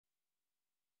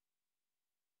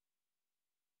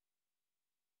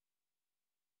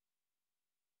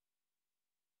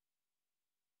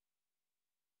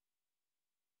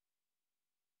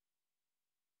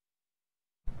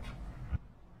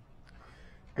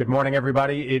Good morning,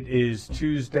 everybody. It is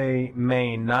Tuesday,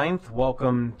 May 9th.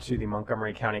 Welcome to the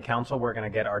Montgomery County Council. We're going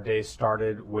to get our day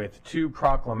started with two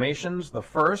proclamations. The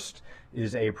first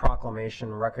is a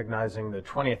proclamation recognizing the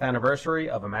 20th anniversary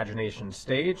of Imagination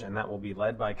Stage, and that will be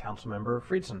led by Councilmember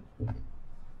Friedson.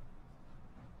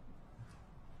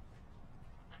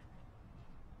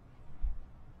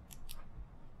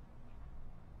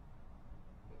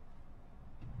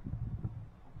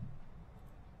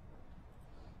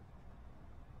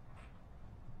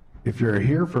 If you're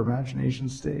here for Imagination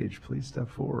Stage, please step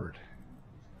forward.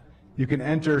 You can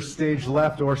enter stage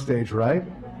left or stage right.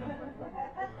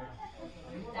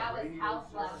 That was house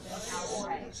left and house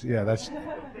right. Yeah,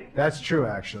 that's true,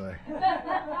 actually.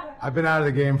 I've been out of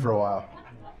the game for a while.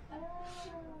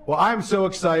 Well, I'm so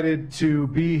excited to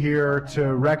be here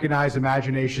to recognize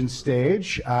Imagination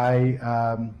Stage. I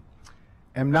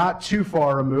am not too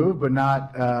far removed, but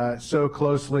not so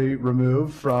closely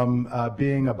removed from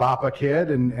being a BAPA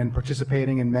kid and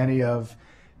participating in many of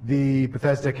the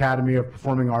Bethesda Academy of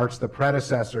Performing Arts, the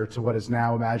predecessor to what is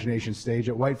now Imagination Stage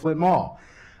at White Flint Mall.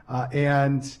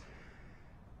 And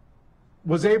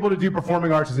was able to do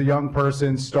performing arts as a young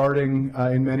person, starting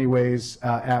in many ways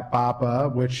at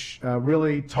BAPA, which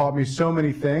really taught me so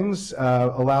many things,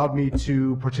 allowed me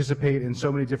to participate in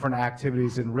so many different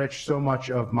activities, enriched so much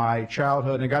of my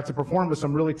childhood, and got to perform with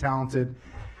some really talented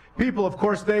people. Of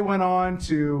course, they went on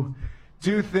to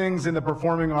do things in the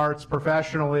performing arts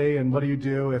professionally, and what do you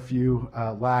do if you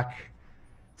lack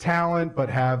talent but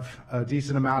have a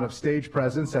decent amount of stage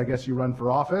presence? I guess you run for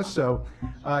office. So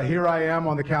here I am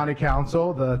on the county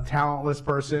council, the talentless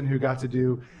person who got to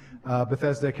do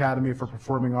Bethesda Academy for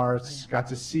Performing Arts, got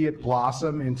to see it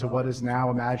blossom into what is now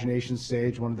Imagination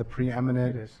Stage, one of the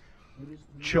preeminent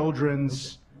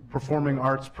children's performing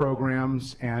arts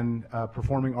programs and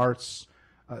performing arts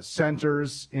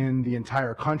centers in the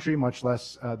entire country, much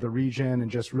less the region, and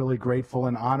just really grateful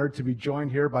and honored to be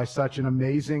joined here by such an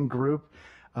amazing group.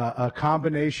 A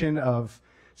combination of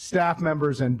staff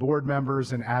members and board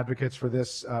members and advocates for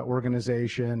this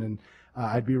organization. And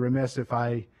I'd be remiss if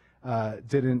I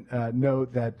didn't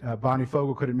note that Bonnie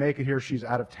Fogel couldn't make it here. She's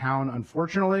out of town,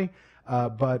 unfortunately,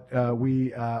 but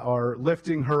we are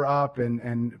lifting her up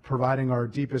and providing our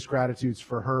deepest gratitudes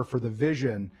for her, for the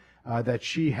vision that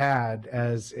she had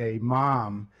as a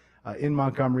mom in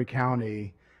Montgomery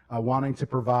County, wanting to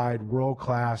provide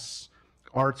world-class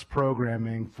arts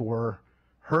programming for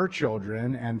her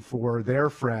children and for their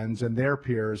friends and their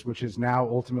peers, which has now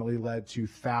ultimately led to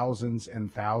thousands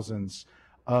and thousands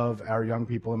of our young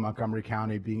people in Montgomery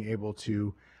County being able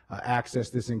to access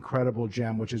this incredible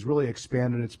gem, which has really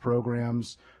expanded its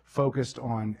programs, focused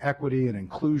on equity and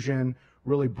inclusion,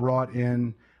 really brought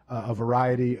in a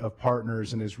variety of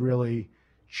partners, and is really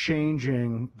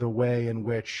changing the way in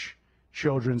which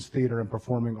children's theater and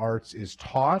performing arts is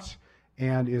taught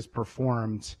and is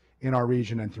performed in our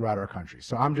region and throughout our country.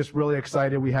 So I'm just really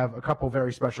excited. We have a couple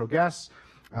very special guests.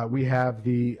 We have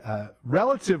the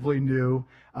relatively new,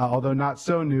 although not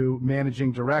so new,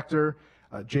 managing director,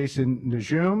 Jason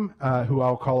Najum, who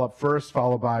I'll call up first,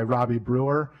 followed by Robbie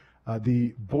Brewer,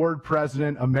 the board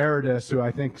president emeritus, who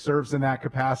I think serves in that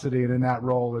capacity and in that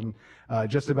role in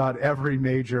just about every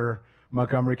major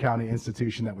Montgomery County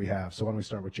institution that we have. So why don't we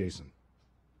start with Jason?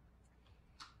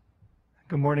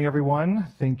 Good morning, everyone.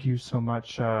 Thank you so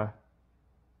much,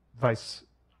 Vice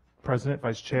President,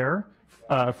 Vice Chair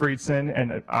Friedson,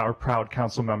 and our proud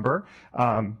council member,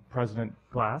 President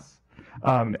Glass,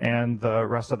 and the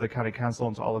rest of the County Council,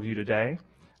 and to all of you today.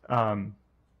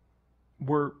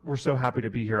 We're so happy to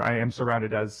be here. I am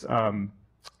surrounded, as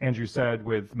Andrew said,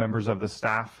 with members of the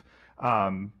staff,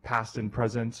 past and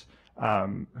present,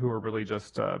 who are really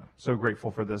just so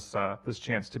grateful for this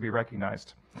chance to be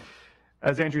recognized.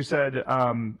 As Andrew said,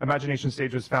 Imagination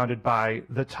Stage was founded by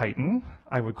the Titan,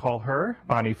 I would call her,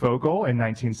 Bonnie Fogel, in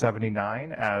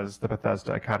 1979 as the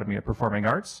Bethesda Academy of Performing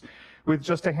Arts, with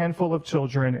just a handful of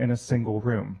children in a single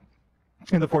room.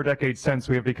 In the 4 decades since,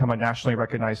 we have become a nationally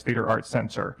recognized theater arts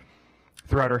center.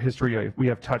 Throughout our history, we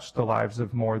have touched the lives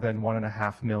of more than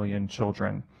 1.5 million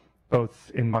children, both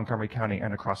in Montgomery County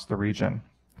and across the region.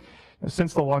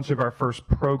 Since the launch of our first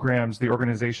programs, the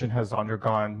organization has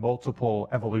undergone multiple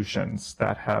evolutions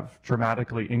that have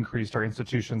dramatically increased our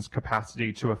institution's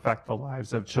capacity to affect the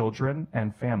lives of children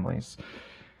and families.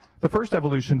 The first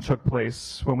evolution took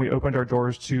place when we opened our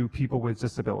doors to people with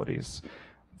disabilities.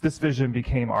 This vision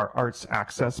became our Arts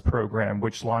Access program,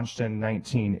 which launched in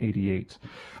 1988.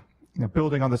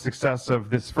 Building on the success of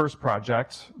this first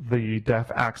project, the Deaf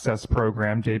Access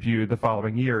program debuted the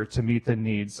following year to meet the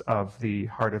needs of the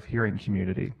hard of hearing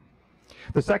community.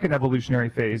 The second evolutionary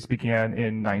phase began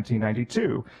in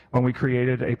 1992 when we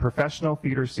created a professional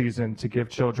theater season to give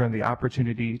children the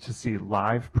opportunity to see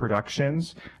live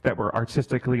productions that were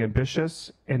artistically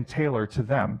ambitious and tailored to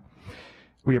them.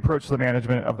 We approached the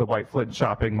management of the White Flint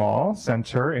Shopping Mall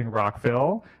Center in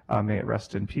Rockville, may it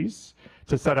rest in peace,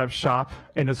 to set up shop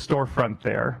in a storefront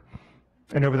there.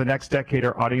 And over the next decade,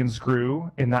 our audience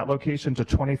grew in that location to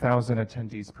 20,000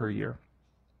 attendees per year.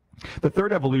 The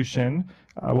third evolution,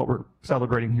 what we're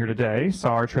celebrating here today,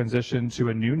 saw our transition to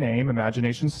a new name,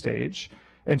 Imagination Stage,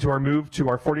 and to our move to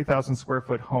our 40,000 square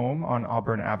foot home on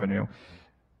Auburn Avenue.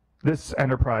 This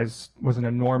enterprise was an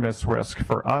enormous risk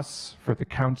for us, for the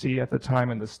county at the time,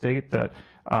 and the state that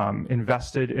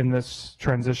invested in this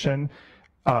transition,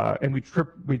 and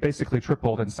we basically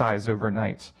tripled in size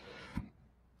overnight.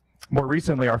 More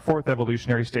recently, our fourth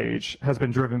evolutionary stage has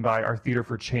been driven by our Theater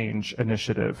for Change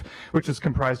initiative, which is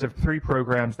comprised of 3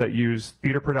 programs that use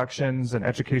theater productions and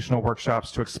educational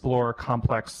workshops to explore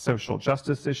complex social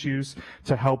justice issues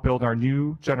to help build our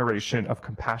new generation of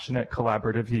compassionate,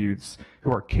 collaborative youths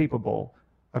who are capable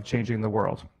of changing the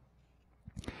world.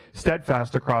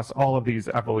 Steadfast across all of these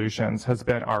evolutions has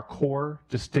been our core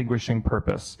distinguishing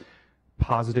purpose: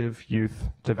 positive youth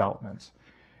development.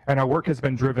 And our work has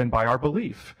been driven by our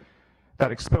belief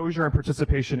that exposure and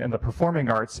participation in the performing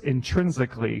arts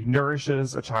intrinsically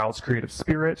nourishes a child's creative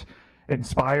spirit,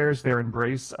 inspires their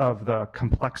embrace of the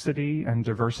complexity and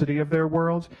diversity of their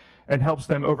world, and helps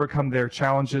them overcome their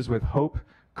challenges with hope,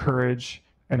 courage,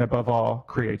 and above all,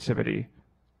 creativity.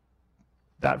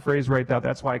 That phrase right there,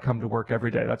 that's why I come to work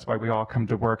every day. That's why we all come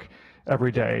to work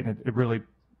every day. And it really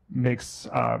makes,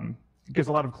 gives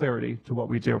a lot of clarity to what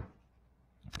we do.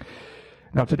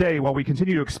 Now today, while we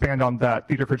continue to expand on that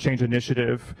Theater for Change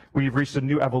initiative, we've reached a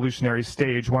new evolutionary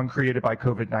stage, one created by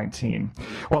COVID-19.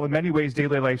 While in many ways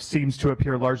daily life seems to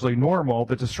appear largely normal,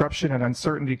 the disruption and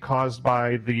uncertainty caused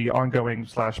by the ongoing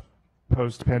 /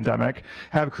 post-pandemic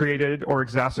have created or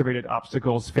exacerbated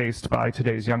obstacles faced by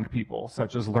today's young people,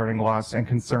 such as learning loss and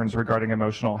concerns regarding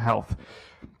emotional health.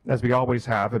 As we always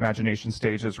have, Imagination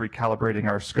Stage is recalibrating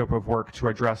our scope of work to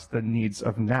address the needs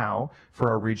of now for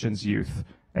our region's youth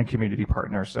and community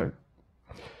partners.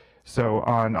 So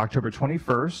on October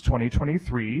 21st,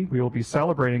 2023, we will be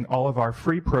celebrating all of our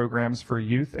free programs for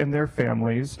youth and their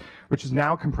families, which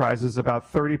now comprises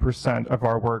about 30% of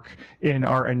our work in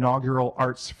our inaugural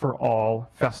Arts for All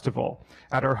Festival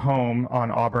at our home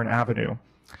on Auburn Avenue.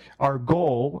 Our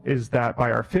goal is that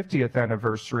by our 50th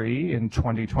anniversary in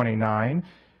 2029,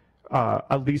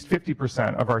 at least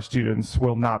 50% of our students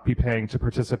will not be paying to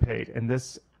participate, and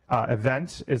this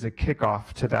event is a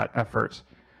kickoff to that effort.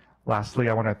 Lastly,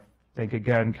 I want to thank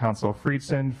again Councilor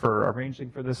Friedson for arranging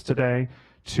for this today,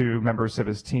 to members of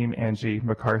his team, Angie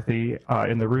McCarthy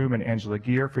in the room, and Angela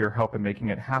Gear for your help in making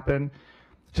it happen,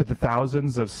 to the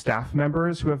thousands of staff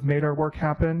members who have made our work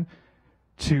happen,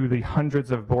 to the hundreds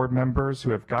of board members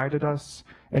who have guided us,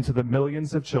 and to the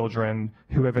millions of children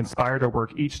who have inspired our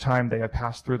work each time they have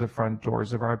passed through the front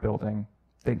doors of our building.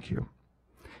 Thank you.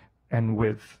 And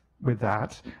with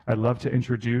that, I'd love to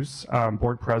introduce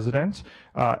Board President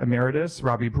Emeritus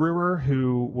Robbie Brewer,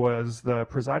 who was the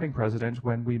presiding president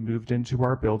when we moved into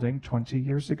our building 20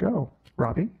 years ago.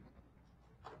 Robbie?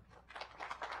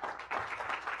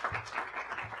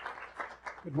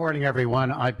 Good morning,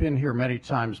 everyone. I've been here many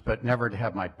times, but never to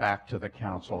have my back to the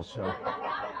council. So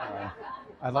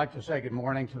I'd like to say good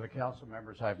morning to the council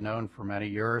members I've known for many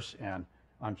years, and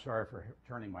I'm sorry for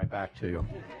turning my back to you.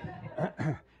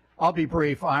 I'll be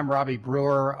brief. I'm Robbie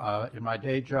Brewer. In my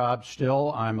day job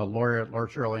still, I'm a lawyer at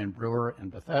Lurch, Early & Brewer in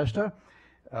Bethesda,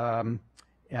 and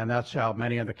that's how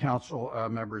many of the council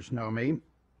members know me.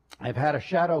 I've had a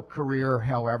shadow career,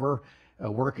 however,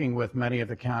 working with many of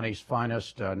the county's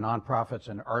finest nonprofits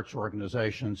and arts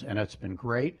organizations, and it's been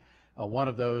great. One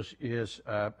of those is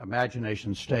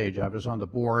Imagination Stage. I was on the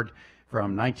board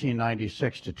from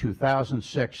 1996 to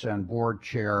 2006 and board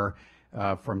chair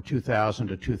from 2000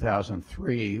 to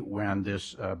 2003 when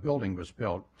this building was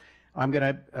built. I'm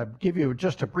going to give you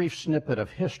just a brief snippet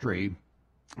of history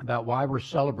about why we're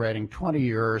celebrating 20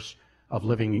 years of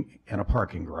living in a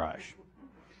parking garage.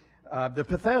 The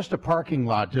Bethesda Parking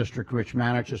Lot District, which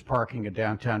manages parking in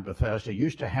downtown Bethesda,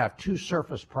 used to have 2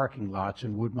 surface parking lots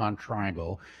in Woodmont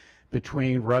Triangle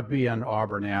between Rugby and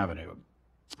Auburn Avenue.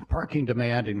 Parking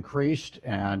demand increased,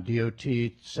 and DOT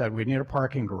said we need a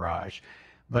parking garage.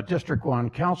 But District 1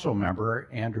 council member,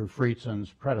 Andrew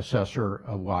Friedson's predecessor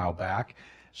a while back,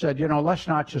 said, you know, let's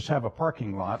not just have a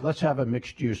parking lot, let's have a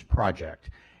mixed-use project,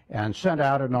 and sent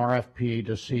out an RFP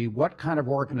to see what kind of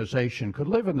organization could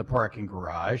live in the parking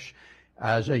garage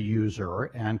as a user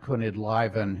and could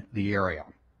enliven the area.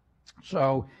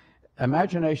 So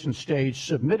Imagination Stage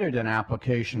submitted an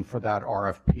application for that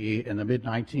RFP in the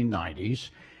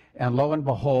mid-1990s, and lo and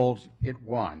behold, it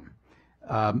won.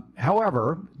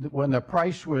 However, when the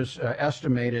price was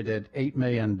estimated at $8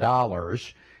 million,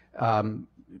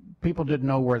 people didn't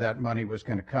know where that money was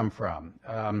going to come from.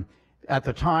 At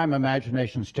the time,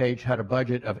 Imagination Stage had a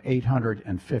budget of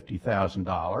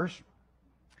 $850,000,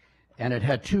 and it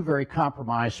had two very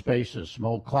compromised spaces, some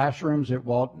old classrooms at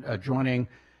adjoining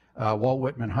Walt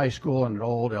Whitman High School and an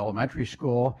old elementary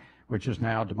school, which is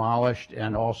now demolished,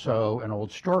 and also an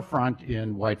old storefront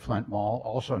in White Flint Mall,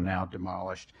 also now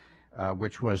demolished,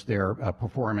 which was their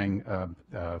performing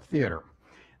theater.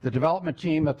 The development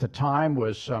team at the time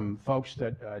was some folks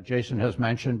that Jason has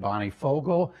mentioned: Bonnie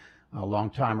Fogel, a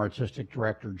longtime artistic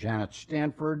director, Janet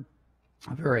Stanford,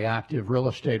 a very active real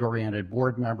estate-oriented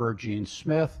board member, Gene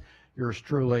Smith, yours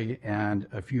truly, and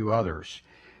a few others.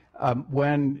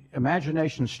 When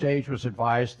Imagination Stage was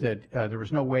advised that there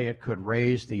was no way it could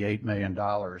raise the $8 million,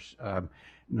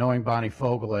 knowing Bonnie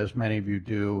Fogel, as many of you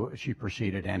do, she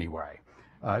proceeded anyway.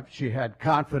 She had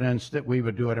confidence that we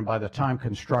would do it, and by the time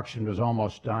construction was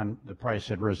almost done, the price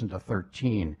had risen to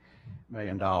 $13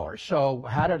 million. So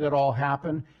how did it all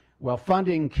happen? Well,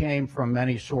 funding came from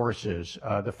many sources: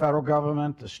 the federal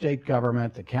government, the state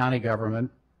government, the county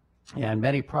government, and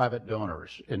many private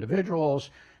donors, individuals,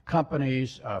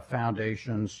 companies,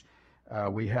 foundations.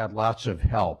 We had lots of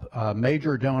help.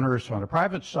 Major donors on the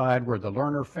private side were the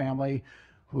Lerner family,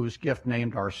 whose gift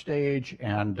named our stage,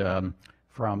 and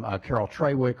from Carol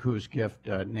Trawick, whose gift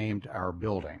named our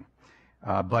building.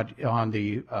 But on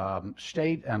the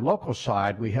state and local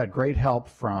side, we had great help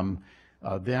from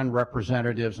then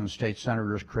representatives and state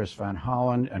senators Chris Van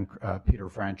Hollen and Peter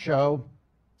Franchot,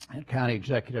 and County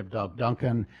Executive Doug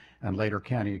Duncan, and later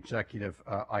County Executive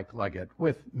Ike Leggett,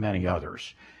 with many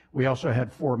others. We also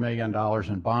had $4 million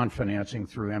in bond financing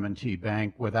through M&T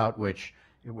Bank, without which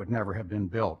it would never have been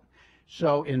built.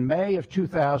 So in May of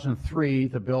 2003,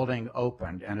 the building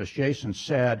opened, and as Jason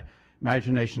said,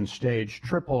 Imagination Stage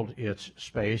tripled its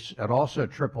space. It also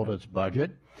tripled its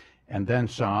budget, and then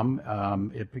some.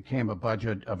 It became a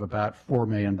budget of about $4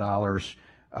 million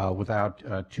without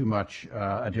too much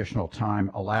additional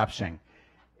time elapsing.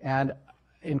 And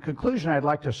in conclusion, I'd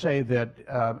like to say that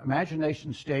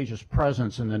Imagination Stage's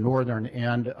presence in the northern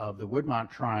end of the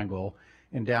Woodmont Triangle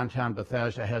in downtown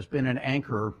Bethesda has been an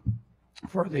anchor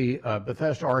for the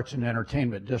Bethesda Arts and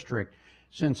Entertainment District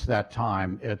since that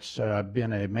time. It's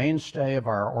been a mainstay of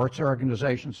our arts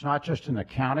organizations, not just in the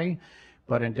county,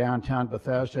 but in downtown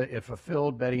Bethesda. It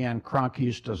fulfilled Betty Ann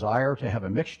Cronke's desire to have a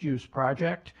mixed-use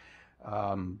project.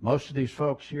 Most of these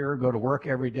folks here go to work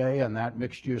every day on that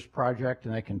mixed-use project,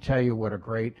 and they can tell you what a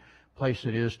great place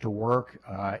it is to work.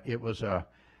 It was a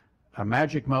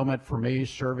magic moment for me,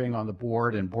 serving on the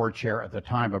board and board chair at the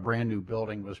time a brand new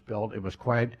building was built. It was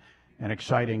quite an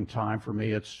exciting time for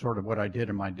me. It's sort of what I did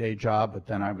in my day job, but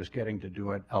then I was getting to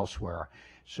do it elsewhere.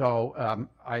 So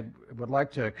I would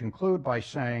like to conclude by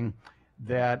saying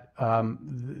that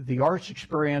the arts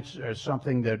experience is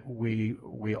something that we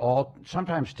all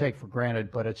sometimes take for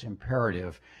granted, but it's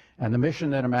imperative. And the mission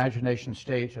that Imagination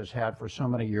Stage has had for so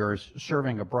many years,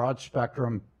 serving a broad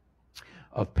spectrum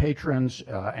of patrons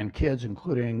and kids,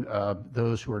 including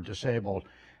those who are disabled,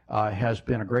 has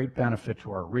been a great benefit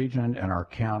to our region and our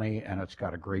county, and it's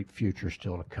got a great future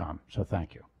still to come. So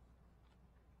thank you.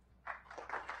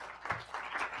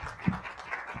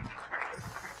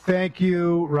 Thank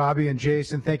you, Robbie and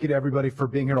Jason. Thank you to everybody for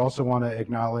being here. Also want to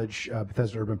acknowledge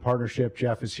Bethesda Urban Partnership.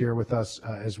 Jeff is here with us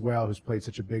as well, who's played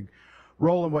such a big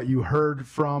role in what you heard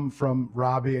from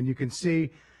Robbie. And you can see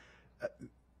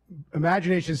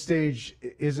Imagination Stage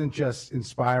isn't just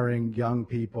inspiring young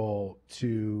people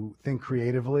to think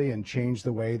creatively and change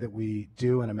the way that we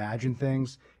do and imagine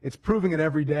things. It's proving it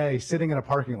every day, sitting in a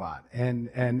parking lot and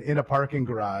in a parking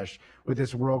garage with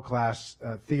this world-class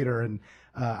theater. And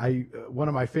one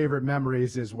of my favorite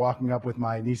memories is walking up with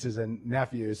my nieces and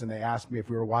nephews, and they asked me if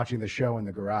we were watching the show in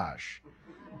the garage.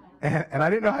 And I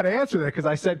didn't know how to answer that because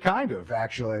I said kind of,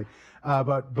 actually.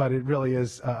 But it really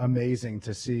is amazing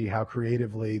to see how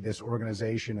creatively this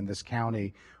organization and this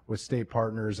county with state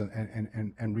partners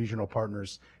and regional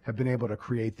partners have been able to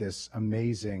create this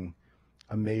amazing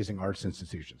arts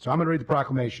institution. So I'm going to read the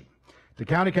proclamation. The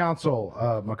County Council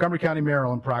of Montgomery County,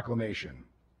 Maryland proclamation.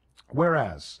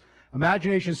 Whereas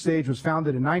Imagination Stage was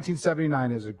founded in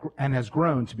 1979 and has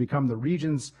grown to become the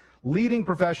region's leading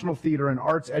professional theater and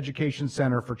arts education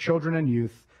center for children and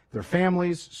youth, their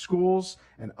families, schools,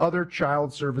 and other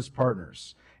child service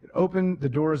partners. It opened the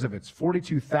doors of its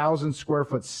 42,000 square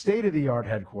foot state-of-the-art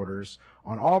headquarters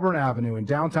on Auburn Avenue in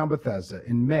downtown Bethesda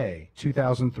in May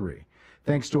 2003.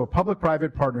 thanks to a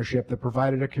public-private partnership that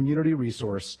provided a community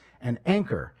resource and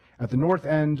anchor at the north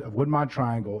end of Woodmont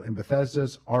Triangle in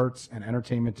Bethesda's Arts and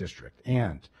Entertainment District.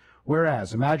 And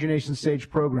whereas Imagination Stage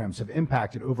programs have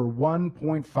impacted over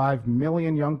 1.5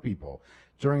 million young people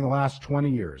during the last 20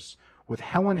 years, with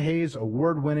Helen Hayes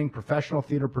award-winning professional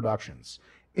theater productions,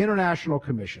 international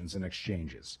commissions and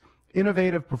exchanges,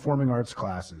 innovative performing arts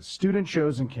classes, student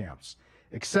shows and camps,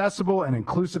 accessible and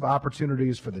inclusive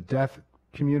opportunities for the deaf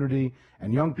community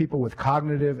and young people with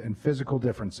cognitive and physical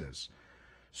differences,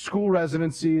 school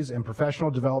residencies and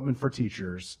professional development for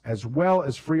teachers, as well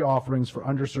as free offerings for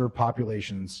underserved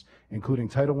populations, including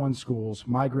Title I schools,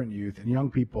 migrant youth, and young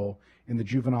people in the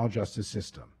juvenile justice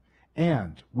system.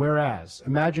 And whereas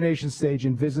Imagination Stage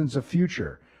envisions a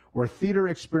future where theater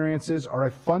experiences are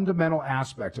a fundamental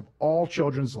aspect of all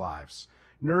children's lives,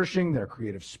 nourishing their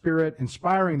creative spirit,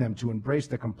 inspiring them to embrace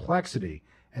the complexity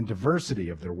and diversity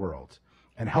of their world,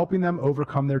 and helping them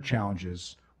overcome their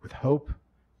challenges with hope,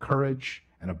 courage,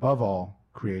 and above all,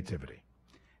 creativity.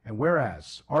 And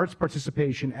whereas arts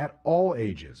participation at all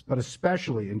ages, but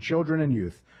especially in children and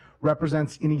youth,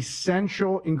 represents an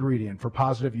essential ingredient for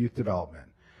positive youth development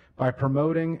by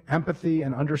promoting empathy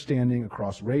and understanding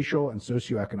across racial and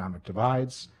socioeconomic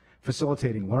divides,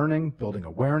 facilitating learning, building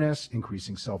awareness,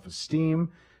 increasing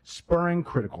self-esteem, spurring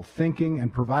critical thinking,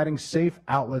 and providing safe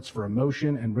outlets for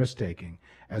emotion and risk-taking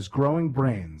as growing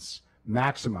brains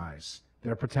maximize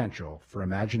their potential for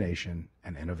imagination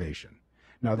and innovation.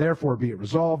 Now, therefore, be it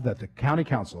resolved that the County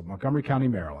Council of Montgomery County,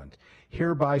 Maryland,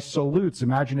 hereby salutes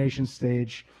Imagination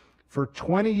Stage for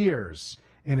 20 years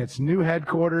in its new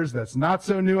headquarters that's not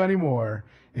so new anymore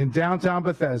in downtown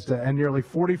Bethesda, and nearly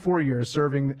 44 years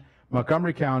serving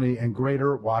Montgomery County and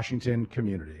greater Washington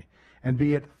community. And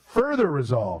be it further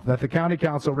resolved that the County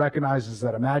Council recognizes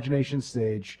that Imagination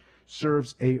Stage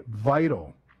serves a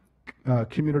vital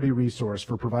community resource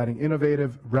for providing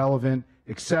innovative, relevant,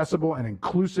 accessible, and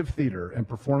inclusive theater and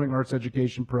performing arts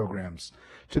education programs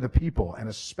to the people, and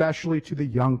especially to the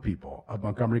young people of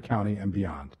Montgomery County and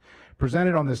beyond.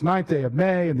 Presented on this 9th day of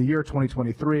May in the year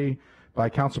 2023 by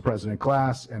Council President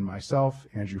Glass and myself,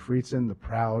 Andrew Friedson, the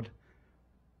proud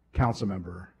council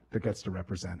member that gets to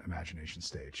represent Imagination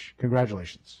Stage.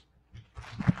 Congratulations.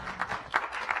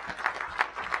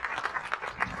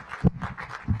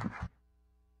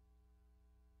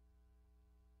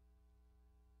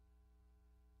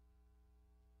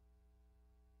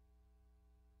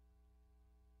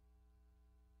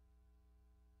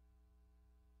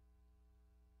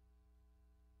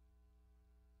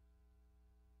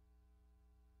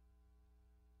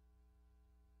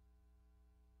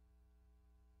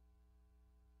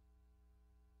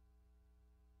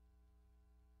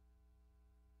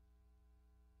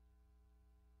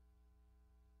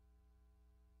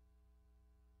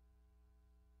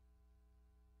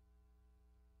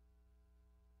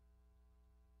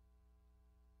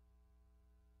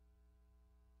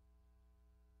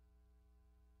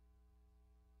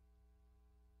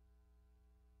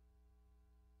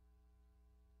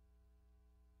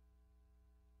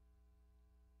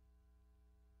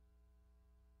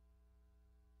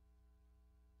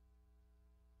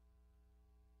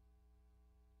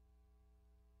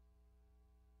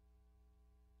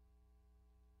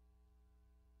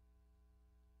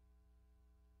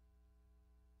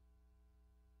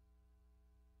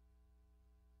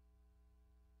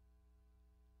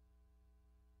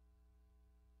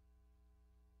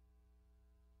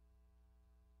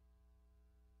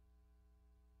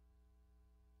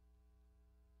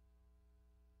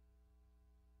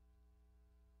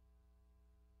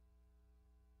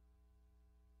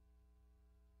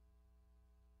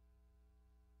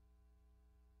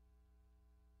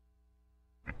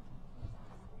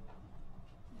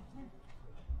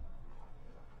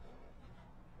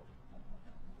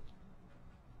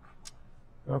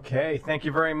 Okay, thank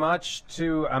you very much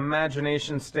to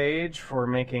Imagination Stage for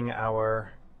making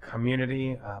our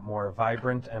community more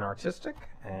vibrant and artistic,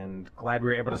 and glad we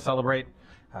were able to celebrate,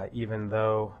 even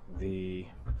though the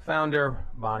founder,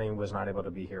 Bonnie, was not able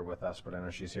to be here with us, but I know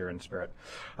she's here in spirit.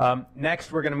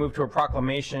 Next, we're going to move to a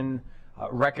proclamation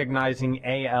recognizing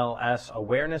ALS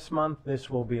Awareness Month. This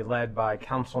will be led by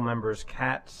Council Members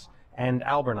Katz and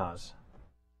Albernaz.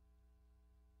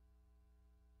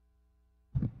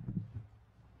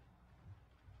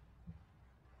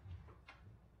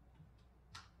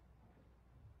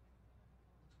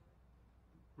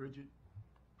 Bridget,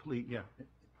 please, yeah,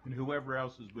 and whoever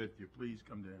else is with you, please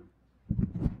come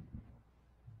down.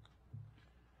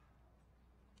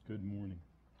 Good morning.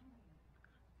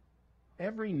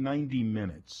 Every 90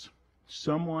 minutes,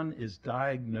 someone is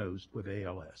diagnosed with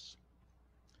ALS.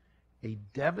 a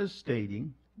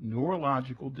devastating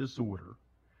neurological disorder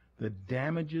that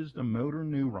damages the motor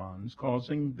neurons,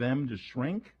 causing them to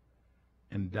shrink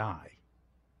and die.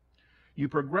 You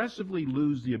progressively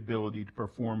lose the ability to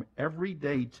perform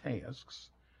everyday tasks,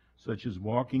 such as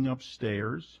walking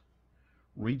upstairs,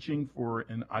 reaching for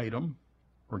an item,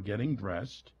 or getting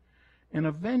dressed, and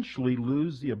eventually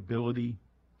lose the ability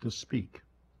to speak,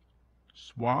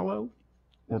 swallow,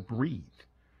 or breathe,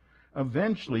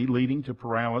 eventually leading to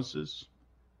paralysis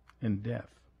and death.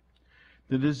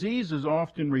 The disease is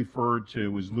often referred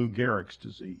to as Lou Gehrig's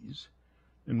disease,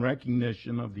 in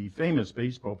recognition of the famous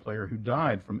baseball player who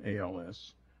died from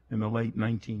ALS in the late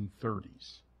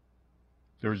 1930s.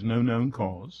 There is no known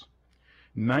cause.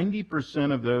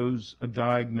 90% of those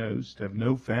diagnosed have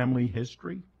no family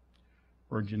history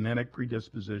or genetic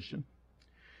predisposition.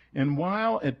 And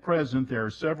while at present there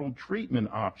are several treatment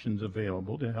options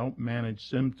available to help manage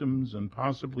symptoms and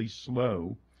possibly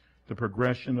slow the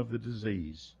progression of the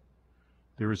disease,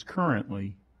 there is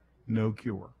currently no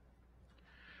cure.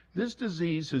 This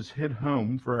disease has hit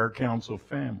home for our council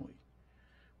family.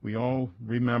 We all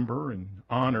remember and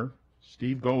honor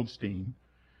Steve Goldstein,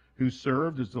 who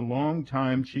served as the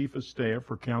longtime chief of staff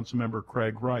for Councilmember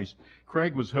Craig Rice.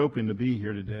 Craig was hoping to be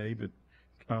here today, but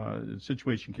the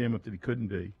situation came up that he couldn't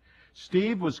be.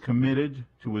 Steve was committed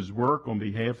to his work on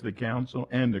behalf of the council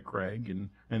and to Craig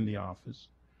and the office,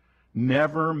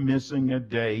 never missing a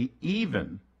day,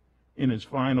 even in his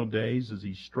final days as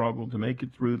he struggled to make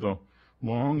it through the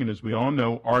long and, as we all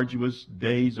know, arduous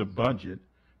days of budget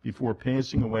before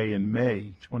passing away in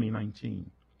May 2019.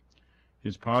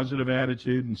 His positive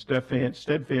attitude and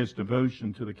steadfast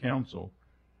devotion to the council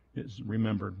is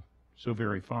remembered so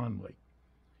very fondly.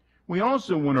 We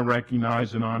also want to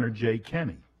recognize and honor Jay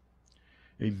Kenny,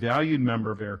 a valued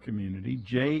member of our community.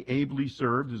 Jay ably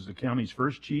served as the county's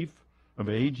first chief of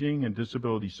aging and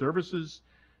disability services,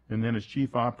 and then as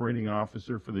chief operating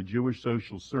officer for the Jewish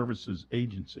Social Services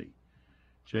Agency.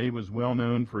 Jay was well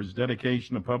known for his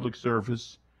dedication to public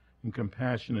service and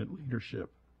compassionate leadership.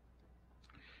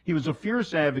 He was a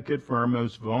fierce advocate for our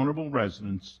most vulnerable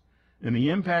residents, and the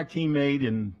impact he made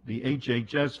in the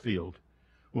HHS field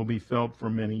will be felt for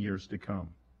many years to come.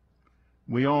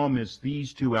 We all miss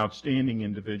these two outstanding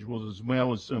individuals, as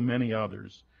well as so many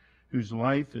others whose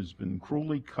life has been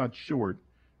cruelly cut short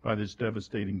by this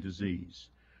devastating disease.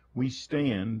 We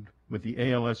stand with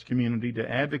the ALS community to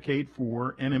advocate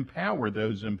for and empower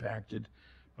those impacted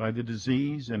by the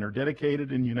disease, and are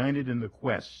dedicated and united in the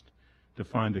quest to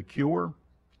find a cure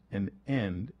and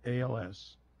end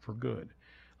ALS for good.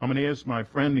 I'm going to ask my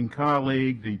friend and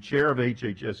colleague, the chair of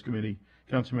HHS committee,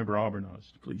 Councilmember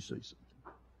Albornoz, to please say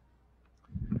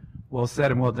something. Well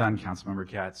said and well done, Councilmember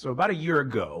Katz. So about a year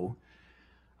ago,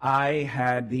 I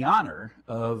had the honor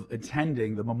of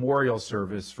attending the memorial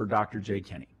service for Dr. Jay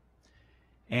Kenny.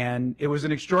 And it was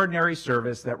an extraordinary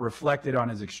service that reflected on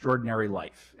his extraordinary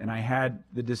life. And I had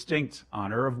the distinct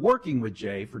honor of working with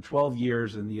Jay for 12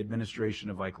 years in the administration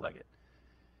of Ike Leggett.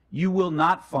 You will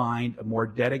not find a more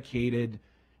dedicated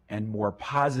and more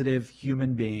positive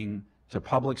human being to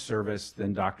public service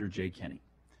than Dr. Jay Kenny.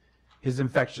 His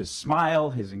infectious smile,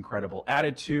 his incredible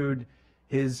attitude,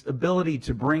 his ability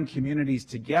to bring communities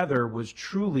together was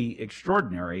truly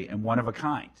extraordinary and one of a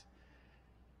kind.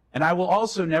 And I will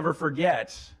also never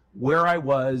forget where I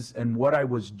was and what I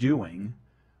was doing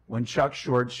when Chuck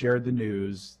Short shared the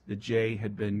news that Jay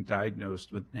had been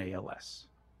diagnosed with ALS.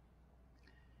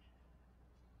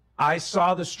 I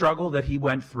saw the struggle that he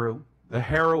went through, the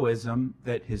heroism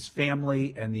that his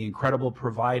family and the incredible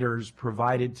providers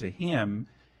provided to him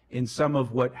in some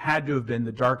of what had to have been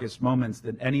the darkest moments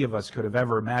that any of us could have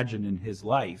ever imagined in his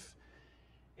life.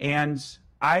 And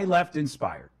I left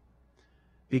inspired.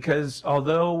 Because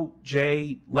although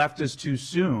Jay left us too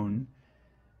soon,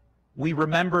 we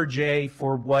remember Jay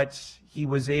for what he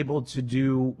was able to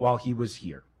do while he was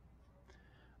here.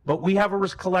 But we have a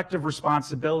collective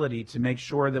responsibility to make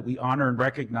sure that we honor and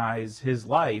recognize his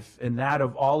life and that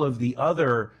of all of the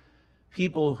other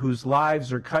people whose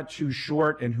lives are cut too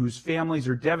short and whose families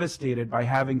are devastated by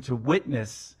having to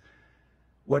witness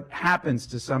what happens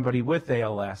to somebody with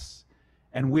ALS.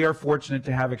 And we are fortunate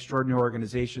to have extraordinary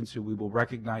organizations who we will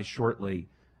recognize shortly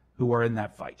who are in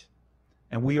that fight.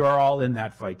 And we are all in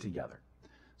that fight together.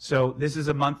 So this is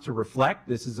a month to reflect.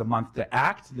 This is a month to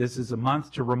act. This is a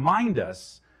month to remind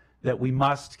us that we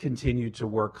must continue to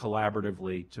work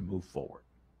collaboratively to move forward.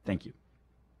 Thank you.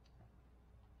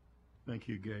 Thank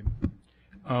you, Gabe.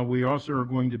 We also are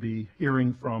going to be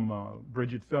hearing from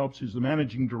Bridget Phelps, who's the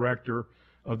managing director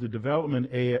of the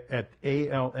Development at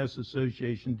ALS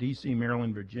Association, D.C.,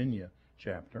 Maryland, Virginia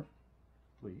chapter.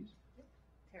 Please.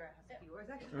 Tara has a few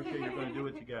backwards, actually. Okay, you're going to do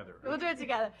it together. We'll do it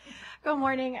together. Good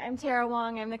morning. I'm Tara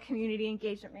Wong. I'm the Community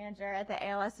Engagement Manager at the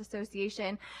ALS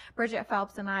Association. Bridget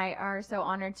Phelps and I are so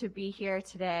honored to be here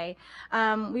today.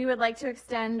 We would like to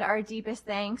extend our deepest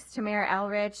thanks to Mayor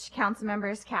Elrich, Council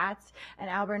Members Katz and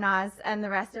Albornoz, and the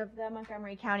rest of the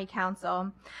Montgomery County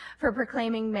Council for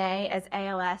proclaiming May as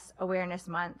ALS Awareness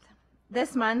Month.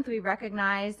 This month, we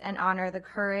recognize and honor the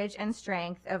courage and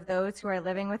strength of those who are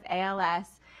living with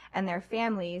ALS and their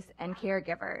families and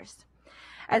caregivers.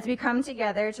 As we come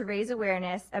together to raise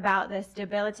awareness about this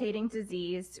debilitating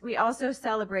disease, we also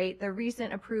celebrate the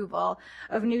recent approval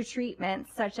of new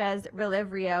treatments such as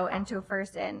Relyvrio and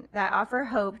Tofersen that offer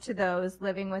hope to those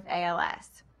living with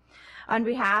ALS. On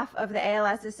behalf of the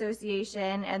ALS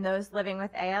Association and those living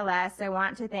with ALS, I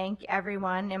want to thank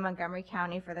everyone in Montgomery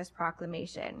County for this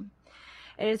proclamation.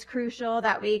 It is crucial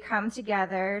that we come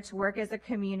together to work as a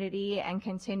community and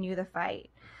continue the fight.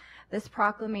 This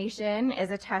proclamation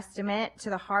is a testament to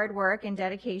the hard work and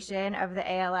dedication of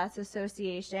the ALS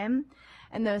Association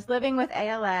and those living with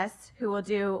ALS who will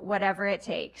do whatever it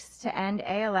takes to end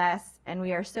ALS, and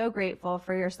we are so grateful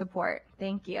for your support.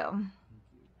 Thank you.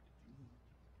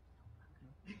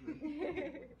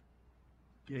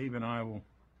 Gabe and I will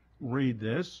read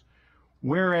this.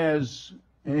 Whereas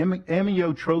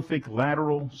amyotrophic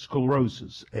lateral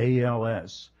sclerosis,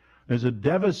 ALS, is a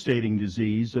devastating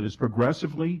disease that is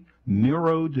progressively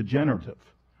neurodegenerative.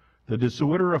 The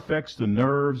disorder affects the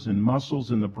nerves and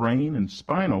muscles in the brain and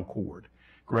spinal cord,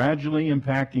 gradually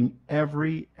impacting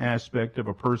every aspect of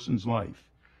a person's life,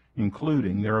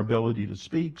 including their ability to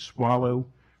speak, swallow,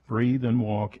 breathe, and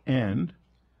walk, and...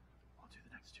 I'll do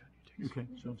the next two on YouTube.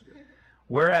 Okay, sounds good.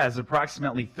 Whereas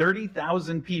approximately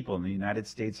 30,000 people in the United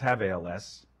States have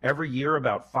ALS, every year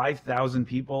about 5,000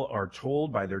 people are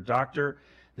told by their doctor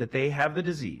that they have the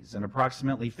disease, and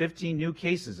approximately 15 new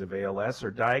cases of ALS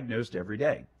are diagnosed every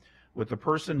day, with the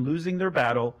person losing their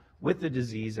battle with the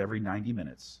disease every 90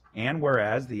 minutes. And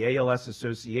whereas the ALS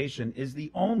Association is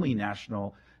the only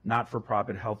national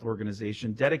not-for-profit health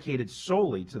organization dedicated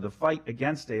solely to the fight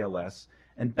against ALS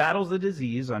and battles the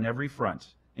disease on every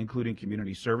front, including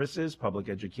community services, public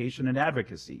education, and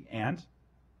advocacy. And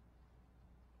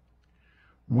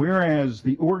whereas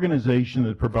the organization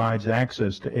that provides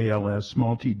access to ALS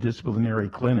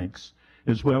multidisciplinary clinics,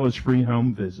 as well as free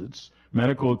home visits,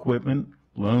 medical equipment,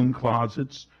 loan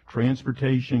closets,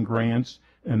 transportation grants,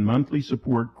 and monthly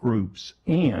support groups,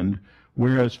 and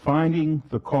whereas finding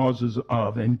the causes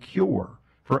of and cure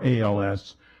for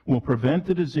ALS will prevent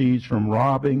the disease from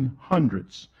robbing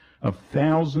hundreds of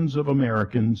thousands of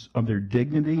Americans of their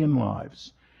dignity and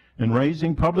lives, and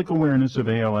raising public awareness of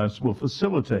ALS will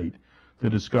facilitate the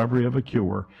discovery of a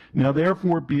cure. Now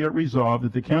therefore be it resolved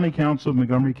that the County Council of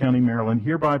Montgomery County, Maryland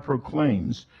hereby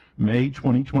proclaims May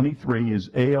 2023 as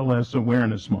ALS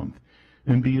Awareness Month,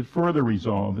 and be it further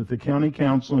resolved that the County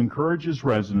Council encourages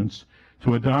residents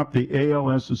to adopt the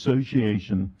ALS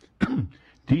Association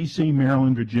DC,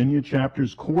 Maryland, Virginia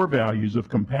chapter's core values of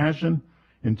compassion,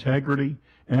 integrity,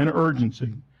 and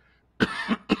urgency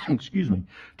excuse me,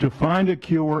 to find a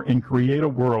cure and create a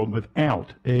world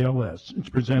without ALS. It's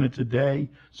presented today,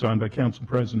 signed by Council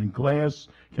President Glass,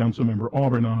 Councilmember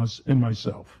Albornoz, and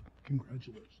myself.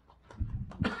 Congratulations.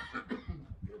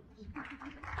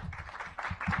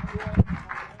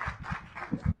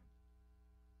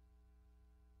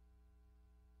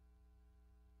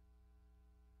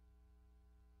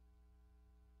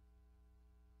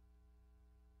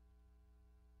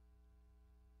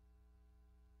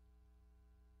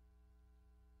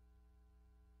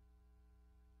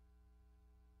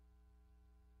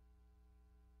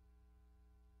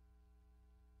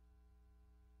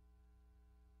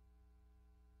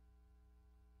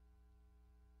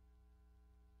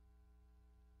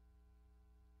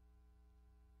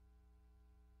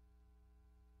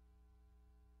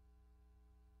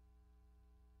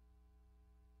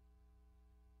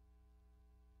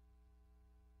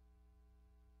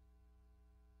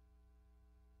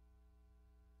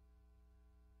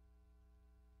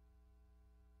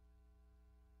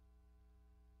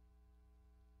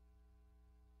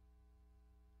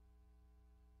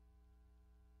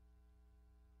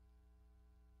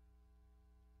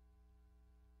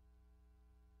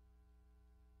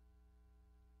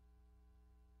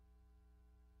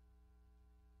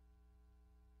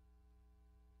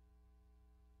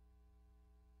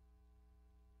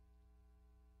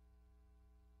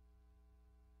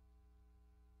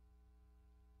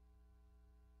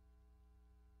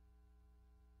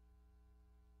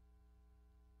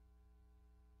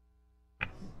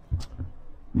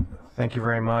 Thank you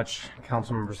very much,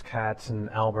 Council Members Katz and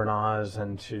Albornoz,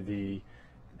 and to the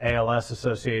ALS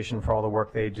Association for all the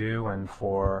work they do and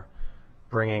for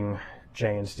bringing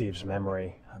Jay and Steve's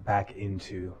memory back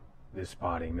into this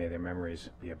body. May their memories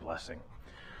be a blessing.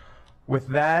 With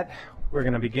that, we're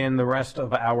going to begin the rest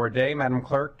of our day. Madam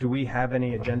Clerk, do we have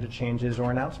any agenda changes or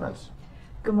announcements?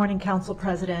 Good morning, Council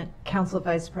President, Council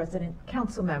Vice President,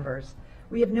 Council members.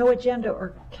 We have no agenda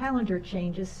or calendar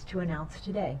changes to announce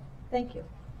today. Thank you.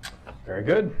 Very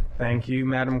good. Thank you,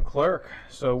 Madam Clerk.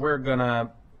 So we're going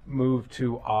to move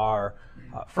to our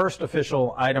first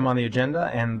official item on the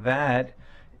agenda, and that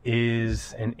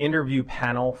is an interview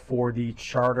panel for the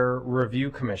Charter Review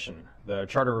Commission. The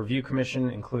Charter Review Commission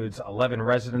includes 11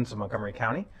 residents of Montgomery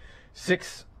County,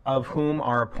 6 of whom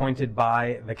are appointed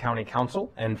by the County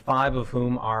Council and 5 of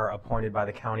whom are appointed by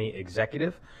the County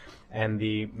Executive. And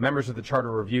the members of the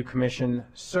Charter Review Commission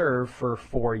serve for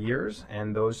 4 years,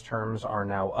 and those terms are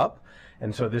now up.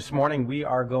 And so this morning we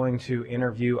are going to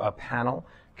interview a panel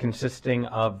consisting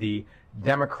of the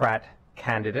Democrat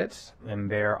candidates, and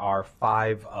there are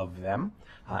 5 of them.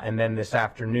 And then this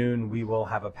afternoon we will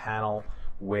have a panel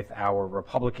with our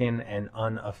Republican and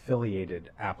unaffiliated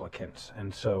applicants.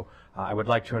 And so I would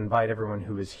like to invite everyone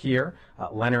who is here,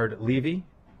 Leonard Levy,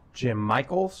 Jim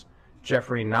Michaels,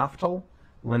 Jeffrey Naftel,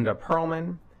 Linda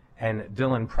Perlman, and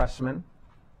Dylan Pressman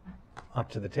up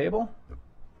to the table.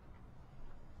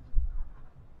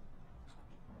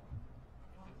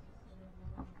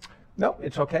 No,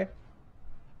 it's okay.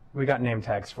 We got name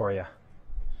tags for you.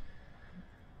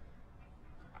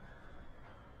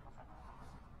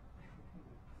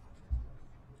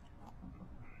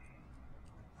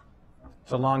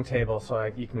 It's a long table, so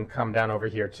you can come down over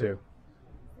here too.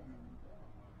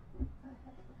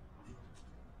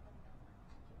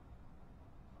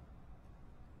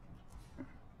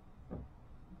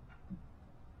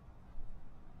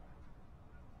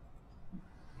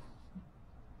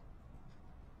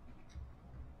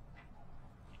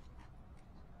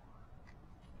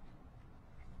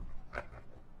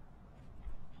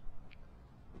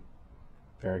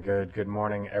 Very good. Good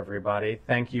morning, everybody.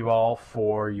 Thank you all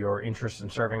for your interest in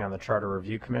serving on the Charter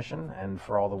Review Commission and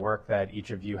for all the work that each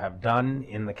of you have done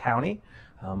in the county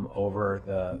over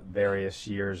the various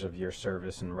years of your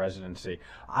service and residency.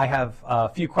 I have a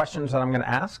few questions that I'm going to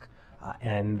ask,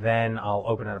 and then I'll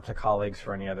open it up to colleagues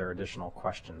for any other additional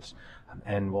questions.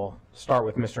 And we'll start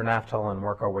with Mr. Naftel and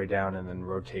work our way down and then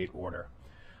rotate order.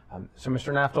 So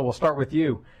Mr. Naftel, we'll start with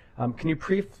you. Can you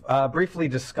briefly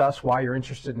discuss why you're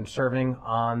interested in serving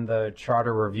on the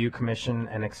Charter Review Commission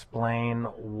and explain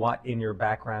what in your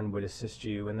background would assist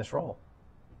you in this role?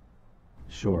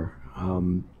 Sure.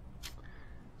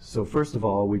 So first of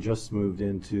all, we just moved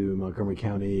into Montgomery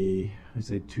County, I'd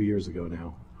say 2 years ago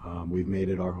now. We've made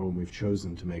it our home. We've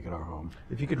chosen to make it our home.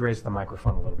 If you could raise the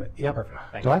microphone a little bit. Yeah, perfect.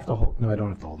 Thank Do you. I have to hold? No, I don't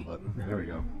have to hold the button. There we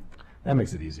go. That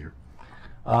makes it easier.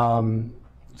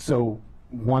 So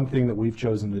one thing that we've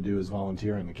chosen to do is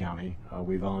volunteer in the county.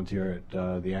 We volunteer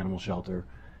at the animal shelter,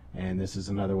 and this is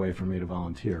another way for me to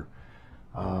volunteer.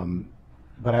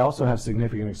 But I also have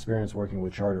significant experience working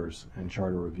with charters and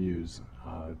charter reviews.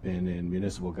 I've been in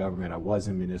municipal government. I was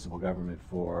in municipal government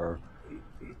for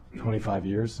 25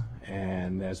 years,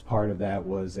 and as part of that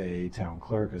was a town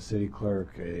clerk, a city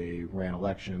clerk, ran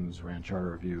elections, ran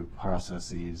charter review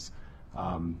processes,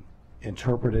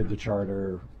 interpreted the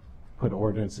charter, put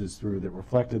ordinances through that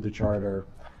reflected the charter.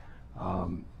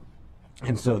 And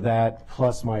so that,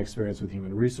 plus my experience with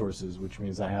human resources, which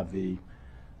means I have the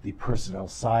personnel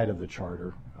side of the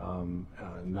charter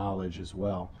knowledge as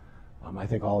well. I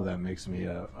think all of that makes me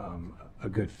a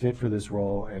good fit for this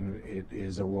role, and it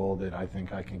is a role that I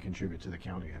think I can contribute to the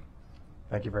county in.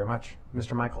 Thank you very much.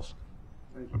 Mr. Michaels.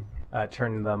 Thank you.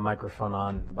 Turn the microphone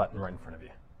on, the button right in front of you.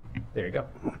 There you go.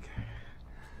 Okay.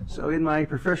 So in my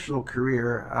professional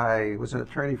career, I was an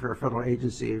attorney for a federal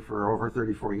agency for over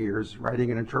 34 years, writing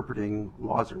and interpreting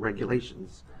laws and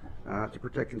regulations to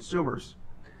protect consumers.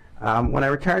 When I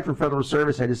retired from federal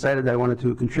service, I decided that I wanted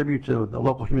to contribute to the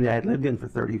local community I had lived in for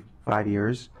 35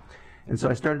 years. And so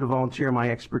I started to volunteer my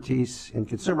expertise in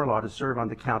consumer law to serve on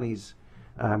the county's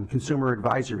Consumer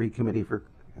Advisory Committee for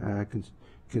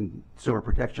Consumer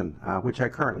Protection, which I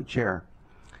currently chair.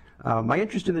 My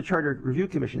interest in the Charter Review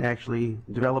Commission actually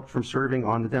developed from serving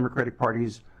on the Democratic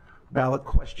Party's Ballot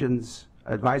Questions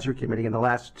Advisory Committee in the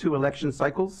last 2 election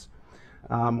cycles.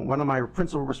 One of my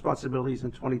principal responsibilities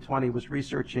in 2020 was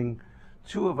researching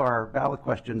 2 of our ballot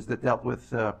questions that dealt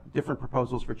with different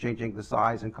proposals for changing the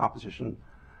size and composition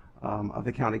of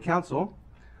the county council.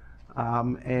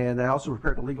 And I also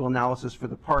prepared a legal analysis for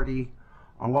the party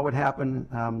on what would happen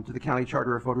to the county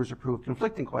charter if voters approved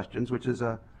conflicting questions, which is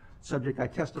a subject I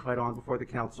testified on before the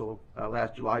council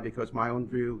last July because my own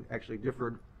view actually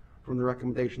differed from the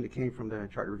recommendation that came from the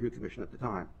Charter Review Commission at the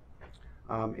time.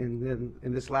 And then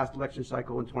in this last election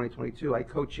cycle in 2022, I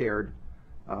co-chaired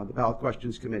the Ballot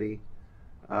Questions Committee,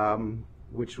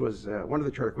 which was one of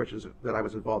the charter questions that I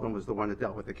was involved in was the one that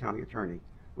dealt with the county attorney,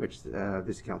 which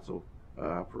this council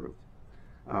approved.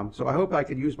 So I hope I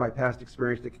could use my past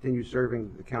experience to continue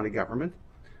serving the county government.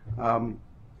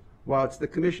 While it's the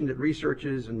commission that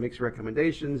researches and makes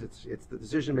recommendations, it's the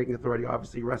decision-making authority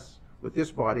obviously rests with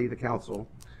this body, the council.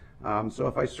 So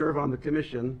if I serve on the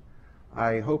commission,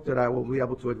 I hope that I will be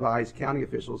able to advise county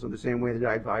officials in the same way that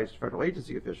I advise federal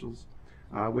agency officials,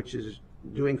 which is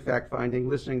doing fact-finding,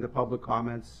 listening to public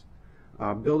comments,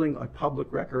 building a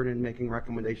public record and making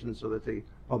recommendations so that the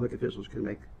public officials can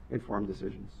make informed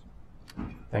decisions.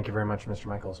 Thank you very much, Mr.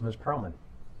 Michaels. Ms. Perlman.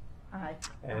 Hi,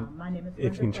 And my name is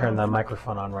if you can turn the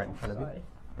microphone on right in front of you. Sorry.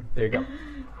 There you go.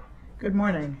 Good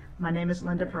morning. My name is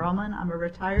Linda Perlman. I'm a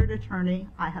retired attorney.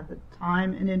 I have the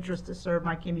time and interest to serve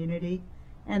my community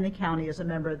and the county as a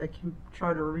member of the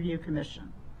Charter Review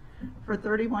Commission. For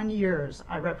 31 years,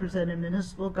 I represented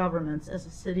municipal governments as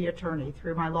a city attorney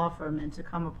through my law firm in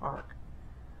Tacoma Park.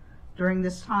 During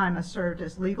this time, I served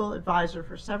as legal advisor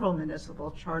for several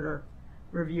municipal charter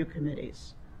review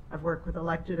committees. I've worked with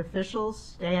elected officials,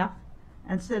 staff,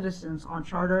 and citizens on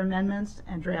charter amendments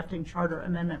and drafting charter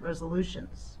amendment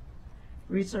resolutions.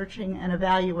 Researching and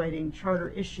evaluating charter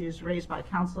issues raised by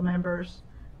council members,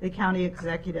 the county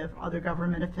executive, other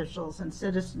government officials, and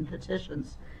citizen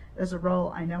petitions is a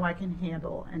role I know I can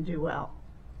handle and do well.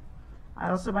 I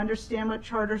also understand what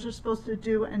charters are supposed to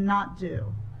do and not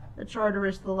do. The charter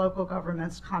is the local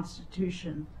government's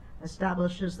constitution,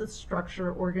 establishes the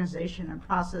structure, organization, and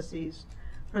processes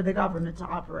for the government to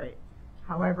operate.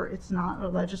 However, it's not a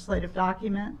legislative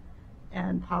document,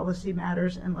 and policy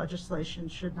matters and legislation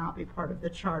should not be part of the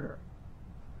charter.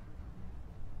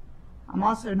 I'm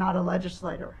also not a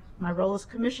legislator. My role as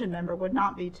commission member would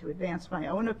not be to advance my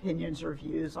own opinions or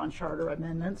views on charter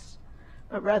amendments,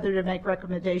 but rather to make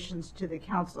recommendations to the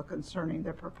council concerning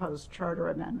the proposed charter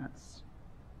amendments.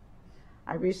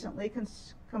 I recently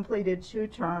completed 2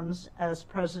 terms as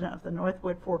president of the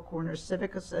Northwood Four Corners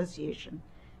Civic Association,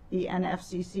 the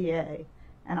NFCCA,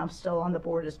 and I'm still on the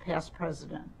board as past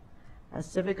president. As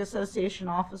Civic Association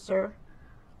officer,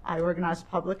 I organize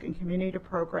public and community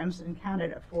programs and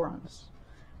candidate forums,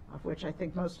 of which I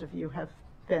think most of you have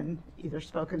been either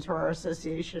spoken to our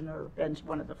association or been to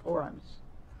one of the forums.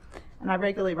 And I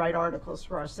regularly write articles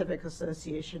for our Civic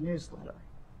Association newsletter.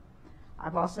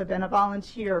 I've also been a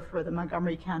volunteer for the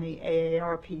Montgomery County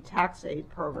AARP Tax Aid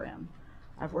Program.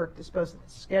 I've worked as both a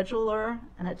scheduler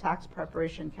and a tax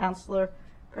preparation counselor,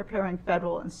 preparing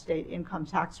federal and state income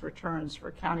tax returns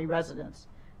for county residents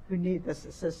who need this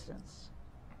assistance.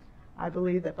 I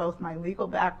believe that both my legal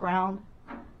background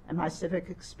and my civic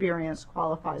experience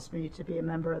qualifies me to be a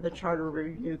member of the Charter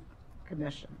Review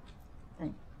Commission.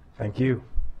 Thank you. Thank you.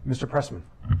 Mr. Pressman.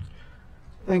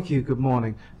 Thank you. Good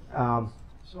morning.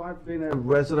 So I've been a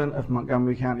resident of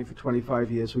Montgomery County for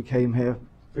 25 years. We came here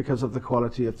because of the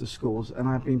quality of the schools, and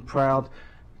I've been proud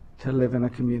to live in a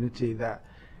community that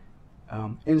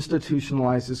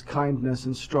institutionalizes kindness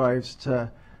and strives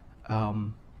to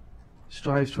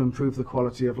improve the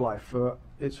quality of life for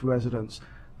its residents.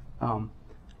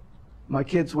 My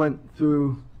kids went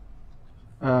through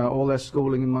all their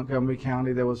schooling in Montgomery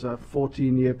County. There was a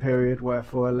 14-year period where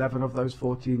for 11 of those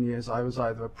 14 years I was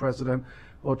either a president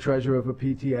or treasurer of a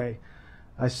PTA.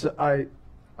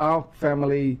 Our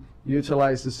family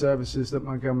utilized the services that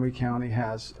Montgomery County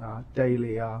has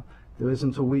daily. There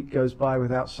isn't a week goes by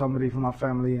without somebody from our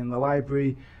family in the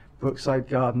library. Brookside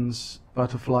Gardens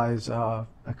butterflies are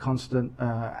a constant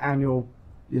annual,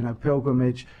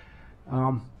 pilgrimage.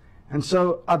 And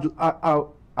so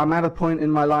I'm at a point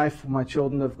in my life where my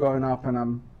children have grown up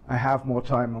and I have more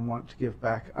time and want to give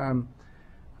back.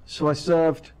 So I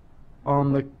served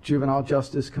on the Juvenile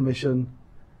Justice Commission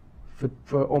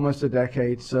for almost a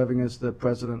decade, serving as the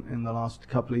president in the last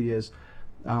couple of years.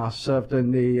 Served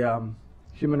in the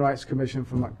Human Rights Commission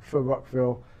for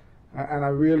Rockville, and I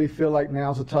really feel like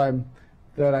now's the time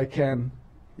that I can,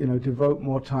 devote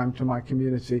more time to my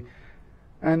community.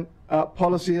 And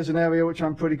policy is an area which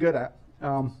I'm pretty good at.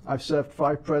 I've served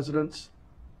 5 presidents,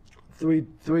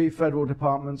 three federal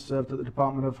departments, served at the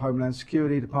Department of Homeland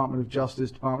Security, Department of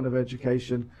Justice, Department of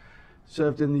Education,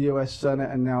 served in the U.S. Senate,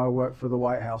 and now I work for the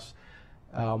White House.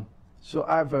 So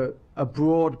I have a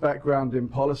broad background in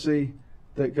policy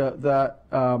that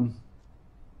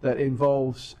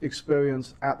involves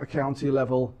experience at the county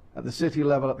level, at the city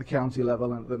level, at the county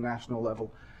level, and at the national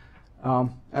level.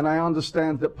 And I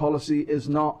understand that policy is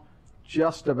not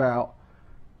just about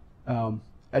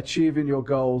achieving your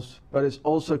goals, but it's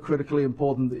also critically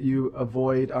important that you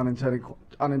avoid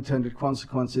unintended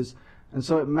consequences. And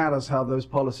so it matters how those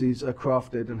policies are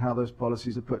crafted and how those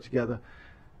policies are put together.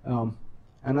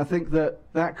 And I think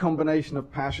that combination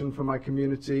of passion for my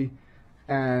community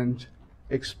and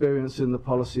experience in the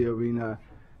policy arena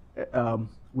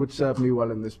would serve me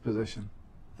well in this position.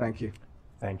 Thank you.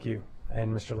 Thank you.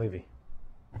 And Mr. Levy.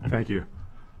 Thank you.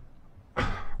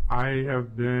 I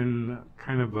have been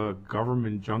kind of a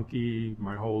government junkie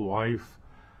my whole life,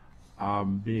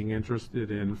 being interested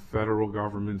in federal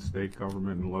government, state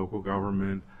government, and local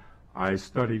government. I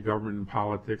studied government and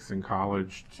politics in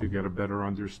college to get a better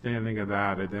understanding of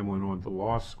that. I then went on to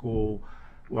law school.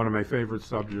 One of my favorite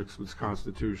subjects was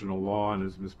constitutional law, and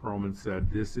as Ms. Perlman said,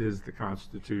 this is the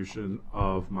Constitution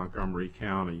of Montgomery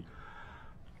County.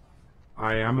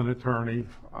 I am an attorney.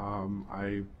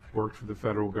 I worked for the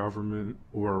federal government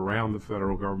or around the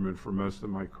federal government for most of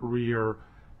my career,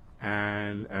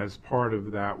 and as part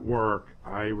of that work,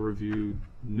 I reviewed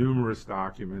numerous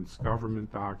documents,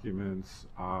 government documents,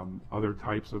 other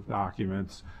types of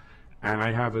documents, and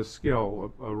I have a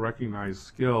skill, a recognized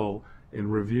skill in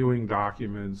reviewing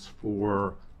documents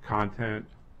for content,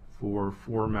 for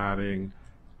formatting,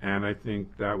 and I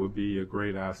think that would be a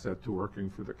great asset to working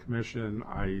for the commission.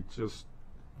 I just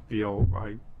feel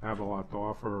I have a lot to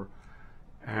offer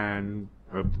and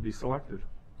hope to be selected.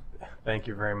 Thank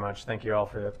you very much. Thank you all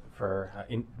for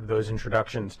those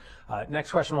introductions.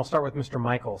 Next question, we'll start with Mr.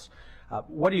 Michaels.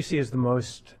 What do you see as the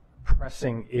most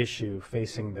pressing issue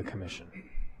facing the commission?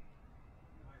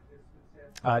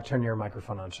 Turn your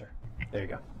microphone on, sir. There you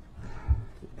go.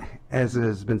 As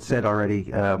has been said already,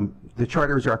 the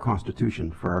charter is our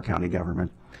constitution for our county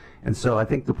government. And so I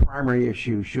think the primary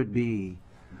issue should be,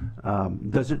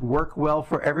 does it work well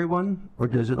for everyone, or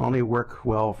does it only work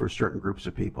well for certain groups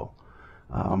of people?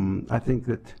 I think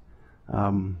that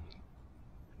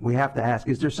we have to ask,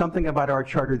 is there something about our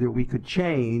charter that we could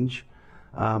change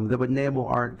that would enable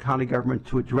our county government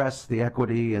to address the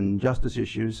equity and justice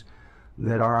issues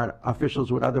that our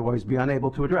officials would otherwise be unable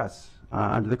to address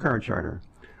under the current charter,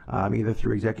 either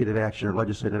through executive action or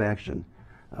legislative action?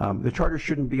 The charter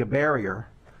shouldn't be a barrier,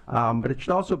 but it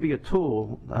should also be a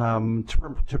tool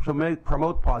to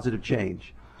promote positive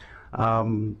change.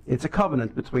 It's a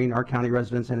covenant between our county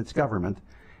residents and its government,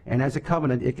 and as a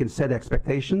covenant it can set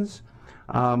expectations,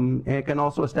 and it can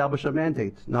also establish a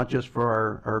mandate, not just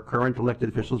for our current elected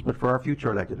officials but for our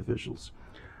future elected officials.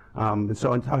 And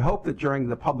so I hope that during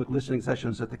the public listening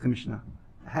sessions that the commission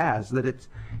has, that it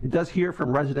does hear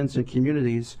from residents and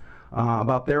communities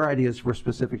about their ideas for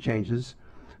specific changes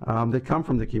that come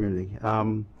from the community.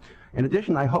 In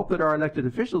addition, I hope that our elected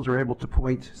officials are able to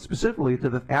point specifically to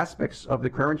the aspects of the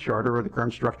current charter or the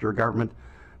current structure of government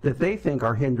that they think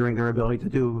are hindering their ability to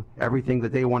do everything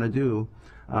that they want to do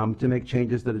to make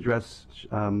changes that address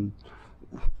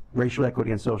racial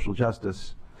equity and social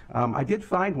justice. I did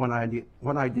find one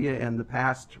idea in the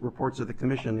past reports of the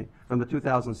commission from the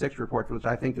 2006 report, which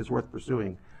I think is worth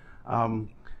pursuing.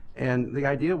 And the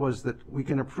idea was that we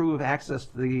can improve access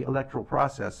to the electoral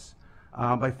process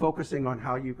by focusing on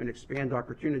how you can expand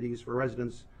opportunities for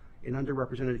residents in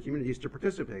underrepresented communities to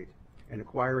participate and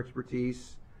acquire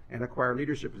expertise and acquire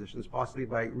leadership positions, possibly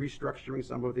by restructuring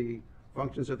some of the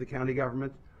functions of the county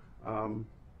government or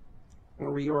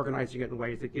reorganizing it in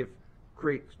ways that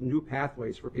create new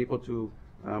pathways for people to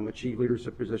achieve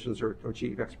leadership positions or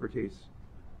achieve expertise.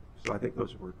 So I think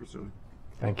those are worth pursuing.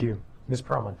 Thank you. Ms.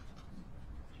 Perlman.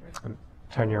 Sure.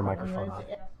 Turn your microphone on.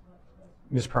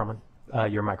 Ms. Perlman,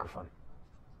 your microphone.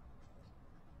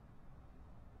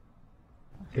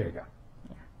 There you go.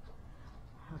 Yeah.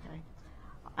 Okay.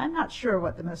 I'm not sure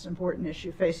what the most important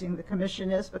issue facing the commission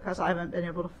is because I haven't been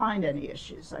able to find any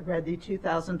issues. I've read the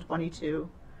 2022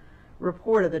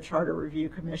 report of the Charter Review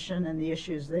Commission, and the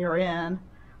issues therein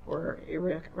were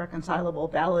irreconcilable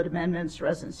ballot amendments,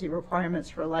 residency requirements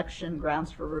for election,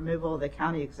 grounds for removal of the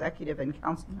county executive and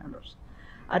council members.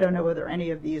 I don't know whether any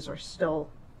of these are still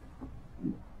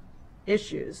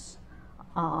issues,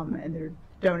 and there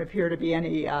don't appear to be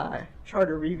any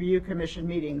Charter Review Commission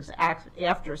meetings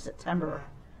after September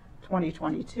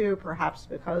 2022, perhaps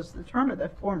because the term of the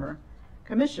former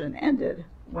commission ended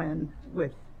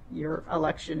with your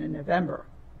election in November.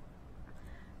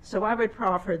 So I would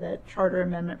proffer that charter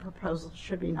amendment proposals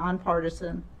should be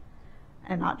nonpartisan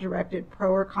and not directed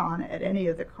pro or con at any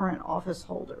of the current office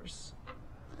holders.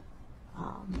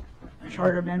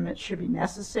 Charter amendments should be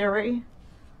necessary.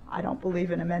 I don't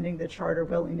believe in amending the charter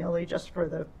willy-nilly just for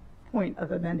the point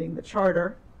of amending the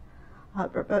charter.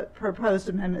 But proposed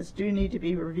amendments do need to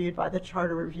be reviewed by the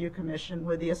Charter Review Commission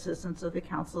with the assistance of the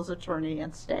council's attorney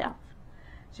and staff.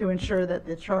 to ensure that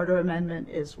the charter amendment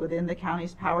is within the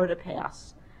county's power to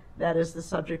pass. That is, the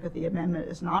subject of the amendment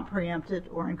is not preempted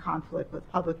or in conflict with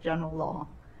public general law,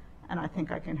 and I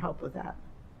think I can help with that.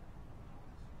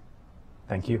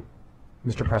 Thank you.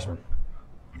 Mr. Pressman.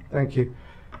 Thank you.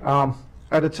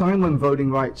 At a time when voting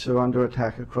rights are under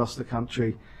attack across the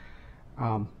country,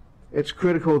 it's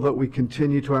critical that we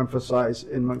continue to emphasize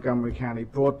in Montgomery County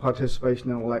broad participation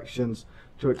in elections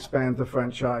to expand the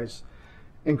franchise,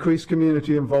 increase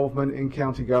community involvement in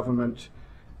county government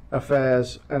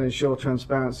affairs, and ensure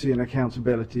transparency and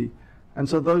accountability. And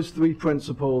so those three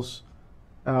principles,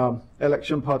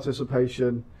 election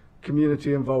participation,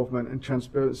 community involvement, and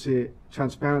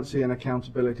transparency and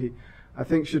accountability, I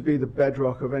think should be the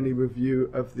bedrock of any review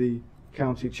of the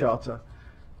county charter.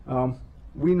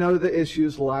 We know that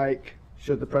issues like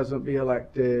should the president be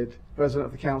elected, president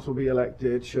of the council be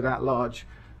elected, should at-large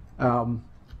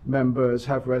members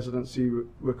have residency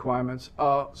requirements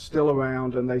are still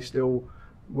around, and they still,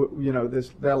 you know,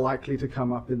 they're likely to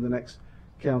come up in the next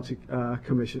county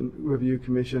review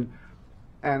commission,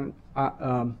 and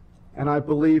I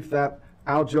believe that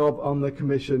our job on the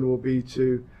commission will be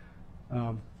to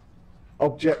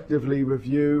objectively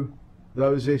review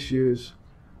those issues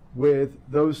with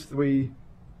those three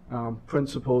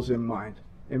principles in mind: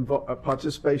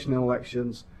 participation in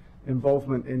elections,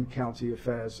 involvement in county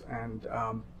affairs, and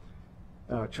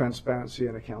transparency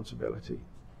and accountability.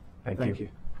 Thank you.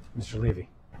 Mr. Levy.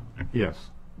 Yes.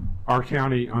 Our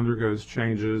county undergoes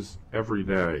changes every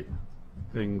day.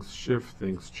 Things shift,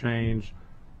 things change.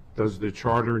 Does the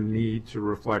charter need to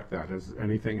reflect that? Has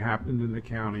anything happened in the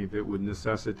county that would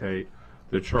necessitate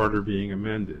the charter being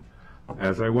amended?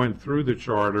 As I went through the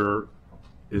charter,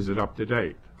 is it up to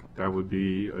date? That would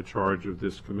be a charge of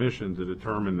this commission to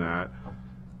determine that.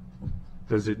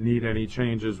 Does it need any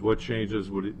changes? What changes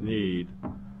would it need?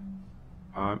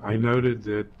 I noted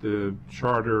that the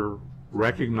charter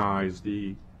recognized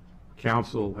the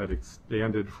council had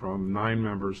expanded from 9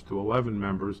 members to 11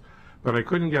 members, but I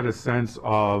couldn't get a sense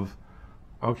of,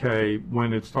 okay,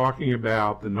 when it's talking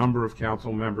about the number of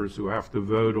council members who have to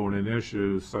vote on an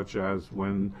issue, such as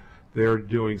when they're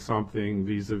doing something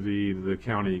vis-a-vis the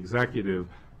county executive,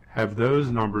 have those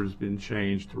numbers been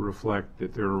changed to reflect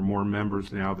that there are more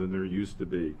members now than there used to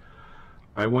be?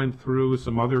 I went through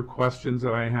some other questions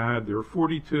that I had. There are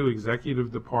 42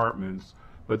 executive departments,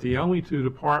 but the only 2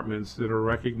 departments that are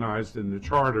recognized in the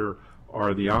charter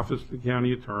are the Office of the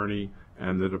County Attorney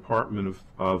and the Department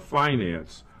of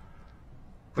Finance.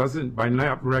 By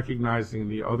not recognizing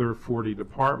the other 40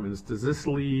 departments, does this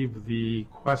leave the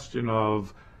question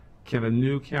of, can a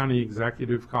new county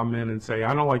executive come in and say,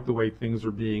 I don't like the way things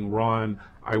are being run,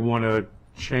 I want to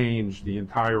change the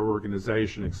entire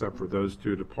organization except for those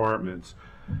 2 departments?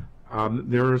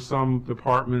 There are some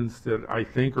departments that I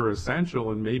think are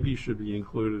essential and maybe should be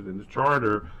included in the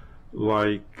charter,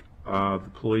 like the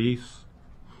police,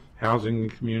 housing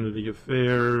and community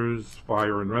affairs,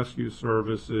 fire and rescue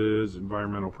services,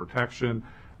 environmental protection.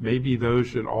 Maybe those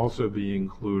should also be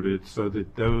included so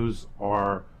that those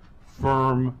are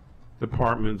firm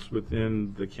departments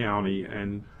within the county,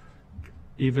 and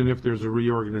even if there's a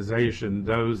reorganization,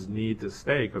 those need to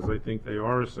stay because I think they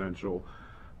are essential.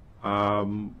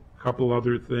 Couple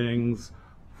other things.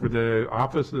 For the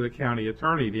Office of the County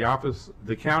Attorney,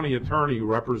 the County Attorney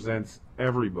represents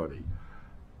everybody.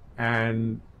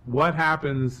 And what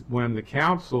happens when the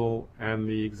council and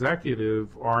the executive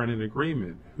aren't in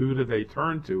agreement? Who do they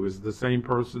turn to? Is the same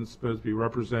person supposed to be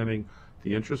representing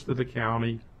the interest of the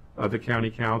county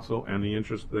council and the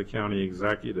interest of the county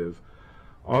executive?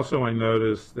 Also, I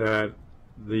noticed that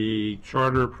the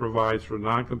charter provides for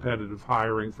non-competitive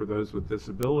hiring for those with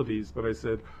disabilities, but I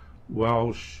said,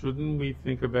 well, shouldn't we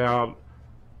think about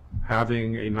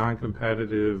having a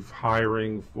non-competitive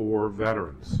hiring for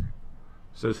veterans?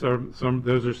 So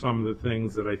those are some of the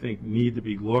things that I think need to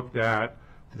be looked at.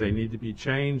 Do they need to be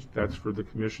changed? That's for the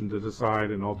commission to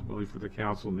decide, and ultimately for the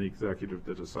council and the executive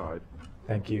to decide.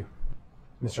 Thank you.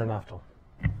 Mr. Naftal.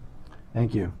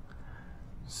 Thank you.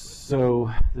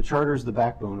 So the charter is the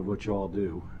backbone of what you all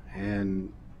do,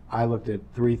 and I looked at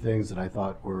 3 things that I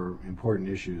thought were important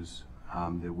issues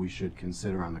that we should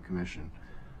consider on the commission.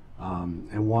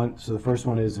 So the first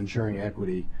one is ensuring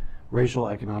equity, racial,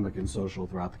 economic, and social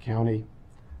throughout the county,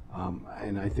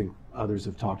 and I think others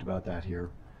have talked about that here.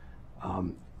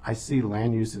 I see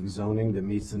land use and zoning that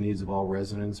meets the needs of all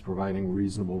residents, providing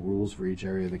reasonable rules for each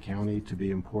area of the county to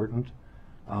be important.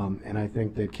 And I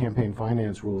think that campaign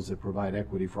finance rules that provide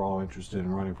equity for all interested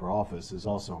in running for office is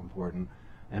also important.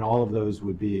 And all of those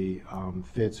would be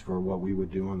fits for what we would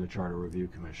do on the Charter Review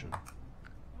Commission.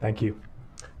 Thank you.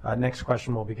 Next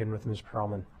question will begin with Ms.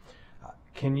 Perlman.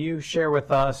 can you share with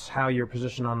us how your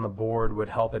position on the board would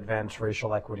help advance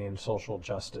racial equity and social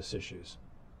justice issues?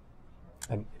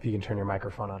 And if you can turn your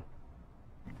microphone on.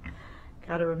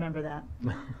 Got to remember that.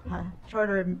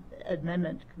 Charter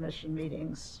Amendment Commission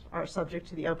meetings are subject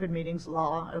to the open meetings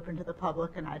law, open to the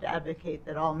public, and I'd advocate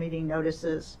that all meeting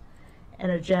notices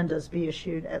and agendas be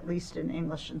issued at least in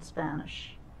English and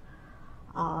Spanish.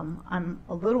 I'm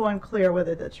a little unclear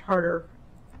whether the Charter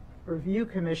Review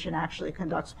Commission actually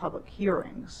conducts public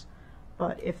hearings,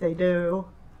 but if they do,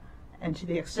 and to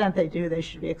the extent they do, they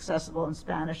should be accessible in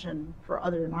Spanish and for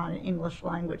other non-English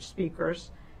language speakers,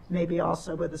 maybe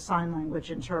also with a sign language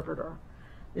interpreter.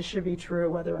 This should be true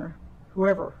whether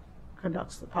whoever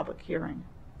conducts the public hearing.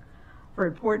 For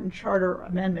important charter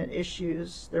amendment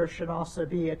issues, there should also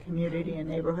be a community and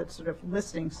neighborhood sort of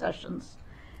listening sessions,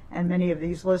 and many of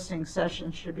these listening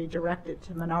sessions should be directed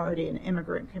to minority and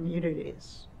immigrant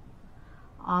communities.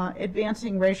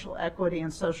 Advancing racial equity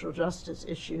and social justice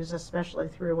issues, especially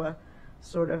through a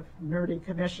sort of nerdy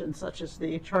commission such as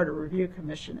the Charter Review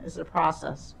Commission, is a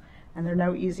process, and there are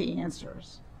no easy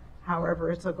answers.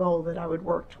 However, it's a goal that I would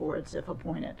work towards if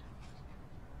appointed.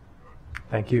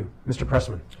 Thank you. Mr.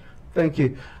 Pressman. Thank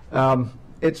you.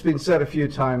 It's been said a few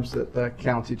times that the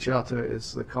county charter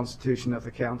is the constitution of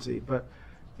the county, but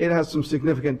it has some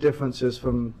significant differences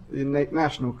from the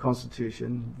national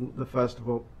constitution, the first of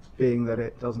all being that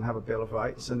it doesn't have a Bill of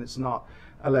Rights and it's not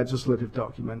a legislative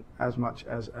document as much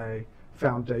as a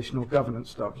foundational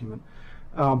governance document.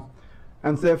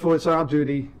 And therefore it's our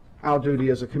duty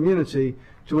as a community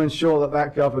to ensure that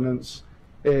that governance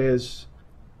is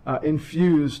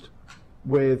infused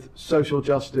with social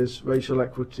justice, racial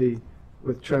equity,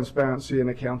 with transparency and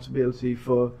accountability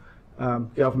for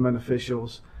government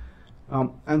officials.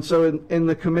 And so in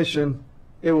the commission,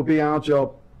 it will be our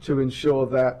job to ensure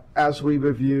that as we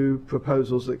review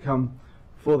proposals that come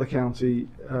for the county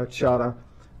charter,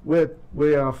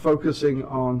 we are focusing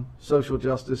on social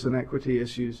justice and equity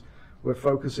issues. We're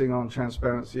focusing on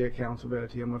transparency,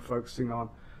 accountability, and we're focusing on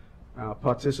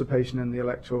participation in the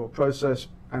electoral process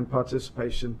and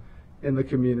participation in the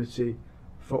community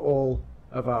for all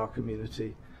of our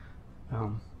community.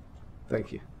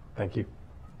 Thank you. Thank you.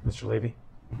 Mr. Levy.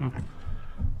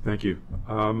 Thank you.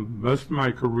 Most of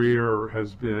my career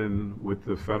has been with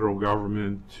the federal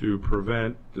government to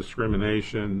prevent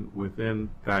discrimination within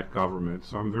that government.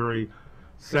 So I'm very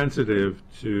sensitive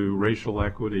to racial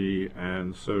equity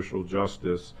and social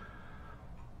justice.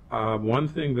 One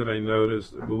thing that I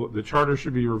noticed, the charter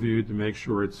should be reviewed to make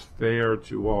sure it's fair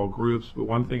to all groups, but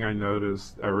one thing I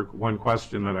noticed, or one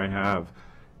question that I have,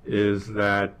 is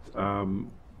that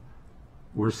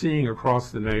we're seeing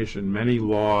across the nation many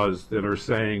laws that are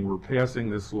saying we're passing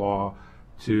this law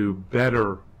to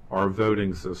better our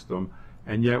voting system,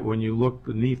 and yet when you look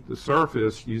beneath the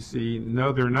surface, you see,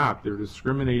 no, they're not. They're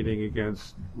discriminating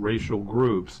against racial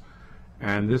groups,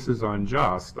 and this is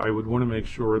unjust. I would want to make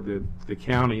sure that the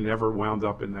county never wound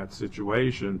up in that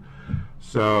situation.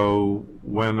 So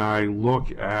when I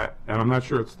look at, and I'm not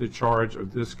sure it's the charge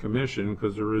of this commission,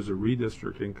 because there is a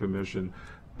redistricting commission,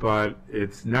 but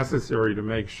it's necessary to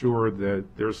make sure that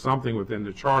there's something within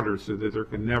the charter so that there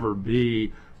can never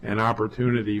be an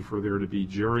opportunity for there to be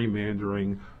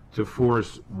gerrymandering to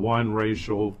force one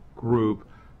racial group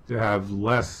to have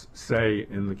less say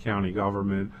in the county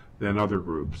government than other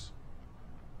groups.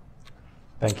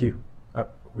 Thank you.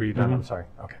 Were you done? I'm sorry.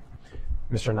 Okay.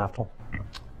 Mr. Naftal.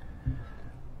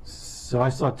 So I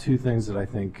saw two things that I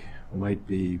think might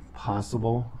be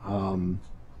possible.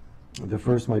 The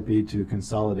first might be to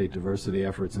consolidate diversity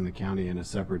efforts in the county in a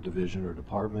separate division or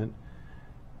department.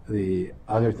 The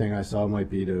other thing I saw might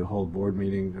be to hold board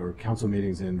meetings or council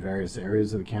meetings in various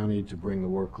areas of the county to bring the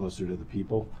work closer to the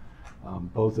people.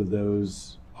 Both of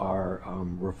those are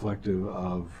reflective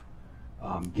of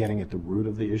getting at the root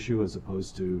of the issue as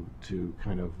opposed to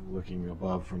kind of looking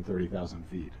above from 30,000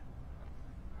 feet.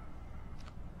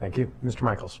 Thank you. Mr.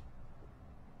 Michaels.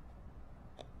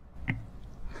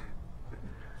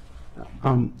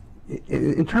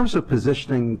 In terms of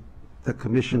positioning the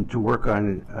commission to work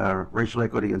on racial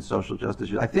equity and social justice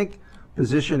issues, I think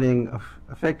positioning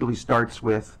effectively starts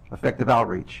with effective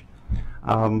outreach.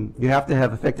 You have to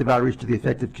have effective outreach to the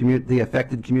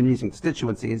affected communities and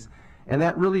constituencies, and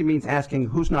that really means asking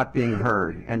who's not being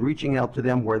heard and reaching out to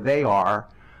them where they are,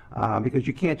 because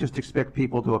you can't just expect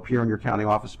people to appear in your county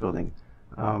office building.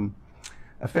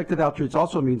 Effective outreach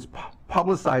also means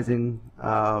publicizing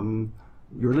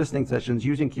your listening sessions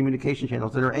using communication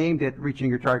channels that are aimed at reaching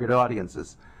your target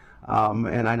audiences.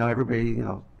 And I know everybody,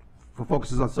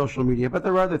 focuses on social media, but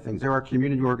there are other things. There are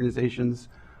community organizations,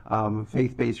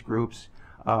 faith-based groups.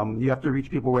 You have to reach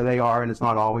people where they are, and it's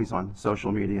not always on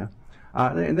social media.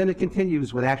 And then it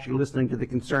continues with actually listening to the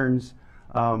concerns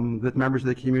that members of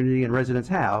the community and residents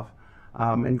have.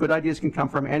 And good ideas can come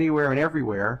from anywhere and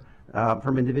everywhere,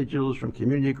 from individuals, from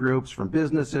community groups, from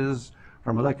businesses,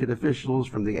 from elected officials,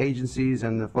 from the agencies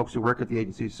and the folks who work at the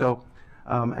agencies. So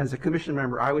as a commission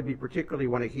member, I would be particularly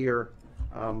want to hear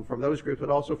from those groups, but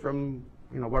also from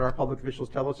what our public officials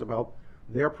tell us about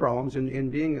their problems in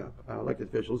being elected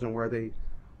officials and where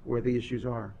the issues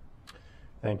are.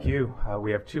 Thank you.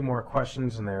 We have two more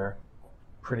questions, and they're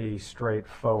pretty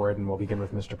straightforward, and we'll begin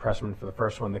with Mr. Pressman for the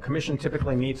first one. The commission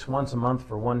typically meets once a month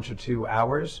for 1 to 2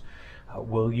 hours.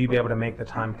 Will you be able to make the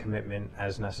time commitment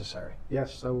as necessary?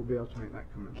 Yes, I will be able to make that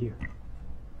commitment. Thank you.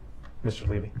 Mr.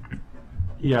 Levy.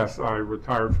 Yes, I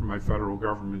retired from my federal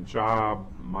government job.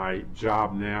 My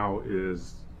job now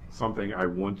is something I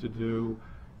want to do,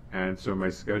 and so my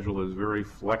schedule is very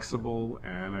flexible,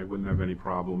 and I wouldn't have any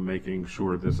problem making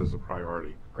sure this is a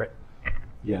priority. Great.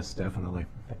 Yes, definitely.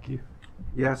 Thank you.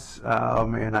 Yes,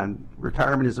 and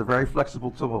retirement is a very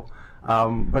flexible tool,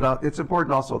 but it's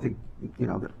important also, I think,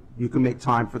 that you can make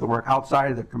time for the work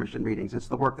outside of the commission meetings. It's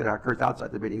the work that occurs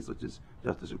outside the meetings which is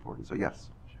just as important. So yes.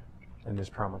 And Ms.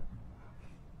 Perlman.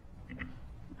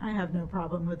 I have no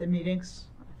problem with the meetings.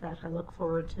 In fact, I look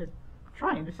forward to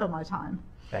trying to fill my time.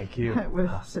 Thank you. With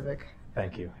Civic.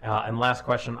 Thank you. And last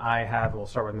question I have, we'll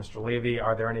start with Mr. Levy.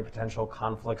 Are there any potential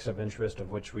conflicts of interest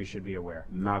of which we should be aware?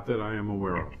 Not that I am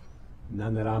aware of.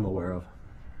 None that I'm aware of.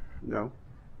 No.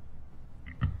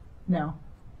 No.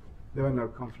 There are no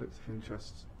conflicts of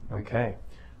interest. Okay.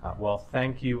 Well,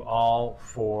 thank you all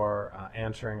for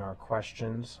answering our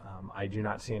questions. I do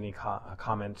not see any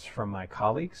comments from my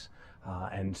colleagues.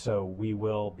 And so we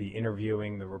will be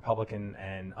interviewing the Republican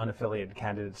and unaffiliated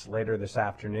candidates later this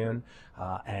afternoon,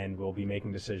 and we'll be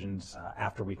making decisions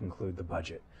after we conclude the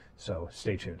budget. So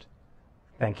stay tuned.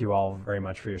 Thank you all very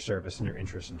much for your service and your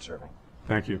interest in serving.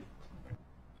 Thank you.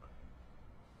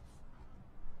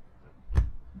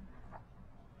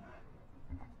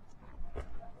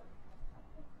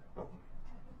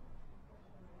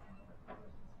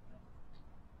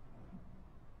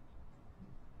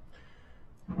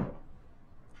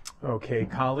 Okay,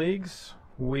 colleagues,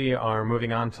 we are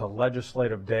moving on to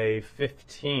Legislative Day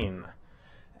 15,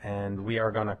 and we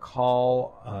are going to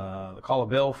call a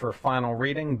bill for final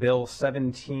reading, Bill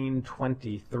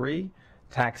 1723,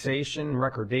 Taxation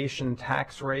Recordation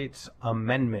Tax Rates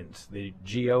Amendments. The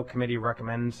GO Committee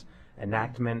recommends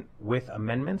enactment with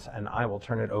amendments, and I will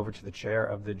turn it over to the chair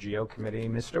of the GO Committee,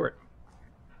 Ms. Stewart.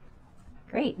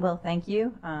 Great. Well, thank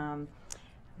you. I'm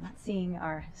not seeing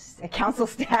our council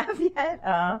staff yet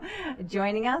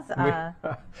joining us,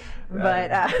 but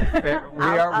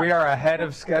we are ahead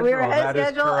of schedule. We're ahead of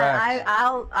schedule. And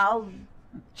I'll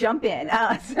jump in.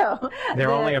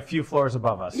 They're only a few floors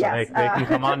above us, so yes, they can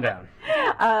come on down.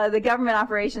 The Government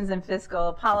Operations and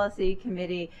Fiscal Policy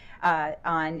Committee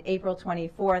on April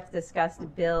 24th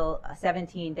discussed Bill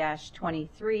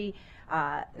 17-23.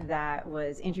 That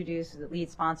was introduced. The lead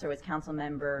sponsor was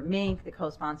Councilmember Mink, the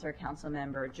co-sponsor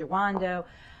Councilmember Jawando.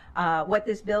 What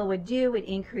this bill would do would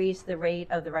increase the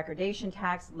rate of the recordation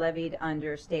tax levied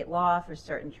under state law for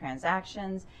certain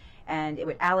transactions, and it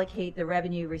would allocate the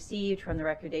revenue received from the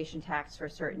recordation tax for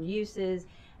certain uses.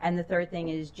 And the third thing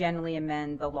is generally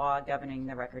amend the law governing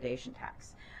the recordation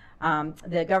tax.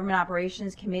 The Government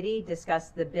Operations Committee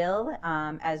discussed the bill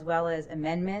as well as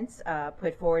amendments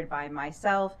put forward by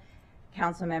myself,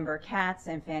 Councilmember Katz,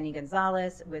 and Fanny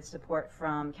Gonzalez, with support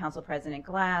from Council President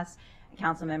Glass,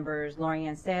 Council members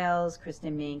Lorianne Sales,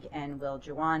 Kristen Mink, and Will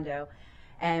Jawando.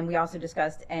 And we also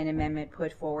discussed an amendment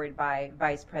put forward by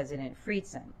Vice President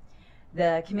Friedson.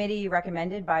 The committee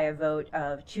recommended by a vote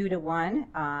of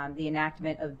 2-1 the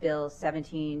enactment of Bill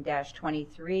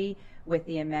 17-23 with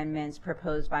the amendments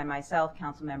proposed by myself,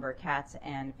 Councilmember Katz,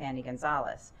 and Fanny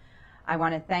Gonzalez. I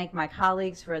want to thank my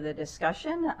colleagues for the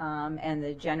discussion and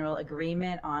the general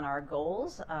agreement on our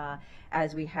goals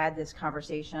as we had this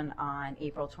conversation on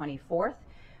April 24th.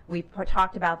 We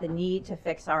talked about the need to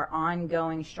fix our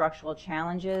ongoing structural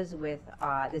challenges with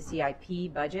the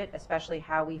CIP budget, especially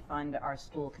how we fund our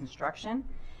school construction.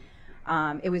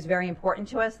 It was very important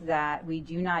to us that we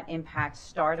do not impact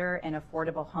starter and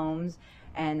affordable homes,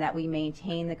 and that we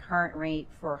maintain the current rate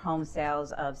for home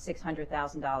sales of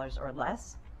 $600,000 or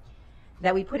less.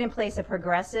 That we put in place a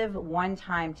progressive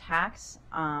one-time tax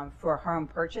for home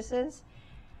purchases,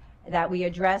 that we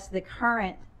address the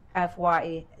current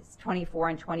FY 24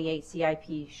 and 28 CIP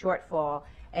shortfall,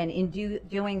 and in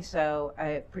doing so,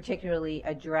 particularly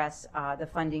address the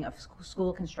funding of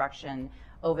school construction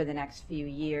over the next few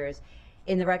years.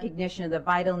 in the recognition of the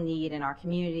vital need in our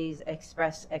communities,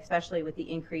 especially with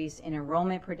the increase in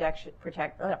enrollment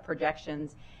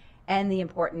projections and the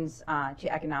importance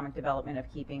to economic development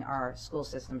of keeping our school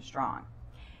system strong.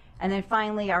 And then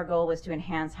finally, our goal was to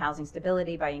enhance housing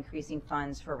stability by increasing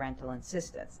funds for rental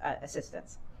assistance.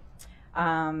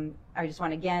 I just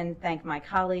want to again thank my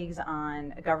colleagues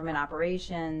on government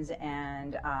operations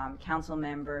and Council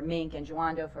Member Mink and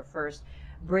Juando for first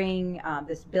bringing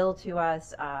this bill to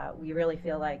us. We really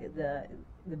feel like the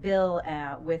bill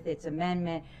with its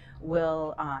amendment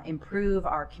will improve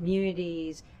our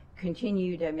communities,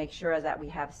 continue to make sure that we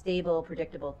have stable,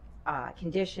 predictable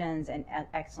conditions and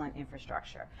excellent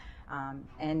infrastructure.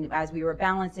 And as we were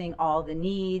balancing all the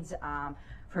needs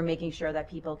for making sure that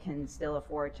people can still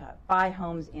afford to buy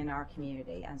homes in our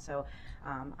community. And so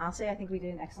I'll say I think we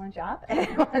did an excellent job. And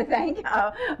I want to thank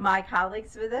my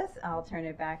colleagues for this. I'll turn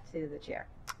it back to the chair.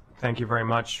 Thank you very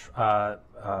much,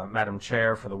 Madam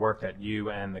Chair, for the work that you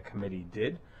and the committee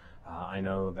did. I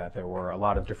know that there were a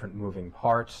lot of different moving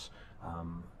parts,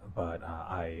 but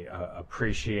I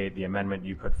appreciate the amendment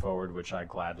you put forward, which I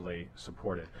gladly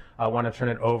supported. I want to turn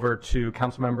it over to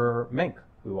Councilmember Mink,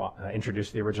 who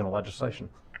introduced the original legislation.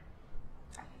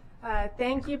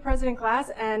 Thank you, President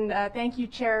Glass, and thank you,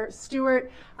 Chair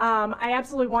Stewart. I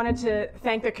absolutely wanted to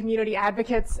thank the community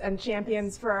advocates and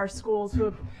champions for our schools who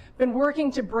have been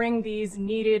working to bring these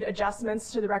needed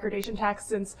adjustments to the recordation tax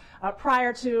since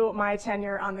prior to my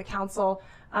tenure on the council.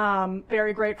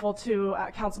 Very grateful to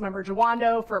Councilmember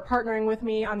Juando for partnering with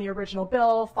me on the original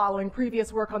bill, following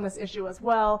previous work on this issue as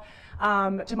well.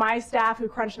 To my staff who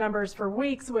crunched numbers for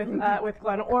weeks with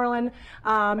Glenn Orland,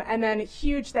 and then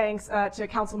huge thanks to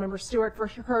Councilmember Stewart for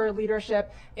her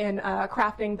leadership in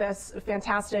crafting this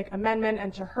fantastic amendment,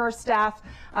 and to her staff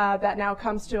that now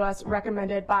comes to us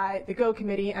recommended by the GO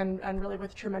Committee and really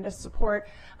with tremendous support.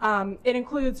 It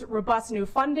includes robust new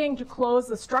funding to close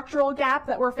the structural gap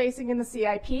that we're facing in the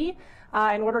CIP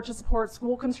in order to support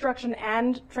school construction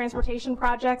and transportation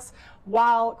projects,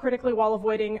 while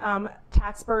avoiding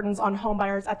tax burdens on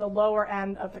homebuyers at the lower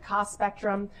end of the cost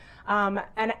spectrum.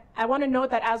 And I want to note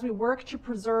that as we work to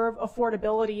preserve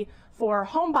affordability for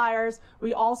homebuyers,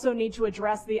 we also need to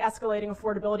address the escalating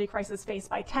affordability crisis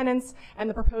faced by tenants, and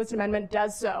the proposed amendment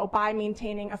does so by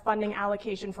maintaining a funding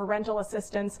allocation for rental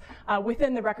assistance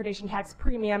within the recordation tax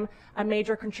premium, a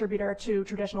major contributor to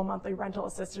traditional monthly rental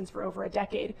assistance for over a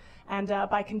decade. And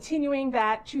by continuing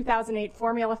that 2008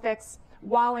 formula fix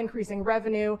while increasing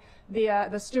revenue,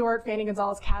 the Stewart, Fanny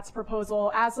Gonzalez Katz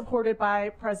proposal, as supported by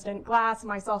President Glass,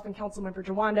 myself, and Councilmember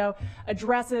Juando,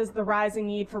 addresses the rising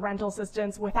need for rental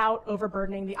assistance without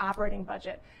overburdening the operating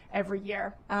budget every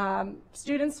year.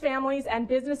 Students, families, and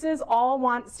businesses all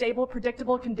want stable,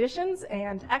 predictable conditions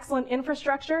and excellent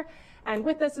infrastructure. And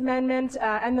with this amendment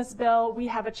and this bill, we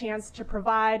have a chance to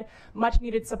provide much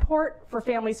needed support for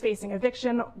families facing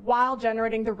eviction while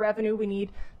generating the revenue we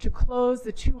need to close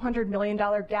the $200 million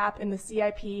gap in the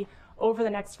CIP over the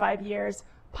next 5 years,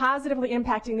 positively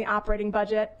impacting the operating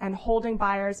budget and holding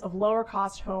buyers of lower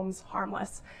cost homes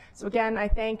harmless. So again, I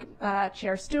thank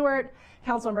Chair Stewart,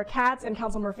 Councilmember Katz, and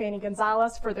Councilmember Fanny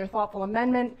Gonzalez for their thoughtful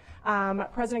amendment,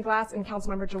 President Glass and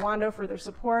Councilmember Juando for their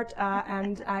support,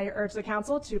 and I urge the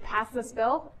council to pass this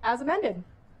bill as amended.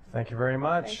 Thank you very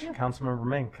much. Councilmember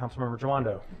Mink, Councilmember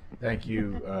Juando. Thank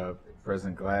you,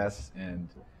 President Glass, and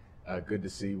good to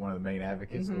see one of the main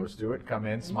advocates, Laura Stewart, come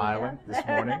in smiling this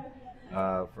morning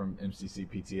from MCC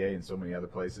PTA and so many other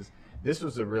places. This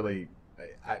was a really,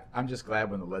 I'm just glad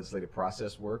when the legislative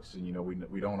process works, and you know,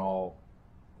 we don't all,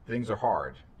 things are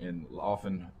hard, and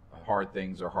often hard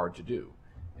things are hard to do.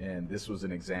 And this was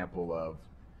an example of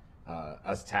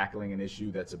us tackling an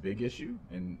issue that's a big issue,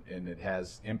 and it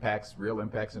has impacts, real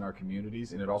impacts in our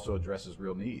communities, and it also addresses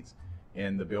real needs.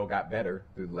 And the bill got better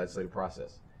through the legislative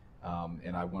process.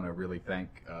 And I want to really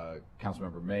thank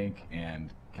Councilmember Mink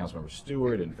and Councilmember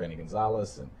Stewart and Fanny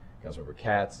Gonzalez and Councilmember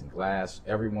Katz and Glass,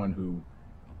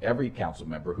 every council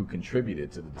member who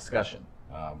contributed to the discussion.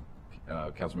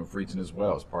 Councilmember Friedson as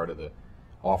well as part of the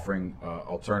offering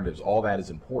alternatives. All that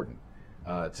is important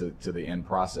to the end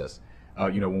process.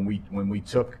 You know, when we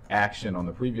took action on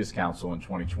the previous council in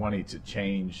 2020 to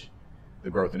change the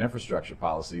growth and infrastructure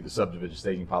policy, the subdivision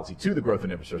staging policy, to the growth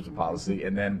and infrastructure policy,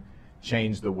 and then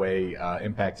changed the way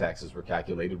impact taxes were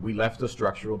calculated, we left a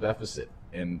structural deficit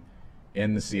in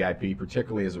the CIP,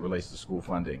 particularly as it relates to school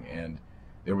funding. And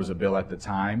there was a bill at the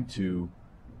time to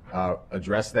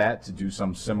address that, to do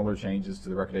some similar changes to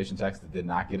the recordation tax that did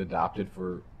not get adopted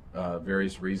for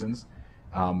various reasons.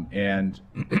 And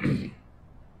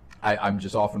I'm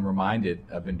just often reminded,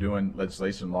 I've been doing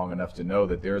legislation long enough to know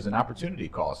that there is an opportunity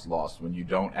cost lost when you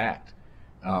don't act.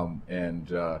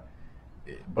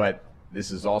 But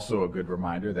this is also a good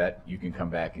reminder that you can come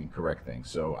back and correct things.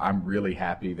 So I'm really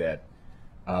happy that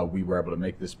we were able to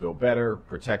make this bill better,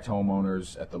 protect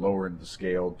homeowners at the lower end of the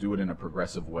scale, do it in a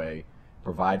progressive way,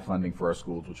 provide funding for our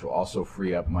schools, which will also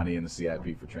free up money in the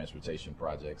CIP for transportation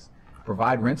projects,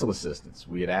 provide rental assistance.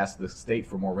 We had asked the state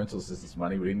for more rental assistance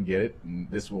money. We didn't get it, and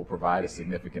this will provide a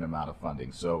significant amount of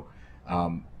funding. So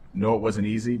no, it wasn't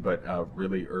easy, but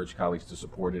really urge colleagues to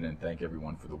support it and thank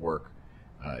everyone for the work.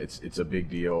 It's a big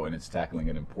deal, and it's tackling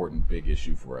an important big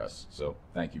issue for us. So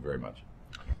thank you very much.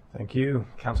 Thank you.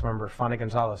 Councilmember Fanny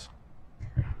Gonzalez.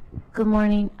 Good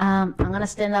morning. I'm gonna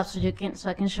stand up so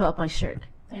I can show up my shirt.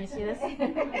 Can you see this?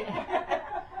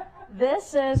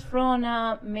 This is from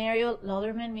Marriott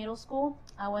Lauderman Middle School.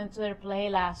 I went to their play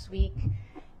last week,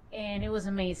 and it was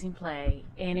an amazing play,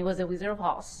 and it was The Wizard of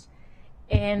Oz.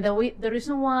 And the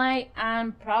reason why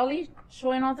I'm proudly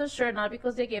showing off the shirt, not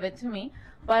because they gave it to me,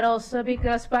 but also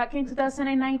because back in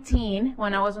 2019,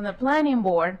 when I was on the planning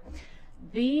board,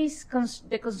 the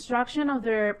construction of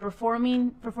their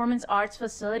performance arts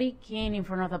facility came in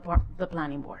front of the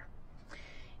planning board.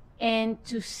 And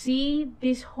to see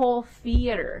this whole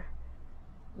theater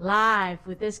live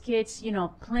with these kids, you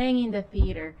know, playing in the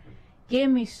theater, gave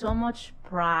me so much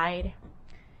pride.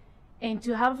 And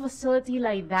to have a facility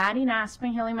like that in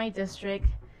Aspen Hill in my district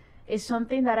is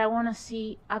something that I want to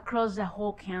see across the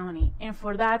whole county. And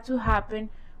for that to happen,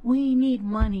 we need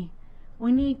money.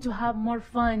 We need to have more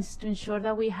funds to ensure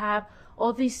that we have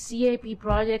all these CIP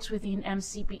projects within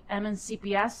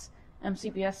MCPS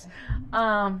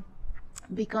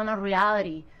become a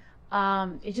reality.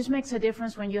 It just makes a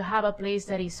difference when you have a place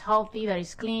that is healthy, that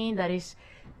is clean, that is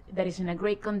in a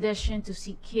great condition, to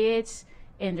see kids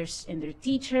and their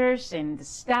teachers and the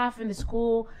staff in the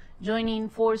school joining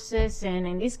forces, and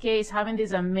in this case having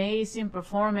this amazing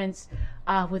performance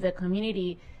with the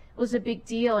community was a big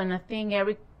deal. And I think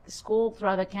every school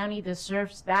throughout the county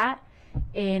deserves that.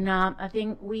 And I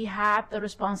think we have the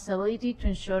responsibility to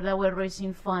ensure that we're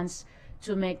raising funds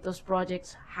to make those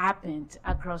projects happen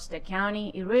across the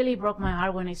county. It really broke my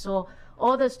heart when I saw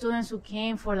all the students who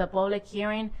came for the public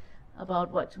hearing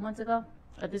about, what, 2 months ago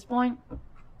at this point,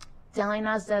 telling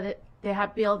us that they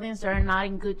have buildings that are not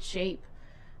in good shape,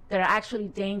 that are actually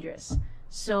dangerous.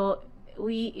 So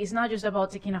it's not just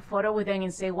about taking a photo with them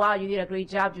and say, wow, you did a great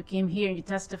job, you came here and you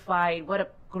testified, what a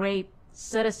great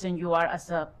citizen you are as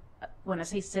a, when I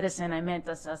say citizen, I meant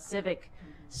as a civic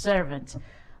servant.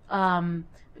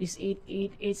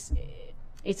 It's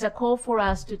a call for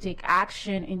us to take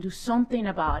action and do something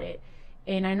about it.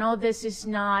 And I know this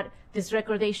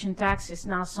recordation tax is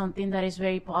not something that is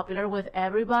very popular with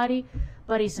everybody,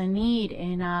 but it's a need.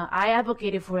 And I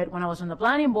advocated for it when I was on the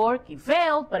planning board. It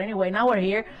failed, but anyway, now we're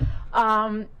here.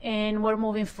 And we're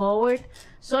moving forward.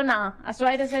 So now, that's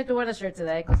why I decided to wear the shirt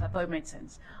today, because I thought it made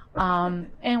sense.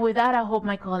 And with that, I hope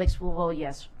my colleagues will vote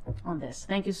yes on this.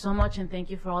 Thank you so much, and thank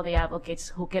you for all the advocates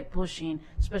who kept pushing,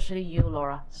 especially you,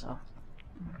 Laura. So.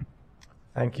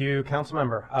 Thank you,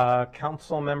 Councilmember.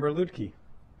 Councilmember Luedtke.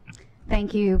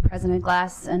 Thank you, President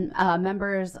Glass and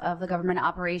members of the Government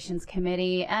Operations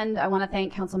Committee. And I want to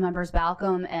thank Council Members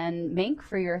Balcom and Mink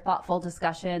for your thoughtful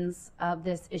discussions of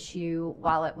this issue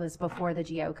while it was before the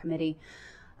GO Committee.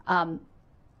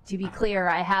 To be clear,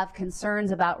 I have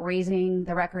concerns about raising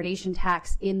the recordation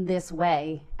tax in this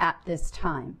way at this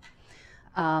time,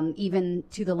 even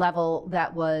to the level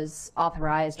that was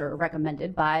authorized or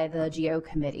recommended by the GO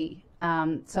Committee.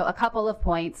 So a couple of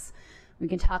points. We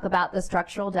can talk about the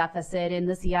structural deficit in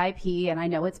the CIP, and I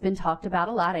know it's been talked about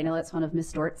a lot. I know it's one of Ms.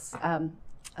 Stort's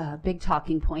big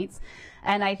talking points.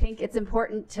 And I think it's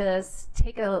important to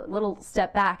take a little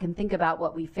step back and think about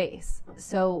what we face.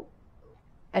 So,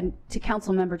 and to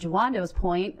Councilmember Jawando's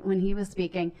point when he was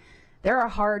speaking, there are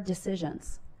hard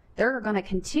decisions. There are going to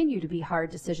continue to be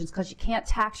hard decisions because you can't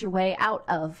tax your way out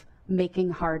of making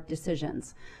hard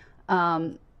decisions.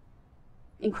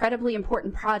 Incredibly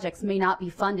important projects may not be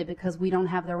funded because we don't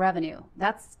have the revenue.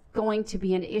 That's going to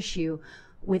be an issue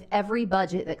with every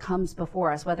budget that comes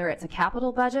before us, whether it's a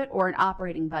capital budget or an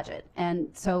operating budget. And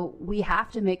so we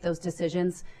have to make those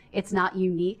decisions. It's not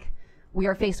unique. We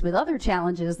are faced with other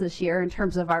challenges this year in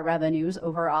terms of our revenues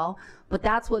overall, but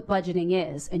that's what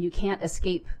budgeting is, and you can't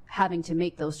escape having to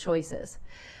make those choices.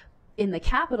 In the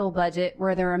capital budget,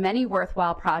 where there are many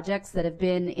worthwhile projects that have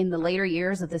been in the later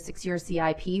years of the 6-year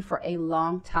CIP for a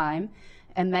long time,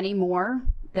 and many more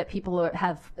that people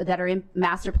that are in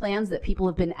master plans that people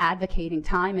have been advocating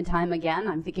time and time again.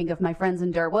 I'm thinking of my friends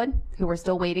in Durwood who are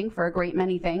still waiting for a great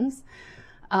many things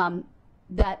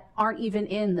that aren't even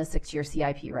in the 6-year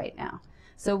CIP right now.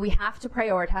 So we have to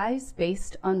prioritize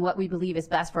based on what we believe is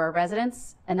best for our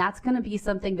residents, and that's going to be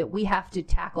something that we have to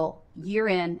tackle year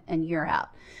in and year out.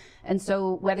 And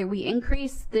so whether we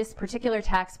increase this particular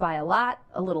tax by a lot,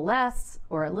 a little less,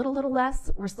 or a little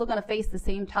less, we're still going to face the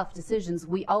same tough decisions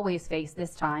we always face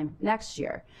this time next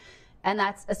year. And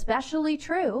that's especially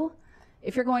true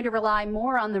if you're going to rely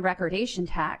more on the recordation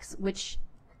tax, which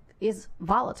is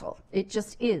volatile. It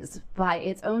just is. By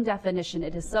its own definition,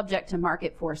 it is subject to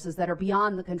market forces that are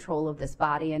beyond the control of this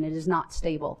body, and it is not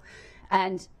stable.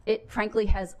 And it frankly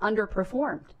has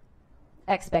underperformed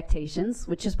expectations,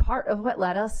 which is part of what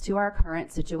led us to our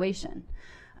current situation.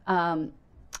 And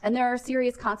there are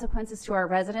serious consequences to our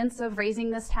residents of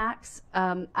raising this tax.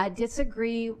 I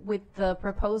disagree with the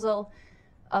proposal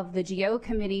of the GO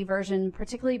committee version,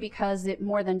 particularly because it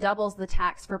more than doubles the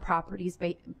tax for properties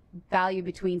value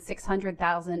between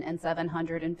 $600,000 and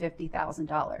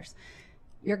 $750,000.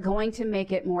 You're going to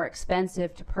make it more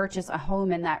expensive to purchase a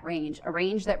home in that range, a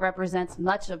range that represents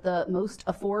much of the most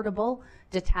affordable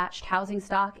detached housing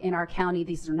stock in our county.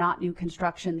 These are not new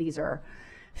construction. These are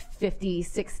 50,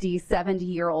 60,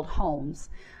 70-year-old homes.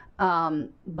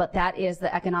 But that is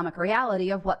the economic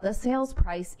reality of what the sales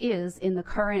price is in the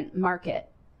current market.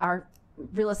 Our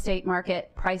real estate market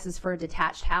prices for a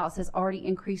detached house has already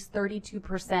increased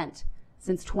 32%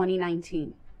 since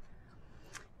 2019.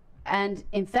 And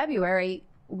in February,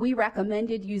 we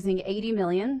recommended using $80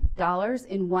 million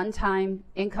in one-time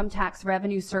income tax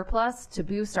revenue surplus to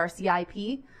boost our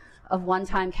CIP of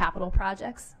one-time capital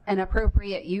projects and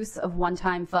appropriate use of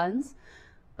one-time funds.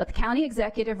 But the county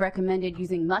executive recommended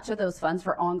using much of those funds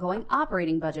for ongoing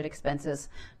operating budget expenses.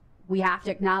 We have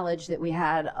to acknowledge that we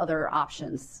had other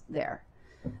options there.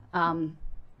 I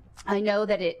know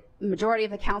that majority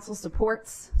of the council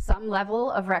supports some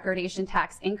level of recordation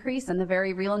tax increase and the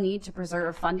very real need to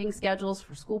preserve funding schedules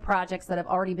for school projects that have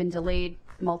already been delayed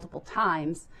multiple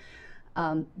times.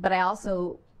 But I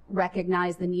also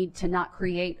recognize the need to not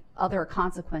create other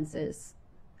consequences.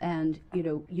 And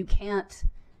you can't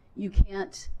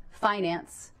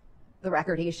finance the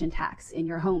recordation tax in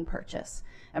your home purchase.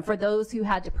 And for those who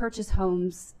had to purchase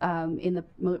homes in the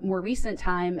more recent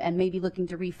time and maybe looking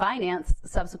to refinance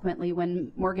subsequently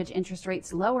when mortgage interest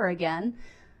rates lower again,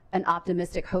 an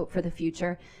optimistic hope for the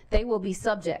future, they will be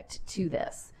subject to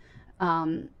this.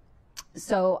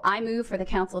 So I move for the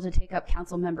council to take up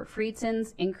Councilmember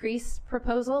Friedson's increase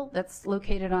proposal that's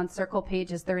located on circle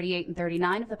pages 38 and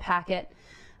 39 of the packet.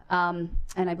 And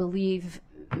I believe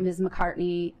Ms.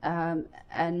 McCartney and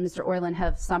Mr. Orland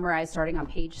have summarized starting on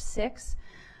page 6.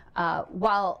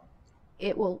 While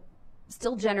it will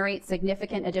still generate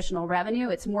significant additional revenue,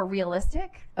 it's more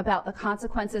realistic about the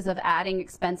consequences of adding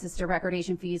expenses to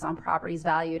recordation fees on properties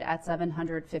valued at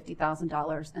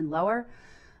 $750,000 and lower.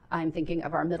 I'm thinking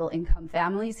of our middle income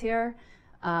families here.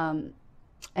 And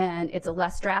it's a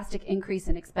less drastic increase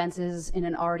in expenses in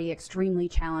an already extremely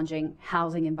challenging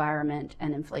housing environment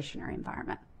and inflationary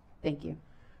environment. Thank you.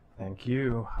 Thank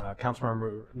you.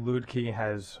 Councilmember Luedtke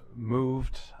has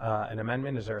moved an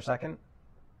amendment. Is there a second?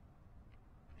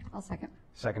 I'll second.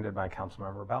 Seconded by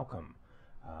Councilmember Balcom.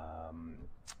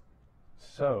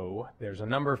 So there's a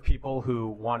number of people who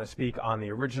want to speak on the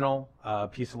original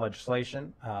piece of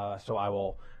legislation. So I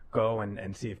will go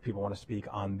and see if people want to speak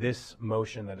on this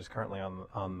motion that is currently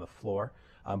on the floor.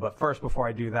 But first, before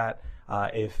I do that,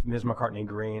 if Ms. McCartney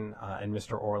Green and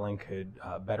Mr. Orland could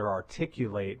better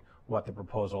articulate what the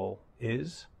proposal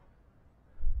is.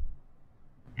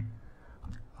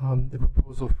 The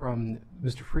proposal from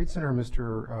Mr. Friedson or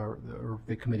or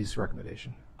the committee's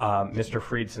recommendation? Mr.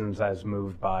 Friedson's as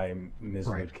moved by Ms.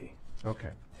 Luedtke.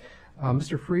 Okay.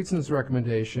 Mr. Friedson's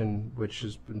recommendation, which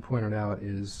has been pointed out,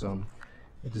 is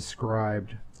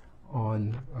described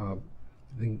on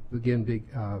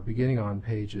beginning on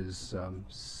pages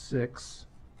 6.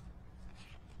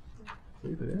 I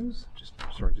believe it is. Just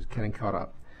getting caught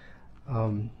up.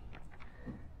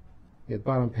 At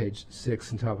bottom page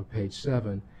 6 and top of page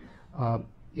 7,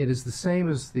 it is the same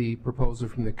as the proposal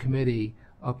from the committee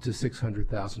up to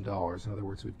 $600,000. In other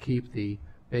words, it would keep the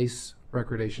base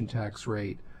recordation tax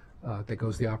rate that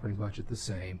goes to the operating budget the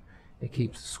same. It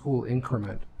keeps the school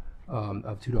increment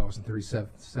of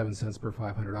 $2.37 per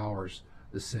 $500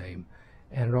 the same.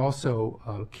 And it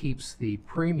also keeps the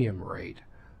premium rate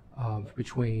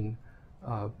between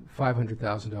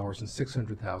 $500,000 and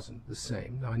 $600,000 the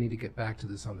same. Now I need to get back to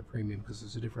this on the premium because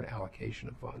there's a different allocation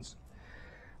of funds.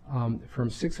 From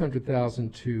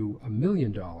 $600,000 to $1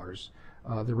 million,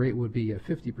 the rate would be a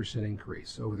 50%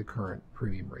 increase over the current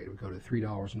premium rate. It would go to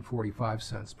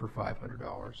 $3.45 per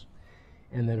 $500.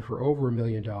 And then for over $1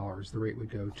 million, the rate would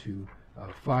go to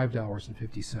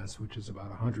 $5.50, which is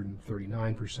about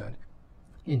 139%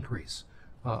 increase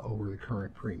over the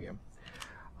current premium.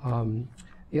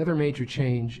 The other major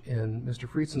change in Mr.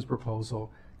 Friesen's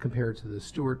proposal compared to the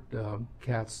Stewart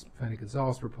Katz Fanny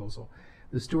Gonzalez proposal,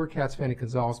 the Stewart Katz Fanny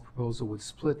Gonzalez proposal would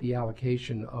split the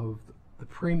allocation of the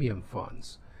premium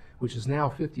funds, which is now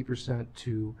 50%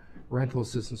 to rental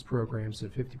assistance programs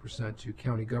and 50% to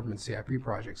county government CIP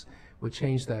projects, would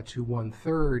change that to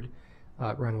 1/3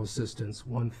 rental assistance,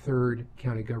 1/3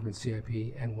 county government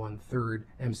CIP, and 1/3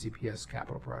 MCPS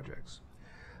capital projects.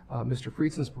 Mr.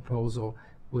 Friesen's proposal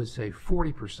would say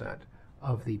 40%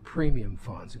 of the premium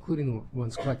funds, including the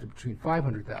ones collected between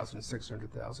 $500,000 and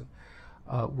 $600,000,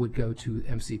 would go to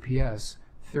MCPS,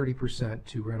 30%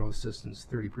 to rental assistance,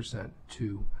 30%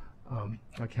 to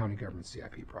county government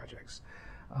CIP projects.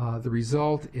 The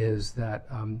result is that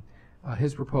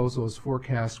his proposal is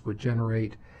forecast would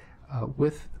generate,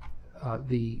 with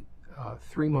the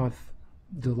 3-month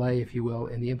delay, if you will,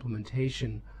 in the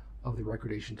implementation of the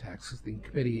recordation taxes. The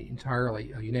committee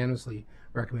entirely, unanimously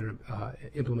recommended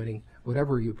implementing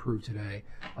whatever you approve today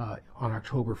on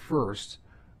October 1st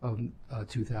of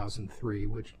 2023,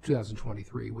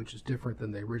 2023, which is different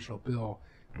than the original bill,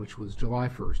 which was July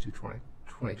 1st,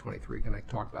 2023. And I can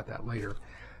talk about that later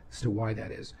as to why that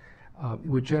is. It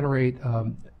would generate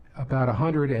about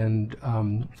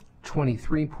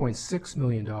 $123.6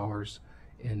 million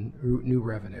in new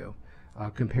revenue,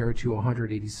 compared to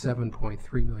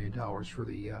 $187.3 million for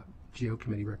the GO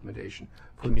committee recommendation.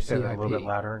 Can you say that a little bit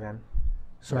louder again?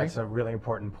 Sorry? That's a really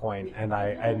important point, and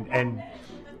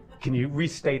can you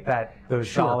restate those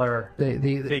Sure. dollar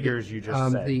figures you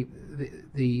just said?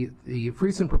 The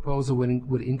Friesen proposal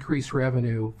would increase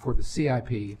revenue for the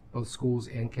CIP, both schools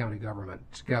and county government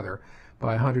together,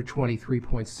 by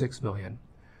 $123.6 million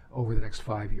over the next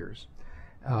 5 years.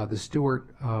 The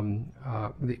Stewart,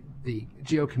 the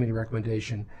GO committee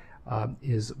recommendation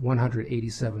is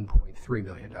 $187.3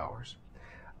 million.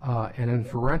 And then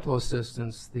for rental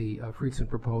assistance, the Friesen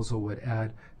proposal would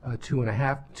add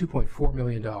 $2.4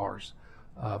 million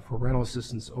for rental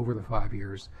assistance over the 5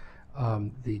 years.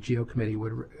 The GO committee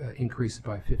would increase it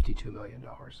by $52 million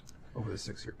over the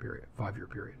 6-year period, 5-year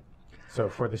period. So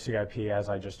for the CIP, as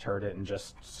I just heard it, and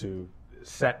just to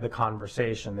set the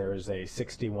conversation, there is a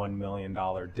 $61 million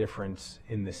difference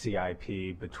in the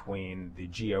CIP between the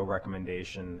GO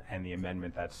recommendation and the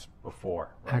amendment that's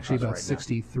before. Actually, about right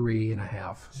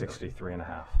 63.5.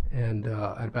 63.5. And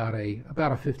about a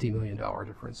 $50 million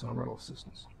difference on rental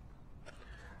assistance.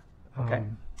 Okay.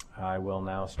 I will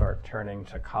now start turning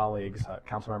to colleagues.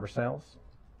 Councilmember Sales.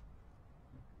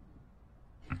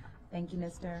 Thank you,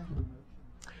 Mr.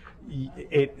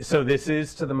 So this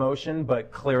is to the motion,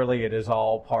 but clearly it is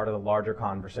all part of the larger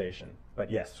conversation.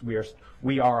 But yes,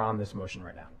 we are on this motion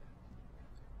right now.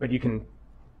 But you can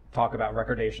talk about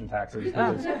recordation taxes.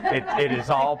 It is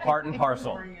all part and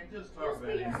parcel.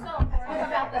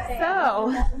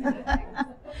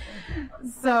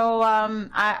 So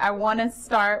I want to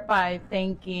start by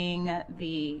thanking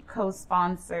the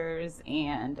co-sponsors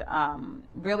and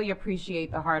really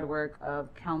appreciate the hard work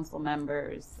of council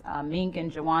members Mink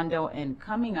and Jawando in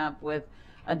coming up with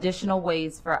additional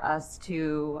ways for us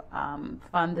to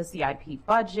fund the CIP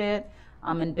budget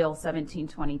in Bill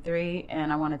 1723.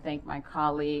 And I want to thank my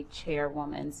colleague,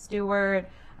 Chairwoman Stewart,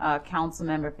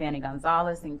 Councilmember Fanny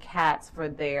Gonzalez, and Katz for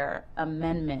their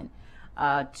amendment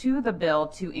to the bill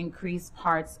to increase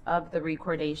parts of the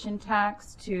recordation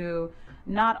tax to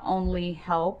not only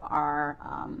help our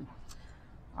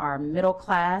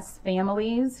middle-class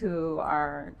families who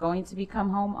are going to become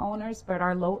homeowners, but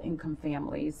our low-income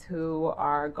families who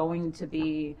are going to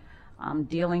be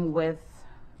dealing with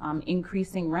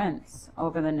increasing rents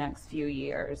over the next few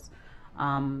years.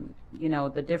 You know,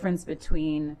 the difference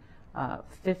between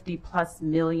 50+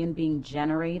 million being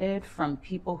generated from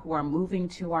people who are moving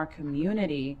to our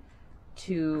community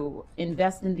to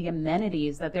invest in the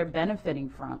amenities that they're benefiting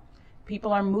from.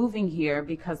 People are moving here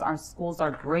because our schools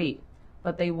are great,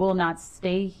 but they will not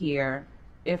stay here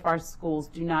if our schools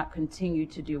do not continue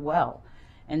to do well.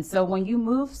 And so when you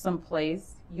move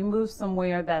someplace, you move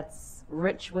somewhere that's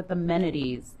rich with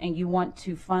amenities, and you want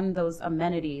to fund those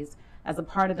amenities as a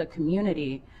part of the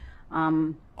community.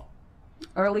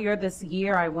 Earlier this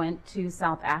year, I went to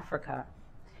South Africa,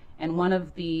 and one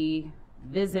of the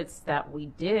visits that we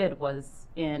did was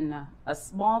in a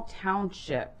small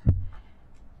township,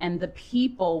 and the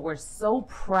people were so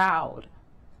proud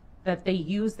that they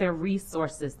used their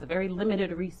resources, the very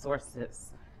limited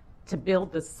resources, to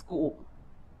build the school.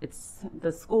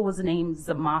 The school was named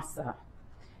Zamasa,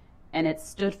 and it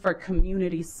stood for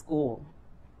Community School.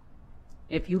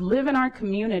 If you live in our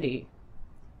community,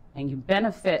 and you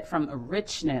benefit from the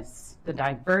richness, the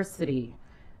diversity,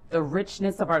 the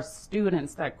richness of our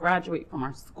students that graduate from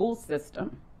our school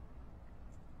system,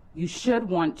 you should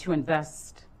want to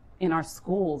invest in our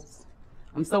schools.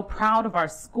 I'm so proud of our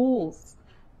schools.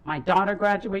 My daughter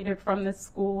graduated from this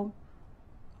school.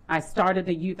 I started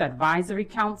the Youth Advisory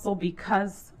Council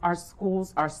because our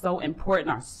schools are so important.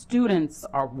 Our students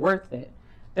are worth it.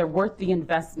 They're worth the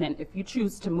investment if you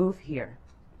choose to move here.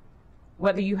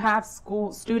 Whether you have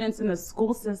students in the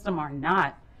school system or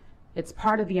not, it's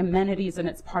part of the amenities and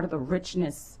it's part of the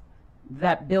richness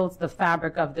that builds the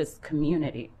fabric of this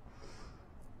community.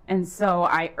 And so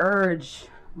I urge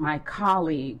my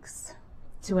colleagues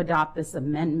to adopt this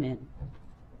amendment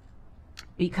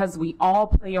because we all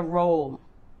play a role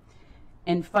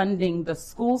in funding the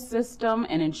school system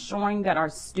and ensuring that our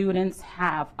students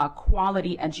have a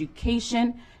quality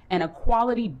education and a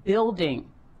quality building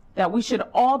that we should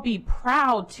all be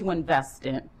proud to invest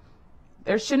in.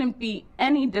 There shouldn't be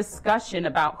any discussion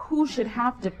about who should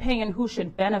have to pay and who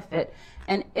should benefit.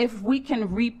 And if we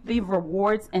can reap the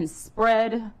rewards and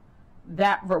spread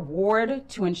that reward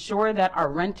to ensure that our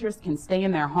renters can stay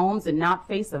in their homes and not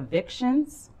face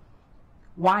evictions,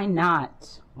 why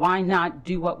not? Why not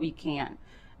do what we can?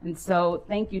 And so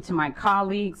thank you to my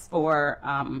colleagues for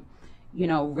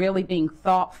really being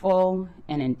thoughtful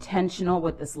and intentional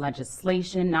with this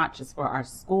legislation, not just for our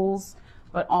schools,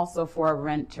 but also for our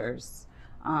renters.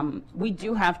 We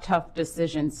do have tough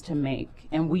decisions to make,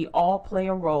 and we all play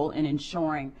a role in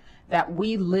ensuring that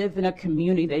we live in a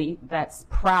community that's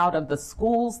proud of the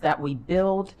schools that we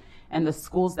build and the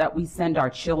schools that we send our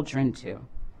children to.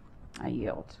 I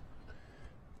yield.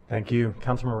 Thank you.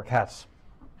 Councilmember Katz.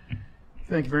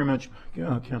 Thank you very much,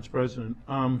 Council President.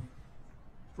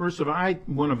 First of all, I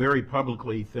want to very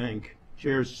publicly thank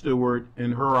Chair Stewart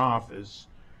and her office,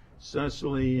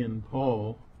 Cecily and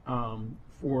Paul,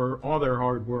 for all their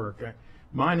hard work.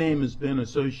 My name has been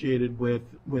associated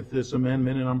with this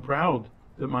amendment, and I'm proud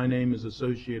that my name is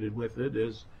associated with it,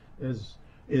 as is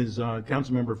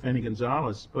Councilmember Fanny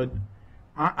Gonzalez. But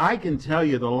I can tell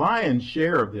you the lion's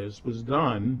share of this was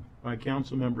done by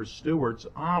Councilmember Stewart's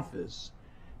office.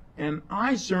 And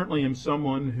I certainly am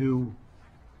someone who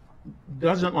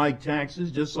doesn't like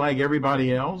taxes, just like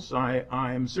everybody else. I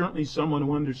am certainly someone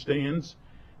who understands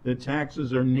that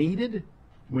taxes are needed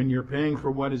when you're paying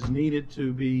for what is needed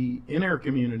to be in our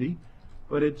community.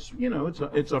 But it's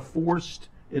a forced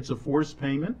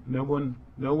payment. No one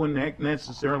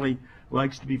necessarily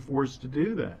likes to be forced to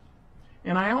do that.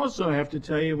 And I also have to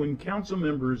tell you, when Council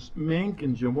Members Mink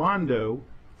and Jawando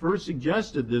first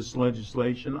suggested this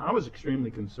legislation, I was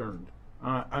extremely concerned.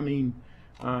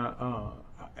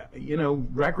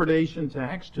 Recordation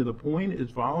tax, to the point,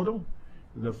 is volatile.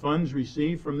 The funds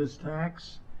received from this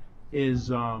tax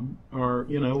is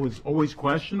always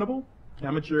questionable how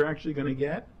much you're actually going to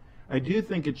get. I do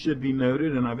think it should be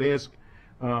noted, and I've asked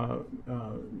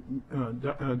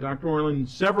Dr. Orland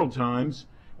several times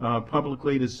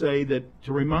publicly to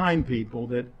remind people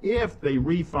that if they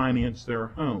refinance their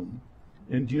home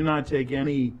and do not take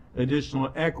any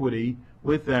additional equity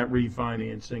with that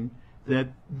refinancing, that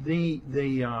the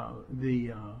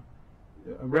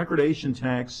recordation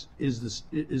tax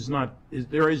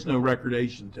there is no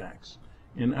recordation tax.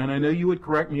 And I know you would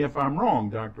correct me if I'm wrong,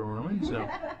 Dr. Orland, so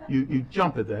you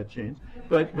jump at that chance.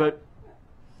 But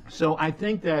so I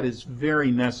think that is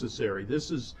very necessary. This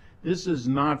is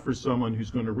not for someone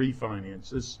who's going to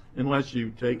refinance this unless you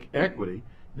take equity.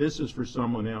 This is for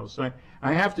someone else.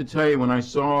 I have to tell you, when I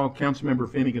saw Councilmember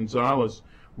Fanny Gonzalez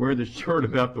wear the shirt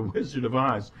about the Wizard of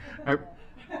Oz,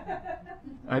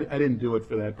 I didn't do it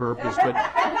for that purpose,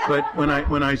 but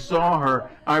when I saw her,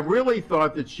 I really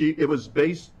thought that it was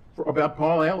based about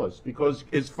Paul Ellis, because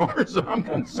as far as I'm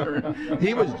concerned,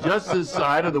 he was just his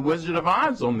side of the Wizard of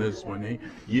Oz on this one.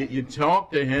 You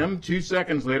talk to him, 2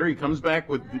 seconds later he comes back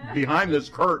with behind this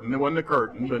curtain. It wasn't a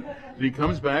curtain, but he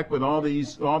comes back with all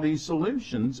these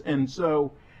solutions. And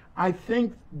so I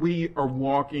think we are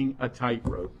walking a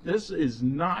tightrope. This is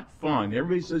not fun.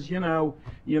 Everybody says, you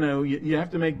have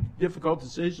to make difficult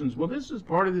decisions. Well, this is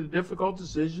part of the difficult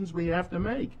decisions we have to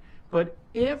make. But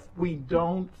if we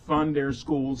don't fund our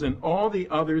schools and all the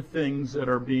other things that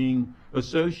are being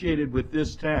associated with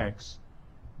this tax,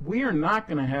 we are not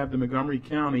going to have the Montgomery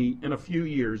County in a few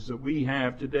years that we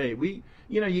have today.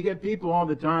 You get people all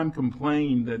the time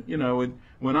complain that,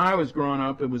 when I was growing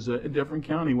up, it was a different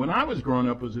county. When I was growing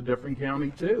up, it was a different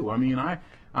county too. I mean,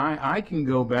 I can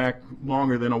go back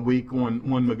longer than a week on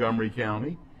Montgomery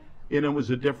County, and it was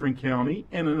a different county.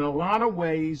 And in a lot of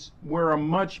ways, we're a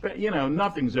much better,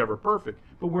 nothing's ever perfect,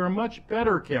 but we're a much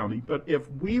better county. But if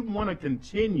we want to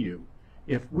continue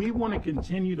If we want to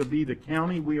continue to be the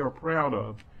county we are proud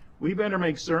of, we better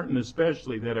make certain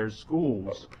especially that our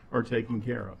schools are taken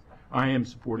care of. I am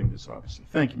supporting this, obviously.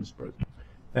 Thank you, Mr. President.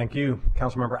 Thank you.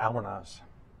 Councilmember Alwarnoz.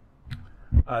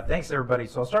 Thanks, everybody.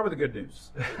 So I'll start with the good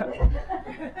news.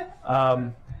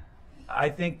 I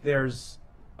think there's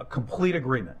a complete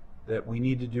agreement that we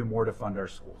need to do more to fund our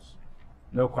schools.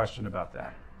 No question about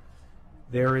that.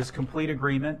 There is complete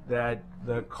agreement that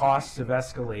the costs have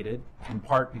escalated, in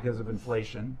part because of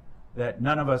inflation, that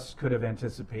none of us could have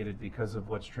anticipated because of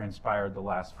what's transpired the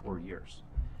last 4 years.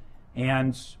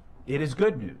 And it is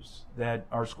good news that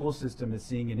our school system is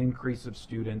seeing an increase of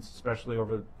students, especially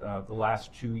over the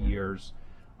last 2 years,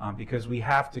 because we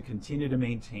have to continue to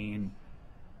maintain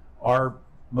our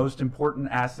most important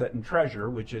asset and treasure,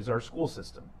 which is our school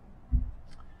system.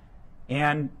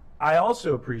 And I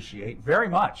also appreciate very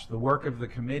much the work of the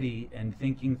committee in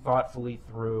thinking thoughtfully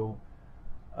through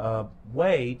a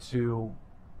way to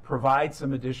provide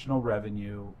some additional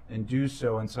revenue and do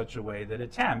so in such a way that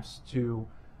attempts to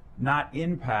not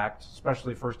impact,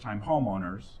 especially first-time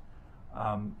homeowners.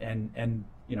 And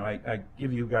you know, I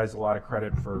give you guys a lot of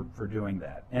credit for doing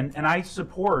that. And I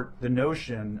support the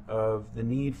notion of the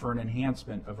need for an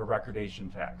enhancement of a recordation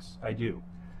tax. I do.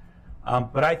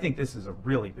 But I think this is a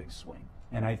really big swing.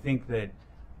 And I think that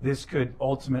this could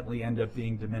ultimately end up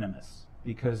being de minimis,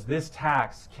 because this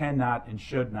tax cannot and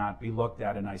should not be looked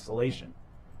at in isolation.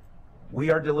 We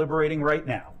are deliberating right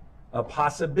now a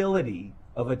possibility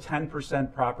of a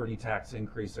 10% property tax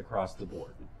increase across the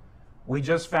board. We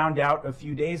just found out a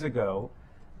few days ago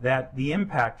that the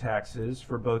impact taxes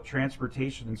for both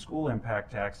transportation and school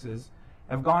impact taxes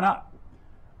have gone up.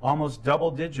 Almost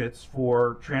double digits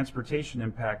for transportation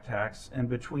impact tax and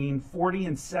between 40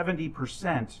 and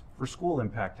 70% for school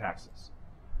impact taxes.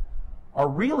 Our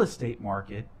real estate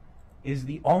market is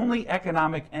the only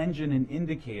economic engine and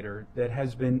indicator that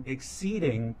has been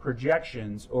exceeding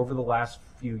projections over the last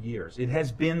few years. It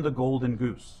has been the golden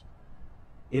goose.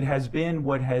 It has been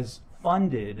what has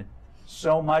funded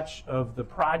so much of the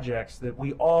projects that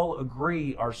we all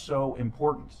agree are so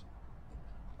important.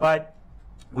 But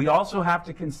we also have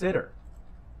to consider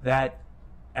that,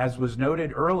 as was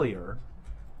noted earlier,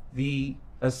 the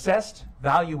assessed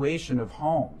valuation of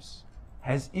homes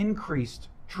has increased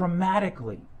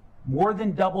dramatically, more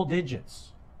than double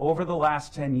digits, over the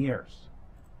last 10 years.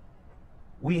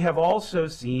 We have also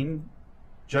seen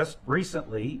just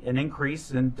recently an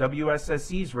increase in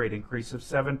WSSE's rate increase of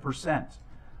 7%.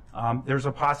 There's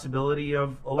a possibility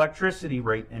of electricity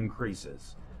rate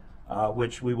increases,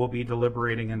 which we will be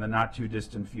deliberating in the not too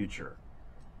distant future.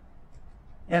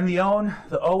 And the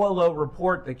OLO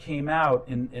report that came out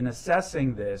in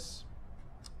assessing this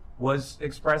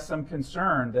expressed some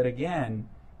concern that, again,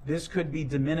 this could be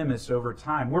de minimis over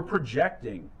time. We're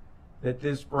projecting that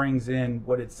this brings in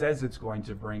what it says it's going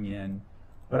to bring in,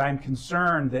 but I'm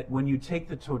concerned that when you take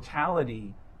the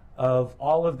totality of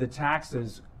all of the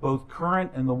taxes, both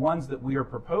current and the ones that we are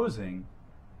proposing,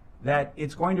 that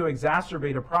it's going to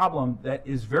exacerbate a problem that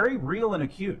is very real and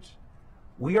acute.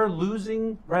 We are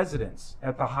losing residents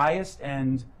at the highest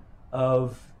end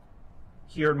of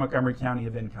here in Montgomery County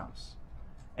of incomes.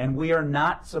 And we are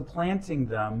not supplanting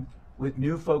them with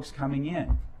new folks coming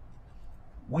in.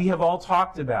 We have all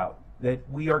talked about that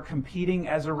we are competing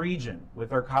as a region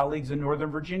with our colleagues in Northern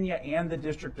Virginia and the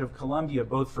District of Columbia,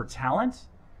 both for talent,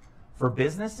 for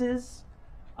businesses,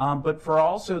 but for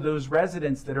also those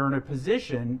residents that are in a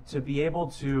position to be able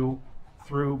to,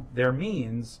 through their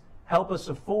means, help us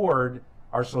afford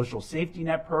our social safety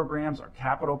net programs, our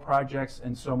capital projects,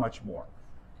 and so much more.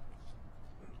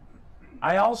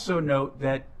 I also note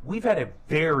that we've had a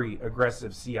very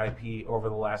aggressive CIP over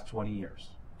the last 20 years.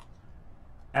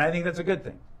 And I think that's a good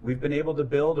thing. We've been able to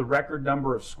build a record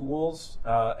number of schools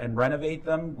and renovate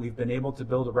them. We've been able to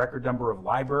build a record number of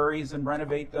libraries and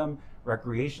renovate them,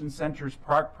 recreation centers,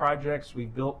 park projects.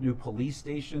 We've built new police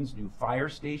stations, new fire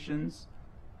stations.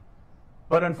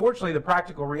 But unfortunately, the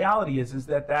practical reality is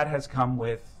that that has come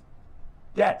with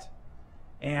debt.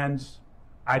 And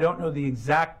I don't know the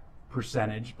exact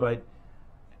percentage, but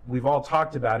we've all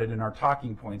talked about it in our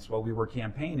talking points while we were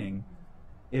campaigning.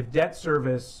 If debt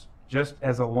service, just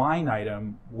as a line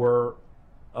item, were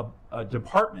a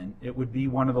department, it would be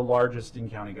one of the largest in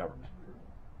county government.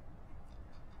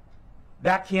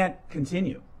 That can't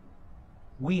continue.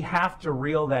 We have to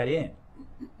reel that in.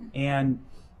 And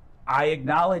I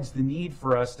acknowledge the need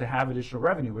for us to have additional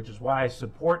revenue, which is why I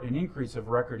support an increase of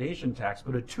recordation tax,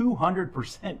 but a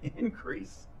 200%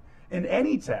 increase in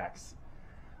any tax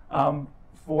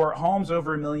for homes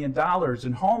over $1 million.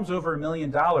 And homes over $1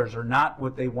 million are not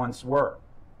what they once were.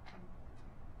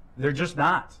 They're just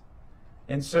not.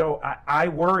 And so I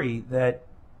worry that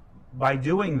by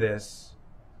doing this,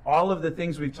 all of the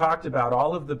things we've talked about,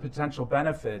 all of the potential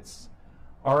benefits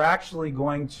are actually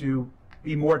going to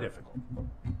be more difficult.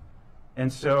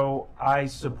 And so I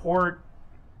support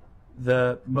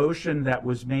the motion that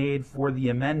was made for the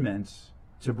amendment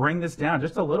to bring this down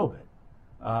just a little bit.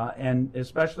 And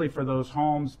especially for those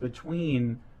homes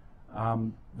between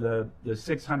the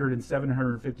 600 and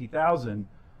 750,000,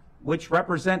 which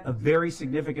represent a very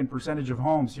significant percentage of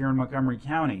homes here in Montgomery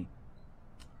County.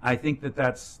 I think that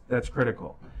that's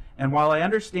critical. And while I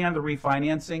understand the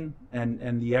refinancing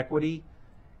and the equity,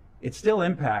 it still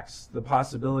impacts the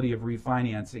possibility of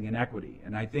refinancing and equity.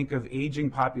 And I think of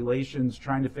aging populations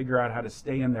trying to figure out how to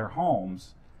stay in their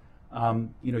homes.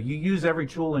 You use every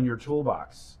tool in your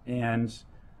toolbox. And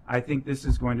I think this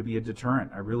is going to be a deterrent.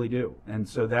 I really do. And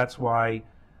so that's why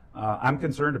I'm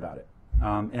concerned about it.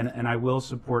 And I will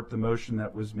support the motion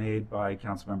that was made by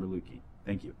Councilmember Lutke.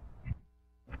 Thank you.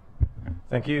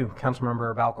 Thank you.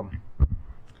 Councilmember Balcom.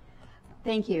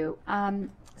 Thank you.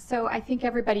 So I think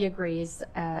everybody agrees,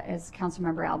 as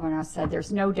Councilmember Albornoz said,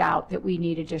 there's no doubt that we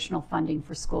need additional funding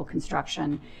for school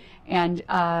construction. And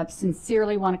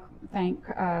sincerely want to thank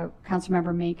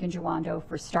Councilmember Mink and Jawando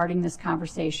for starting this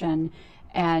conversation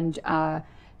and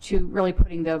to really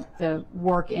putting the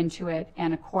work into it.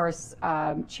 And of course,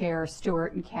 Chair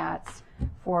Stewart and Katz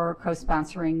for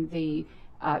co-sponsoring the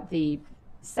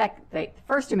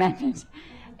First Amendment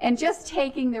and just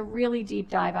taking the really deep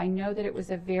dive. I know that it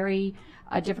was a very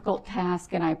difficult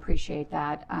task, and I appreciate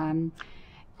that. And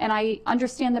I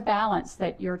understand the balance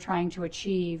that you're trying to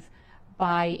achieve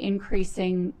by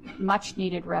increasing much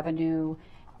needed revenue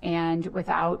and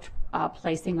without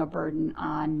placing a burden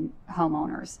on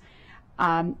homeowners.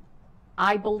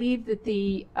 I believe that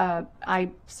I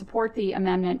support the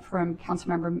amendment from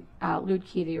Councilmember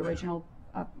Lutke, the original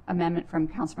amendment from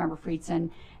Councilmember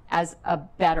Friedson, as a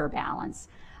better balance.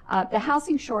 The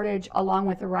housing shortage, along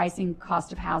with the rising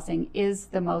cost of housing, is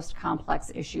the most complex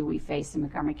issue we face in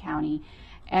Montgomery County.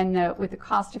 And with the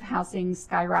cost of housing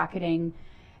skyrocketing,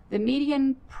 the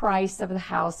median price of the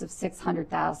house of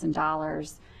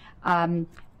 $600,000,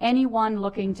 anyone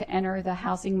looking to enter the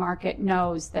housing market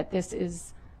knows that this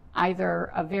is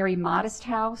either a very modest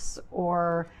house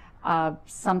or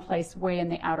someplace way in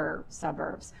the outer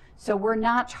suburbs. So we're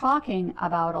not talking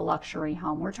about a luxury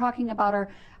home. We're talking about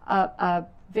a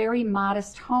very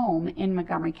modest home in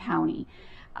Montgomery County.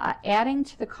 Adding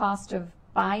to the cost of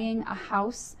buying a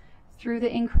house through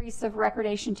the increase of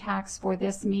recordation tax for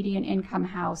this median income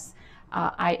house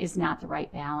is not the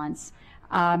right balance.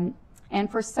 And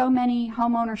for so many,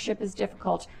 home ownership is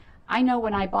difficult. I know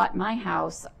when I bought my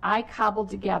house, I cobbled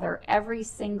together every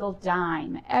single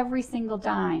dime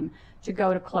to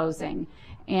go to closing.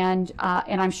 And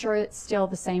I'm sure it's still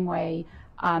the same way.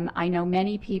 I know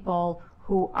many people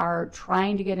who are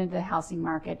trying to get into the housing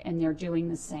market, and they're doing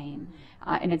the same.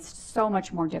 And it's so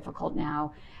much more difficult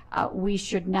now. We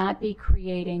should not be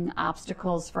creating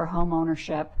obstacles for home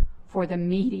ownership for the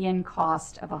median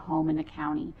cost of a home in the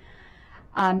county.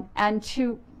 And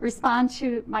to respond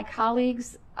to my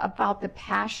colleagues about the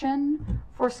passion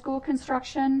for school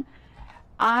construction,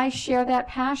 I share that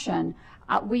passion.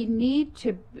 We need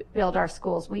to build our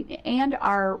schools and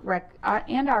our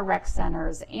rec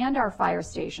centers and our fire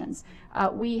stations.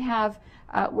 We have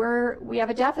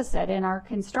a deficit in our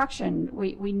construction.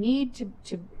 We need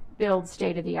to build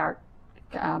state-of-the-art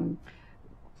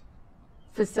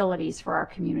facilities for our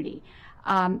community.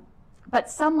 But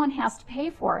someone has to pay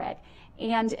for it.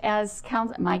 And as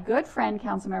my good friend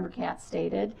Councilmember Katz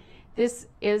stated,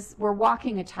 we're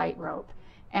walking a tightrope.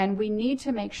 And we need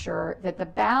to make sure that the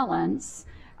balance,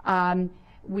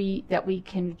 that we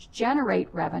can generate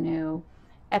revenue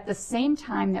at the same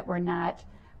time that we're not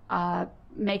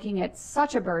making it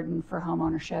such a burden for home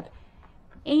ownership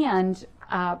and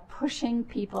pushing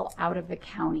people out of the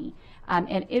county.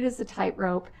 And it is a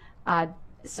tightrope.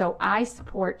 So I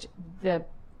support the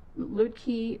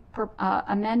Lutke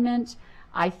amendment.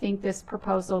 I think this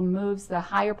proposal moves the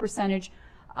higher percentage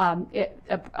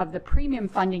of the premium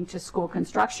funding to school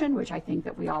construction, which I think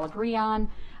that we all agree on.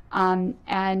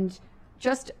 And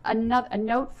just a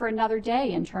note for another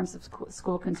day in terms of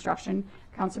school construction,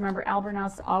 Councilmember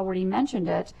Albornoz already mentioned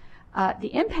it. The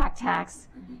impact tax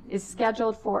is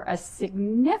scheduled for a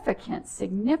significant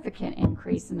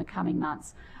increase in the coming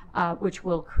months, which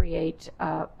will create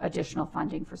additional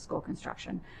funding for school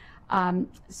construction.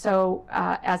 So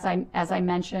as I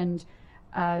mentioned,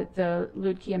 the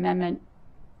Lutke amendment,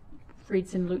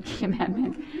 Friedson-Lutke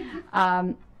amendment,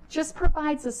 just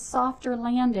provides a softer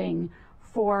landing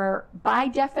for, by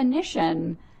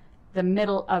definition, the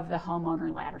middle of the homeowner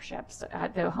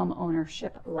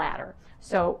ownership ladder.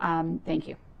 So thank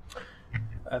you.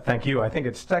 Thank you. I think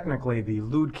it's technically the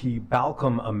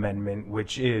Luedtke-Balcom Amendment,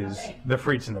 which is the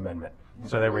Friedson Amendment.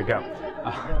 So there we go.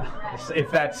 If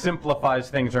that simplifies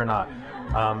things or not.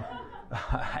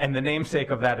 And the namesake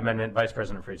of that amendment, Vice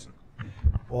President Friedson.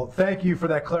 Well, thank you for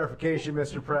that clarification,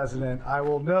 Mr. President. I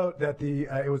will note that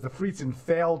it was the Friedson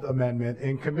failed amendment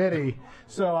in committee,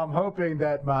 so I'm hoping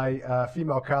that my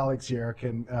female colleagues here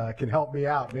can help me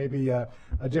out, maybe a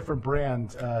different brand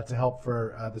to help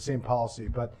for the same policy.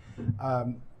 But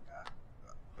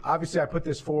obviously, I put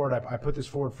this forward. I put this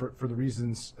forward for the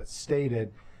reasons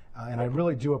stated, and I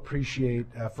really do appreciate,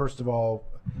 first of all,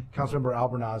 Councilmember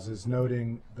Albernaz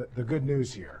noting the good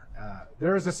news here.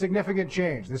 There is a significant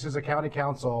change. This is a county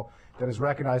council that is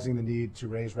recognizing the need to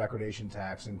raise recordation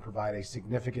tax and provide a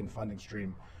significant funding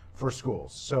stream for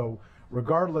schools. So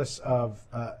regardless of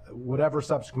whatever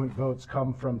subsequent votes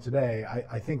come from today,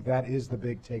 I think that is the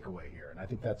big takeaway here, and I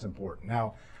think that's important.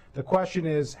 Now, the question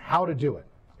is how to do it,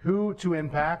 who to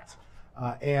impact,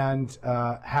 and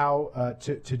how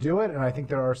to do it, and I think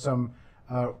there are some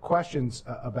questions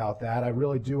about that. I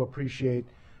really do appreciate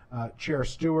Chair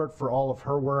Stewart for all of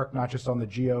her work, not just on the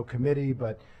GO committee,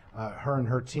 but her and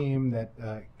her team that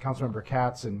Councilmember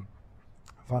Katz and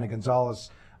Fanny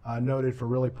Gonzalez noted for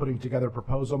really putting together a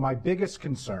proposal. My biggest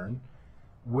concern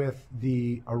with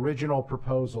the original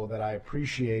proposal that I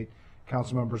appreciate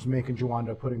Councilmembers Mink and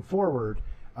Jawando putting forward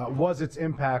was its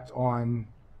impact on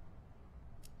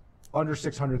under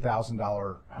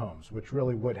 $600,000 homes, which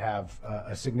really would have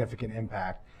a significant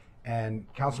impact.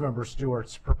 And Councilmember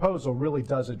Stewart's proposal really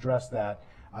does address that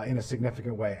in a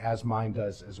significant way, as mine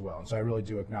does as well. And so I really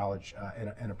do acknowledge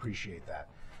and appreciate that.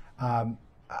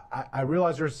 I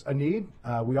realize there's a need,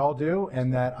 we all do,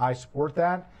 and that I support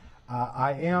that.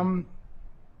 I am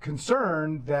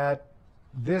concerned that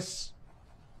this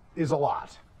is a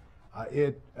lot.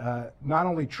 It not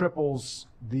only triples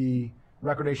the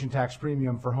recordation tax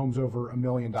premium for homes over $1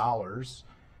 million,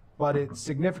 but it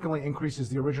significantly increases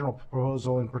the original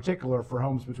proposal, in particular for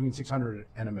homes between $600,000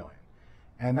 and $1 million.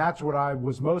 And that's what I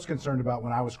was most concerned about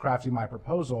when I was crafting my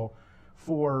proposal.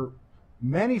 For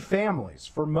many families,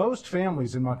 for most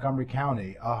families in Montgomery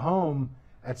County, a home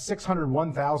at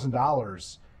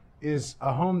 $601,000 is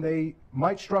a home they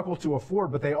might struggle to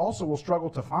afford, but they also will struggle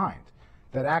to find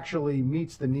that actually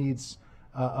meets the needs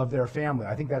of their family.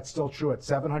 I think that's still true at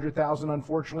 $700,000,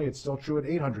 unfortunately. It's still true at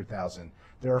 $800,000.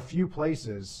 There are few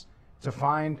places to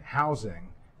find housing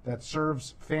that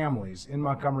serves families in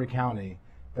Montgomery County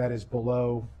that is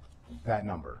below that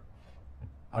number.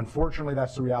 Unfortunately,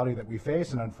 that's the reality that we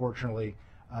face, and unfortunately,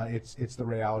 it's the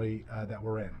reality that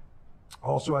we're in.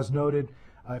 Also, as noted,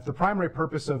 if the primary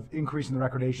purpose of increasing the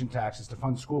recordation tax is to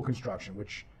fund school construction,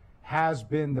 which has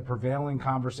been the prevailing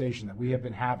conversation that we have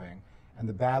been having, and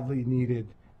the badly needed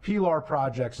PLAR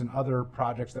projects and other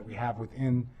projects that we have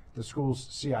within the school's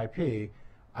CIP,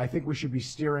 I think we should be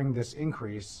steering this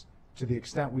increase to the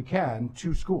extent we can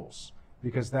to schools,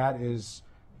 because that is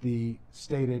the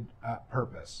stated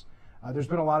purpose. There's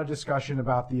been a lot of discussion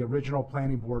about the original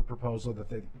planning board proposal that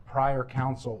the prior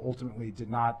council ultimately did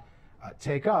not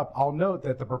take up. I'll note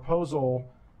that the proposal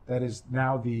that is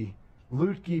now the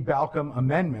Luedtke-Balcom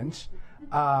Amendment,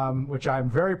 which I'm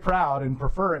very proud and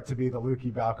prefer it to be the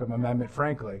Luedtke-Balcom Amendment,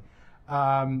 frankly,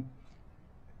 that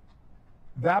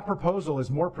proposal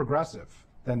is more progressive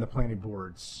than the planning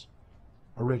board's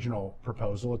original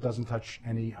proposal. It doesn't touch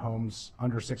any homes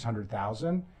under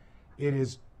 $600,000. It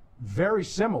is very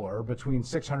similar between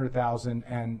 $600,000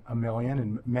 and $1 million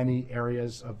in many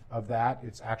areas of that.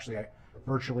 It's actually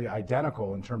virtually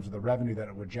identical in terms of the revenue that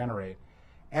it would generate.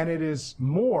 And it is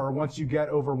more once you get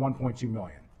over 1.2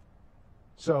 million.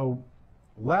 So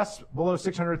less below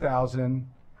 600,000,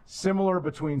 similar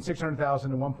between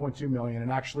 600,000 and 1.2 million,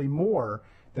 and actually more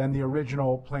than the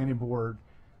original planning board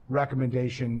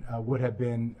recommendation would have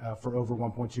been for over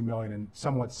 1.2 million, and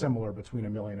somewhat similar between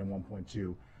 $1 million and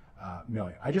 1.2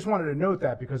 million. I just wanted to note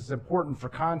that because it's important for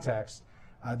context.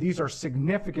 These are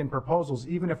significant proposals.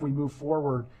 Even if we move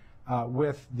forward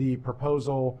with the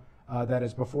proposal that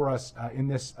is before us in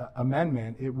this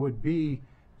amendment, it would be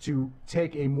to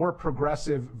take a more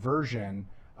progressive version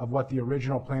of what the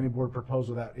original planning board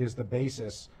proposal that is the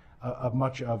basis of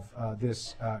much of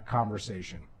this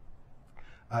conversation.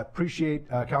 I appreciate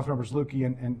Councilmembers Luedtke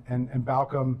and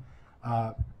Balcom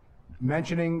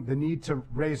mentioning the need to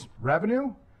raise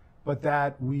revenue, but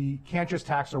that we can't just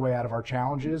tax our way out of our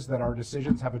challenges, that our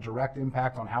decisions have a direct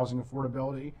impact on housing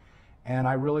affordability. And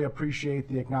I really appreciate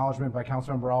the acknowledgement by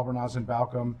Councilmember Albernaz and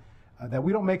Balcom that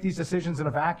we don't make these decisions in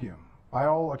a vacuum. By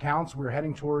all accounts, we're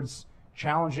heading towards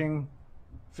challenging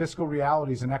fiscal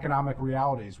realities and economic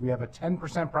realities. We have a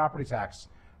 10% property tax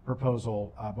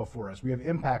proposal before us. We have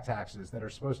impact taxes that are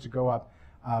supposed to go up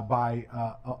by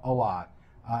a lot.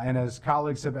 And as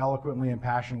colleagues have eloquently and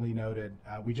passionately noted,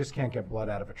 we just can't get blood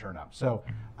out of a turnip. So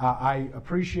I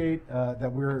appreciate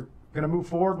that we're going to move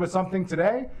forward with something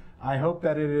today. I hope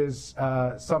that it is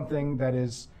something that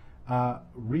is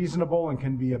reasonable and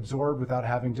can be absorbed without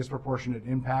having disproportionate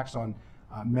impacts on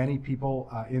many people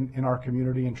in our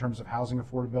community in terms of housing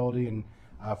affordability. And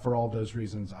for all those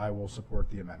reasons, I will support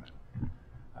the amendment.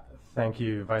 Thank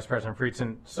you, Vice President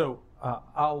Friedson. So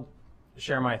I'll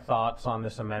share my thoughts on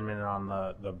this amendment and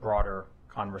on the broader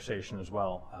conversation as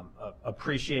well.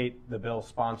 Appreciate the bill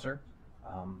sponsor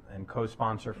and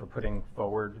co-sponsor for putting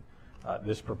forward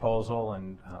this proposal,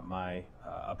 and my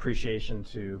appreciation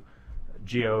to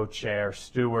GO Chair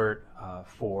Stewart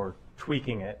for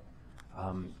tweaking it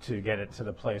to get it to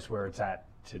the place where it's at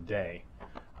today.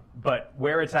 But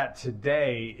where it's at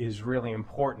today is really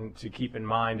important to keep in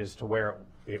mind as to where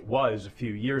it was a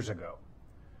few years ago.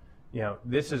 You know,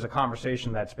 this is a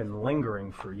conversation that's been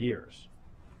lingering for years.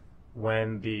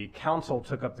 When the council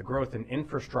took up the growth and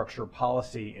infrastructure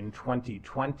policy in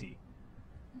 2020,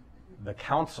 the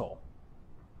council,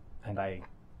 and I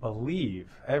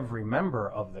believe every member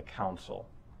of the council,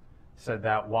 said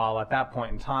that while at that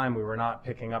point in time we were not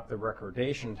picking up the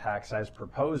recordation tax as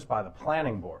proposed by the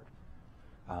planning board,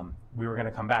 we were going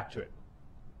to come back to it.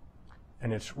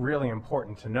 And it's really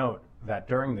important to note that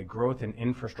during the growth and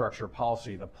infrastructure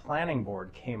policy, the planning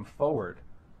board came forward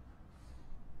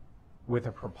with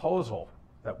a proposal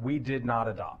that we did not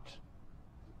adopt.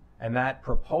 And that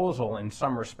proposal, in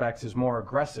some respects, is more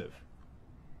aggressive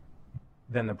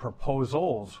than the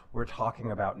proposals we're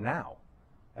talking about now.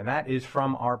 And that is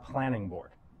from our planning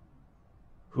board,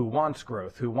 who wants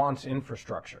growth, who wants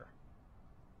infrastructure,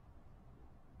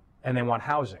 and they want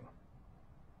housing.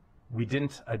 We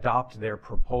didn't adopt their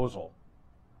proposal.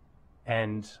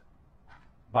 And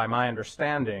by my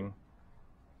understanding,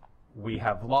 we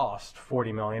have lost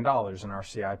 $40 million in our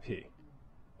CIP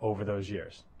over those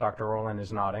years. Dr. Orland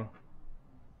is nodding.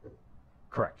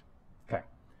 Correct. Okay.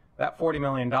 That $40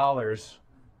 million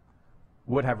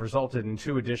would have resulted in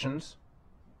 2 additions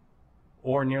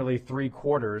or nearly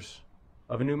 3/4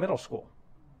 of a new middle school.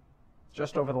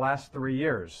 Just over the last 3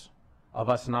 years of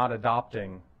us not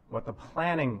adopting what the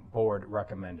planning board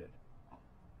recommended.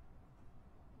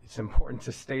 It's important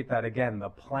to state that again, the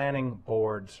planning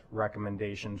board's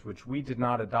recommendations, which we did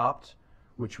not adopt,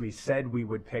 which we said we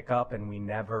would pick up, and we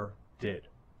never did.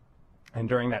 And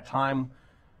during that time,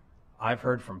 I've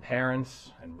heard from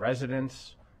parents and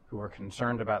residents who are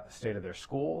concerned about the state of their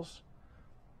schools,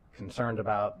 concerned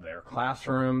about their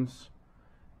classrooms,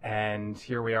 and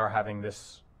here we are having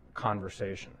this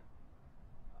conversation.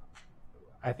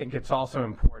 I think it's also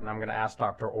important, I'm going to ask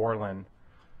Dr. Orland,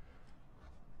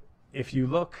 if we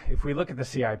look at the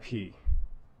CIP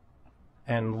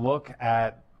and look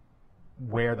at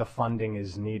where the funding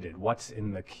is needed, what's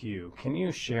in the queue, can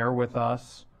you share with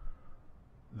us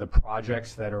the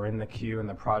projects that are in the queue and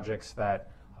the projects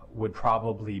that would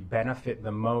probably benefit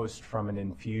the most from an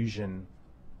infusion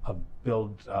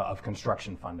of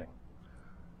construction funding?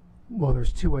 Well,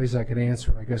 there's 2 ways I could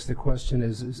answer. I guess the question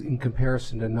is in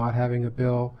comparison to not having a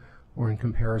bill or in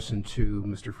comparison to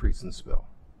Mr. Friedson's bill?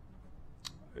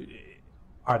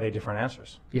 Are they different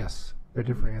answers? Yes, they're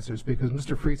different answers because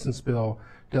Mr. Friedson's bill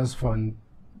does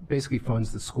basically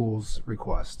funds the school's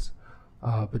requests,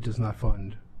 but does not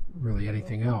fund really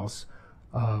anything else.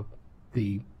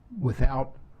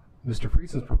 Without Mr.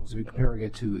 Friedson's proposal, if you're comparing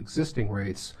it to existing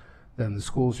rates, then the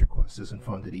school's request isn't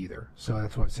funded either. So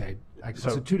that's why I say it's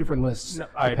 2 different lists. No,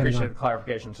 I appreciate the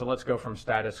clarification. So let's go from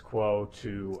status quo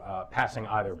to passing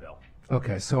either bill.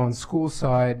 Okay, so on the school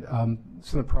side, some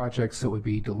of the projects that would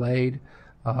be delayed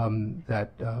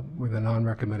that were the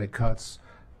non-recommended cuts.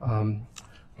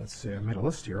 Let's see, I made a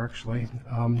list here actually.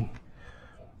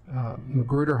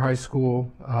 Magruder High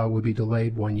School would be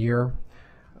delayed 1 year.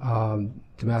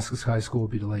 Damascus High School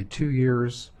would be delayed 2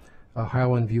 years.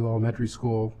 Highland View Elementary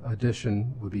School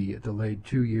addition would be delayed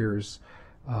 2 years.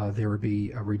 There would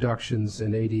be reductions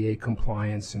in ADA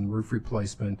compliance and roof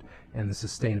replacement and the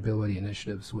sustainability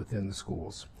initiatives within the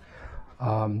schools.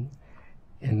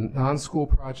 In non-school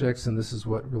projects, and this is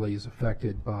what really is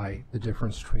affected by the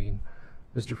difference between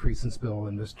Mr. Friedson's bill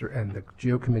and the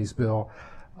GO Committee's bill,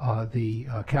 the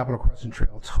Capitol Crescent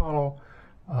Trail Tunnel,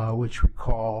 which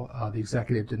recall the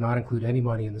executive did not include any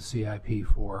money in the CIP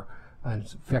for, and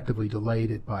effectively delayed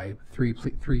it by 3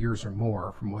 years or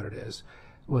more from what it is.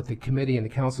 What the committee and the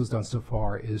council has done so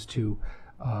far is to,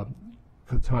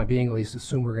 for the time being at least,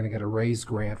 assume we're going to get a raised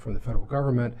grant from the federal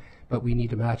government but we need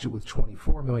to match it with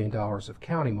 $24 million of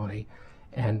county money.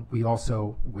 And we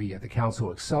at the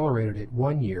council accelerated it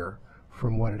 1 year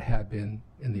from what it had been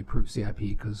in the approved CIP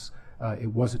because it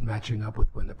wasn't matching up with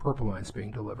when the purple line's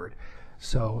being delivered.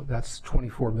 So that's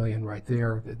 $24 million right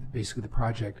there. Basically, the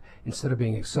project, instead of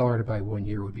being accelerated by 1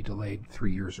 year, would be delayed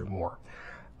 3 years or more.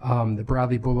 The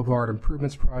Bradley Boulevard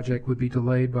Improvements Project would be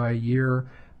delayed by a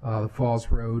year. The Falls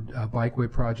Road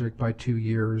Bikeway Project by 2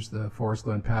 years. The Forest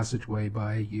Glen Passageway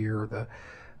by a year. The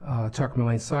Tuckerman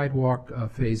Lane Sidewalk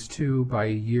Phase 2 by a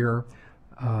year.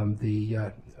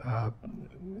 The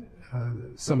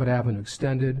Summit Avenue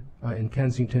Extended in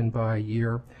Kensington by a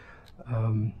year.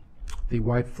 The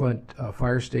White Flint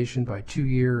Fire Station by 2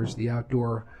 years. The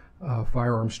Outdoor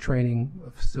Firearms Training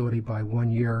Facility by 1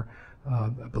 year. I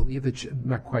believe that, I'm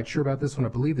not quite sure about this one, I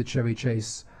believe the Chevy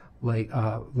Chase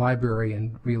Library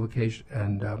and relocation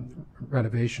and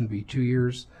renovation will be 2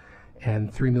 years,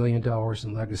 and $3 million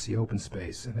in legacy open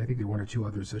space. And I think there were one or two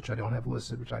others which I don't have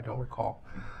listed, which I don't recall.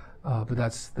 But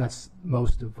that's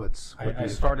most of what's. I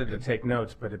started to take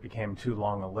notes, but it became too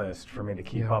long a list for me to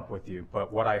keep up with you.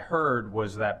 But what I heard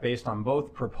was that based on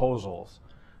both proposals,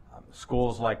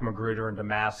 schools like Magruder and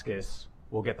Damascus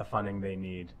will get the funding they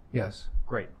need. Yes.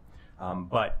 Great.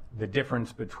 But the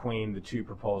difference between the two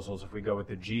proposals, if we go with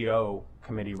the GO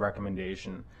committee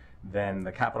recommendation, then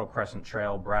the Capitol Crescent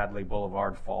Trail, Bradley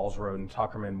Boulevard, Falls Road, and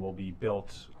Tuckerman will be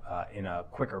built in a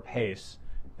quicker pace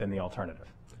than the alternative.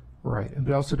 Right,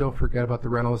 but also don't forget about the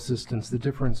rental assistance. The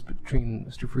difference between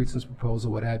Mr. Friedson's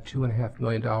proposal would add $2.5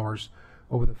 million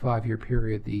over the 5-year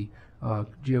period. The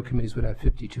GO committees would add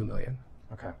 $52 million.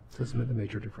 Okay. So that's a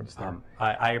major difference there.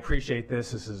 I appreciate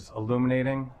this. This is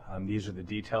illuminating. These are the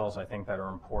details I think that are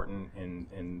important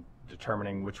in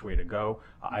determining which way to go.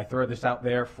 I throw this out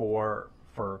there for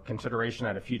consideration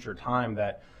at a future time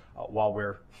that while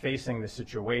we're facing the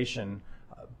situation,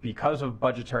 because of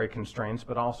budgetary constraints,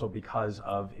 but also because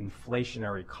of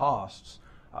inflationary costs,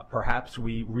 perhaps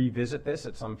we revisit this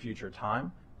at some future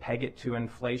time, peg it to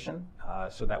inflation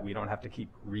so that we don't have to keep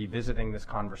revisiting this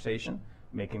conversation,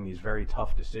 making these very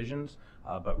tough decisions,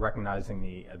 but recognizing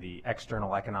the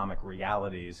external economic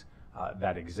realities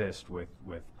that exist with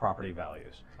property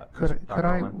values. Could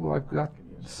I, well, I've got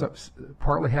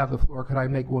partly have the floor. Could I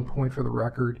make one point for the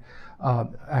record?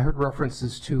 I heard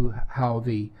references to how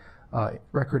the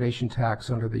recordation tax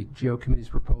under the GO committee's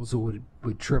proposal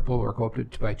would triple or go up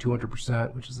to by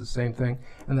 200%, which is the same thing,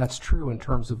 and that's true in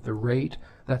terms of the rate.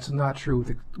 That's not true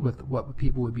with what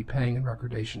people would be paying in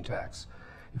recordation tax.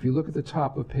 If you look at the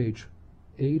top of page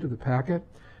 8 of the packet,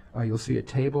 you'll see a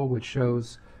table which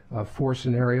shows 4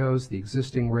 scenarios: the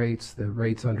existing rates, the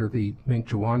rates under the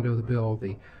Mink-Jawando the bill,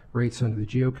 the rates under the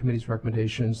GO committee's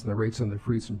recommendations, and the rates under the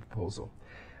Friedson proposal.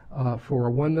 For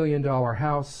a $1 million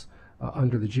house,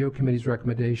 under the GO committee's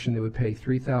recommendation, they would pay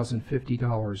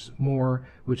 $3,050 more,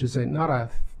 which is not a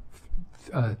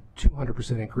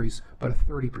 200% increase, but a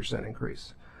 30%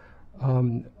 increase.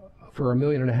 For a $1.5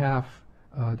 million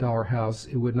house,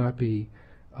 it would not be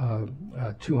a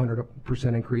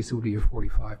 200% increase, it would be a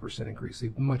 45% increase,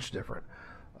 much different.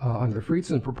 Under the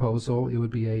Friedson proposal, it would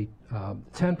be a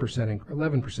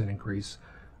 11% increase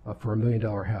for a $1 million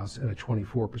house and a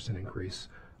 24% increase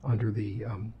under the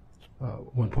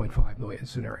 1.5 million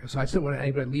scenario. So I just don't want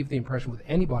anybody to leave the impression with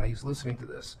anybody who's listening to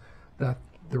this that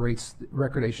the rates,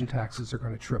 recordation taxes are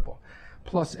going to triple.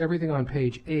 Plus everything on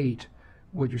page 8,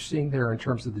 what you're seeing there in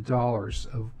terms of the dollars,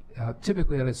 of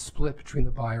typically that is split between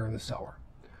the buyer and the seller.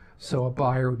 So a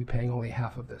buyer would be paying only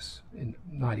half of this in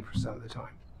 90% of the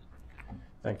time.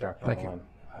 Thank you, Dr. Thank Owen.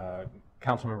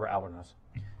 Councilmember Albernas.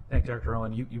 Thank you, Dr.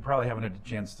 Owen. You probably haven't had a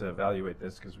chance to evaluate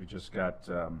this because we just got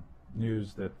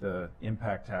news that the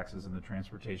impact taxes and the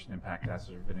transportation impact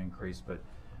taxes have been increased, but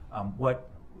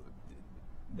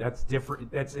that's different,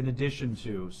 that's in addition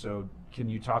to, so can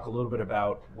you talk a little bit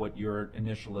about what your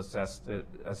initial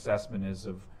assessment is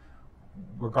of,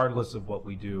 regardless of what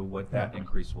we do, what that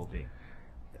increase will be?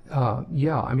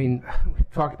 Yeah, I mean, we've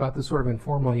talked about this sort of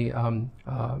informally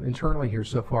internally here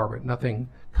so far, but nothing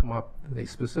come up with a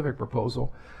specific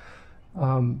proposal.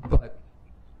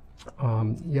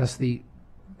 Yes,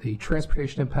 the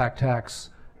transportation impact tax,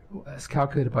 as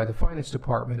calculated by the Finance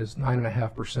Department, is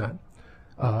 9.5%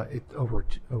 over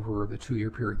the 2-year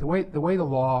period. The way the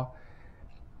law,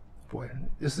 boy,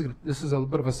 this is a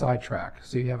bit of a sidetrack,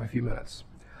 so you have a few minutes.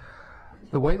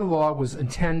 The way the law was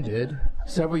intended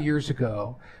several years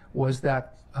ago was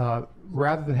that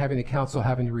rather than having the council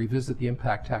having to revisit the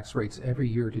impact tax rates every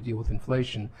year to deal with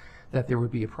inflation, that there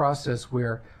would be a process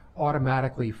where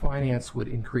automatically finance would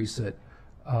increase it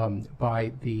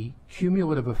by the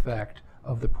cumulative effect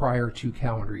of the prior 2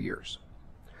 calendar years.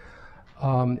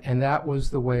 And that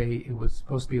was the way it was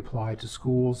supposed to be applied to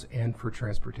schools and for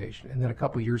transportation. And then a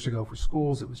couple of years ago for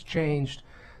schools, it was changed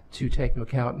to take into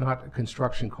account not a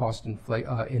construction cost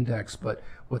index, but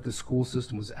what the school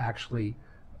system was actually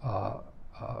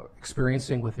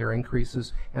experiencing with their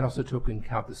increases, and also took into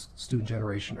account the student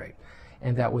generation rate.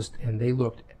 And that was, and they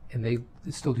looked, and they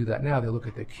still do that now, they look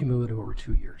at the cumulative over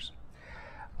 2 years.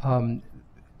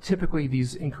 Typically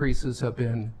these increases have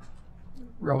been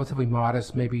relatively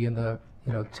modest, maybe in the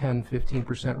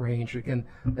 10-15% range. Again,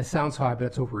 that sounds high, but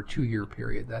it's over a 2-year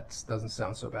period. That doesn't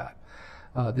sound so bad.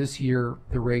 This year,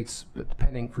 the rates,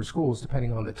 depending for schools,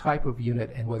 depending on the type of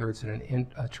unit and whether it's in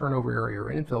a turnover area or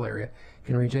an infill area,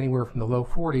 can range anywhere from the low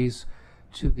 40s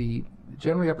to the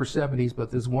generally upper 70s, but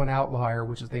there's one outlier,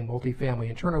 which is the multifamily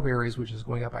and turnover areas, which is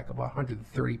going up like about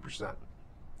 130%.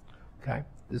 Okay,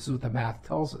 this is what the math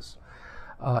tells us.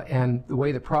 And the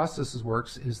way the process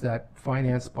works is that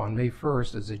Finance on May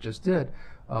 1st, as they just did,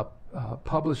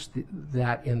 published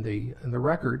that in the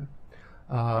record,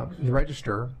 in the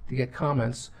register, to get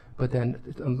comments. But then,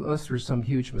 unless there's some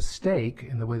huge mistake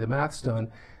in the way the math's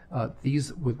done,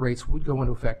 these rates would go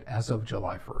into effect as of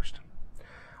July 1st.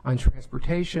 On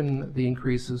transportation, the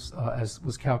increases, as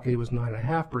was calculated, was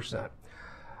 9.5%.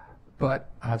 But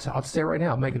I'll say it right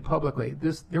now, make it publicly,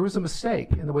 there was a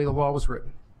mistake in the way the law was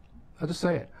written. I'll just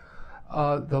say it.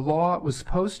 The law was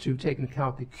supposed to take into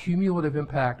account the cumulative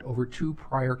impact over 2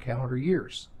 prior calendar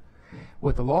years.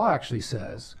 What the law actually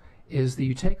says is that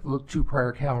you take the 2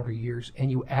 prior calendar years and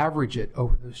you average it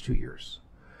over those 2 years.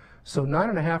 So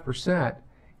 9.5%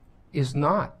 is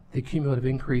not the cumulative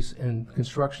increase in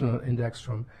construction index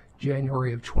from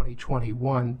January of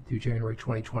 2021 through January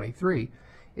 2023.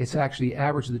 It's actually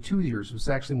average of the 2 years. It's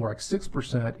actually more like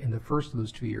 6% in the first of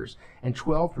those 2 years and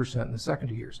 12% in the second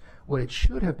 2 years. What it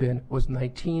should have been was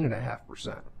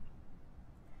 19.5%.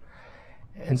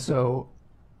 And so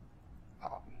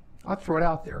I'll throw it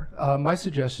out there. My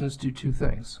suggestion is do 2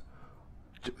 things.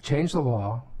 Change the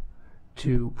law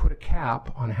to put a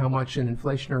cap on how much an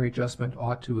inflationary adjustment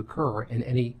ought to occur in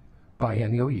any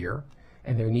biennial year,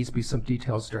 and there needs to be some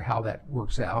details as to how that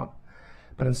works out.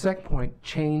 But on the second point,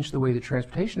 change the way the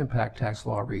transportation impact tax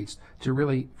law reads to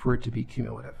really, for it to be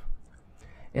cumulative.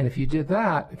 And if you did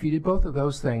that, if you did both of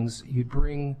those things, you'd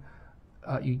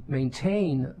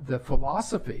maintain the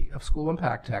philosophy of school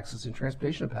impact taxes and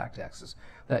transportation impact taxes,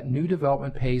 that new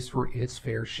development pays for its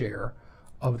fair share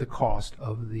of the cost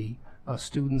of the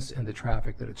students and the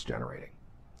traffic that it's generating.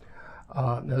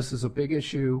 Now this is a big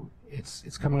issue.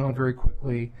 It's coming on very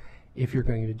quickly. If you're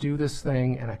going to do this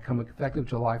thing and it come effective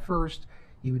July 1st,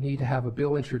 you would need to have a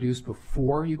bill introduced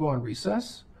before you go on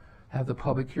recess, have the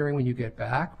public hearing when you get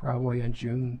back, probably on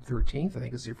June 13th, I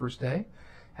think it's your first day,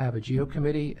 have a GEO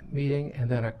committee meeting, and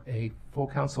then a full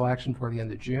council action for the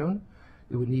end of June.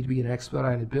 It would need to be an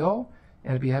expedited bill,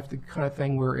 and it'd have the kind of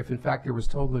thing where if in fact there was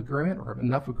total agreement or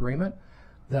enough agreement,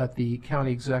 that the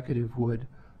county executive would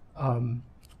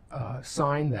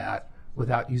sign that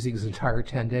without using his entire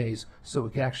 10 days, so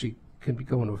it actually can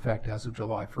go into effect as of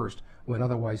July 1st, when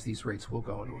otherwise these rates will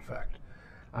go into effect.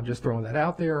 I'm just throwing that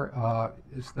out there.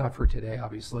 It's not for today,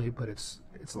 obviously, but it's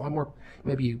a lot more.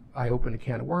 Maybe I opened a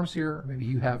can of worms here. Maybe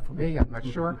you have for me. I'm not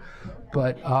sure,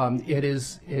 but it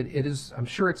is. I'm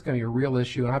sure it's going to be a real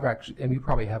issue, and and you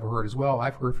probably have heard as well.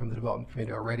 I've heard from the development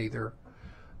committee already. They're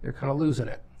kind of losing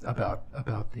it about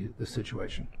the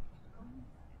situation.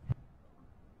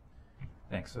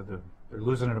 Thanks. So they're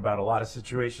losing it about a lot of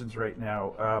situations right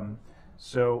now.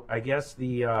 So I guess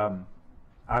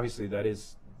obviously that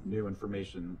is new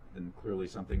information and clearly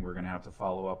something we're going to have to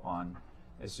follow up on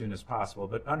as soon as possible.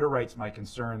 But underwrites my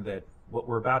concern that what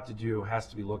we're about to do has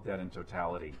to be looked at in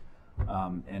totality.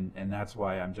 And that's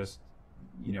why I'm just,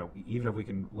 even if we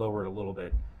can lower it a little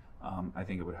bit, I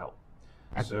think it would help.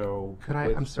 So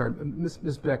I'm sorry,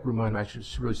 Ms. Beck, remind me, I should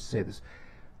really say this.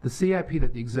 The CIP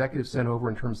that the executive sent over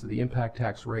in terms of the impact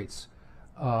tax rates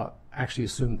actually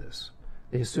assumed this.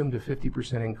 They assumed a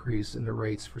 50% increase in the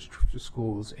rates for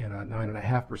schools and a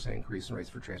 9.5% increase in rates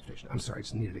for transportation. I'm sorry, I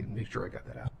just needed to make sure I got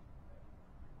that out.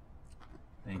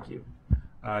 Thank you.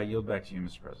 Yield back to you,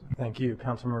 Mr. President. Thank you.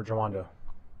 Councilmember Jawando.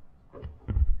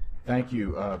 Thank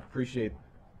you. Appreciate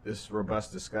this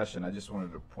robust discussion. I just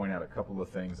wanted to point out a couple of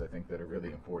things I think that are really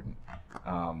important.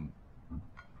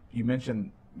 You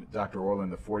mentioned, Dr.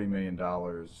 Orland, the $40 million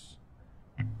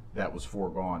that was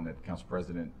foregone that Council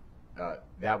President,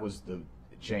 that was the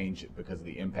change because of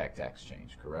the impact tax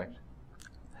change, correct?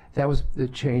 That was the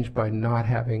change by not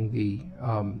having the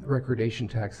recordation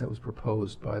tax that was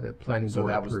proposed by the planning board. So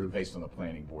that was based on the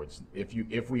planning boards.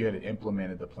 If we had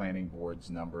implemented the planning board's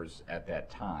numbers at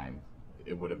that time,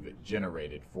 it would have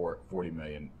generated $40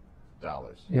 million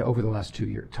Yeah, over the last 2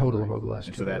 years, total over the last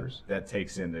And 2 so years. that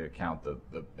takes into account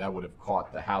that would have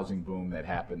caught the housing boom that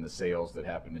happened, the sales that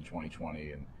happened in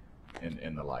 2020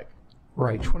 and the like.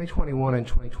 Right, 2021 and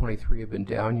 2023 have been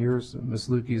down years. Ms.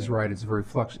 Lukey is right, it's a very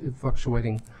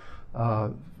fluctuating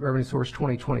revenue source.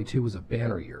 2022 was a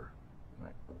banner year.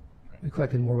 Right. We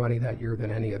collected more money that year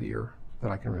than any other year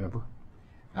that I can remember.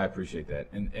 I appreciate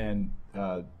that. And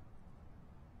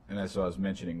that's what I was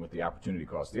mentioning with the opportunity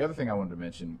cost. The other thing I wanted to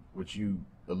mention, which you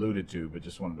alluded to, but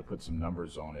just wanted to put some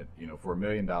numbers on it, for $1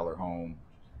 million home,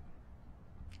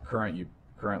 you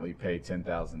currently pay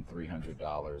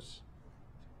 $10,300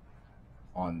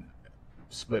 on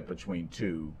split between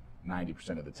two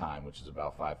 90% of the time, which is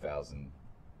about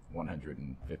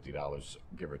 $5,150,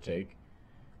 give or take.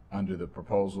 Under the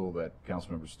proposal that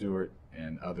Councilmember Stewart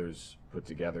and others put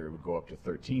together, it would go up to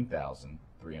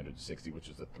 $13,360, which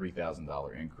is a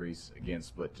 $3,000 increase. Again,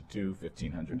 split to two,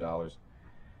 $1,500.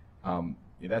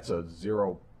 That's a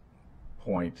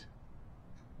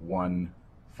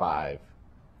 0.15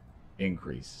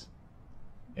 increase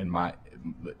on a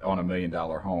 $1 million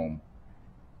home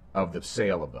of the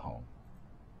sale of the home.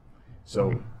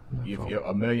 So if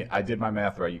 $1 million, I did my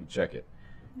math right, you can check it.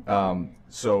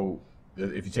 So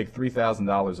if you take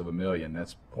 $3,000 of $1 million,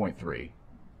 that's 0.3.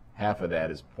 Half of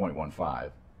that is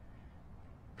 0.15.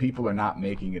 People are not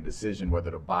making a decision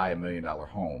whether to buy $1 million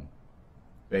home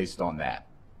based on that.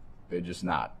 They're just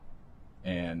not.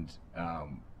 And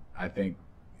I think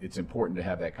it's important to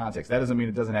have that context. That doesn't mean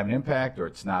it doesn't have an impact or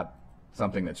it's not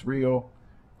something that's real.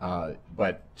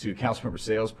 But to Councilmember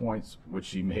Sales' points, which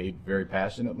she made very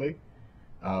passionately,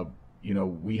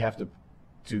 we have to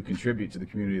contribute to the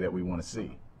community that we want to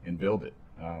see and build it.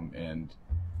 And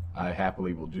I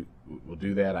happily will do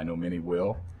that. I know many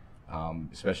will,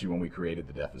 especially when we created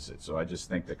the deficit. So I just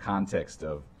think the context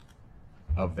of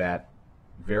that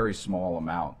very small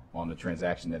amount on the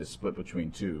transaction that is split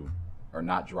between two are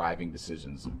not driving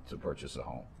decisions to purchase a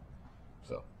home.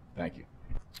 So thank you.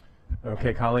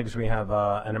 Okay, colleagues, we have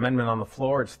an amendment on the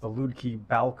floor. It's the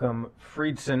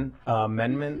Lutke-Balcom-Friedson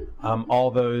amendment.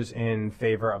 All those in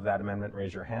favor of that amendment,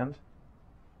 raise your hand.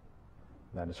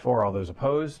 That is 4. All those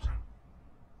opposed?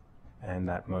 And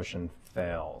that motion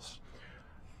fails.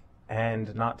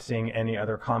 And not seeing any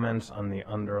other comments on the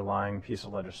underlying piece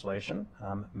of legislation,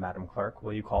 Madam Clerk,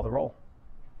 will you call the roll?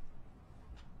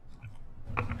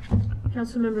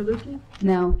 Councilmember Lukey?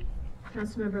 No.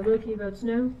 Councilmember Lukey votes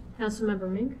no. Councilmember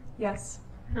Mink? Yes.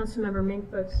 Councilmember Mink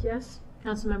votes yes.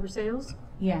 Councilmember Sales?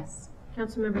 Yes.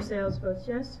 Councilmember Sales votes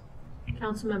yes.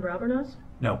 Councilmember Albornoz?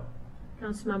 No.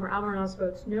 Councilmember Albornoz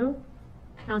votes no.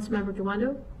 Councilmember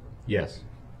Duando? Yes.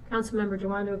 Councilmember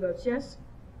Duando votes yes.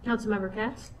 Councilmember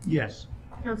Katz? Yes.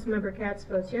 Councilmember Katz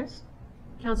votes yes.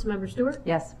 Councilmember Stewart?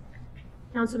 Yes.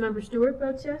 Councilmember Stewart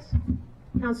votes yes.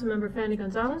 Councilmember Fanny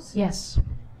Gonzalez? Yes.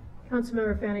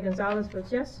 Councilmember Fanny Gonzalez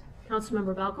votes yes.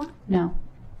 Councilmember Balcom? No.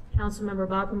 Councilmember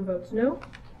Balcom votes no.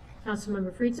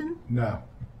 Councilmember Friedson? No.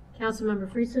 Councilmember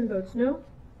Friedson votes no.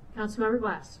 Councilmember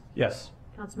Glass? Yes.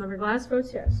 Councilmember Glass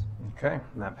votes yes. Okay,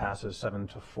 and that passes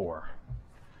 7-4.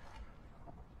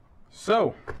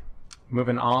 So,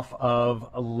 moving off of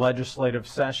a legislative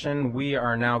session, we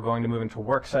are now going to move into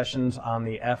work sessions on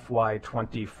the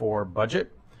FY24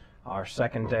 budget. Our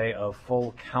second day of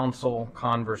full council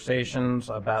conversations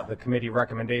about the committee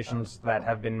recommendations that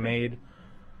have been made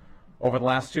over the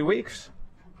last 2 weeks.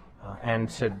 And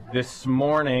this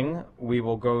morning, we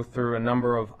will go through a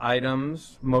number of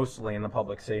items, mostly in the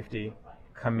Public Safety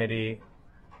Committee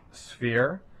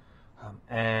sphere.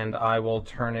 And I will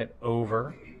turn it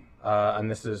over, and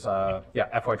this is,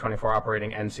 FY24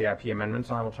 operating and CIP amendments,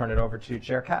 and I will turn it over to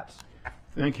Chair Katz.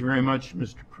 Thank you very much,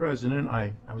 Mr. President.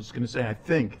 I was going to say,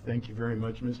 thank you very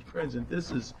much, Mr. President. This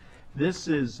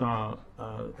is a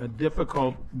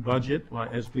difficult budget,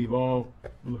 as we've all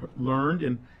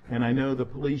learned, and I know the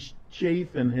police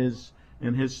chief and his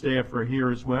staff are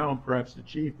here as well. Perhaps the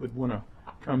chief would want to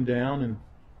come down, and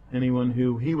anyone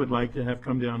who he would like to have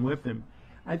come down with him.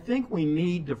 I think we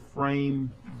need to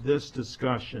frame this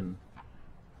discussion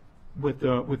with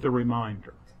a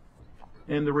reminder.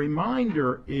 And the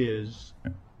reminder is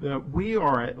that we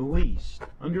are at least,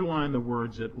 underline the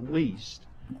words at least,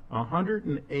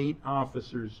 108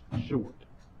 officers short.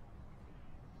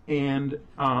 And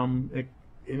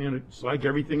it's like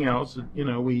everything else,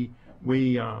 we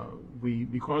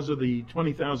because of the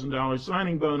 $20,000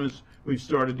 signing bonus, we've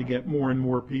started to get more and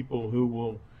more people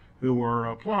who are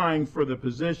applying for the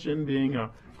position. Being a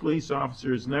police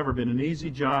officer has never been an easy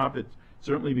job. It's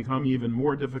certainly become even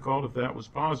more difficult if that was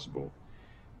possible.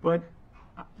 But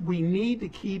we need to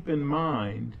keep in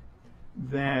mind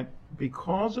that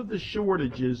because of the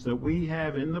shortages that we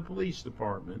have in the police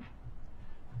department,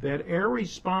 that air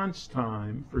response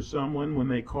time for someone when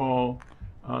they call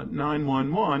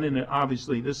 911, and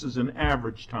obviously this is an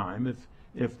average time.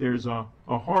 If there's a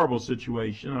horrible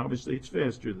situation, obviously it's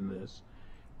faster than this.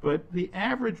 But the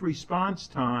average response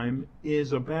time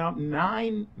is about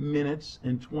 9 minutes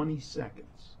and 20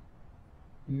 seconds.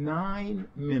 9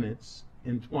 minutes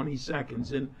and 20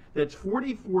 seconds. And that's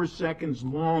 44 seconds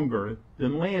longer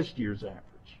than last year's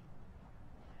average.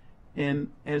 And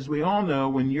as we all know,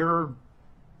 when you're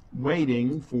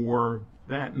waiting for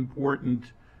that important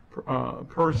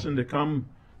person to come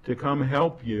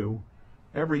help you,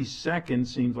 every second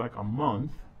seems like a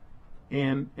month.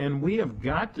 And we have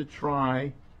got to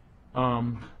try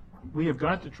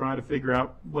to figure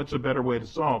out what's a better way to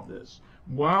solve this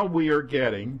while we are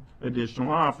getting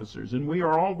additional officers, and we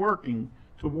are all working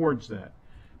towards that.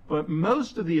 But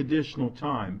most of the additional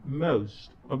time,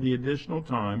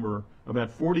 or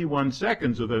about 41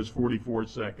 seconds of those 44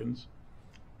 seconds,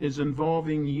 is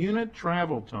involving unit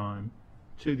travel time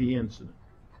to the incident.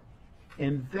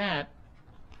 And that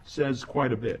says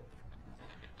quite a bit.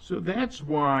 So that's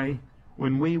why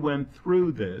when we went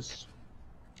through this,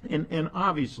 and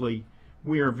obviously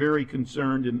we are very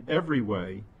concerned in every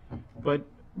way, but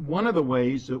one of the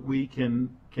ways that we can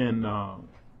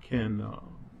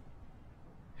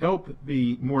help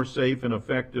be more safe and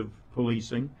effective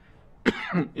policing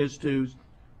is to,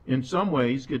 in some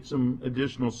ways, get some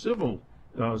additional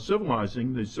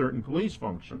civilizing the certain police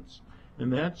functions.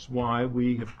 And that's why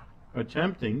we are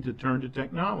attempting to turn to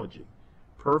technology.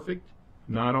 Perfect,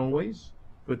 not always,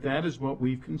 but that is what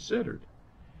we've considered.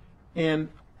 And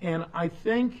I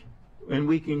think, and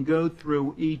we can go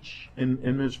through each, and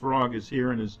Ms. Farag is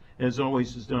here and as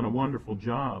always has done a wonderful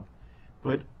job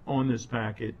on this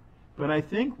packet, but I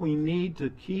think we need to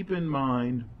keep in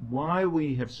mind why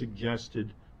we have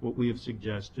suggested what we have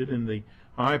suggested and the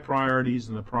high priorities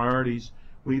and the priorities.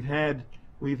 We've had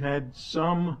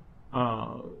some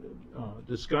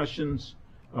discussions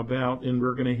about, and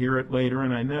we're going to hear it later,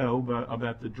 and I know,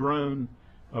 about the drone,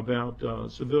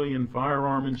 about civilian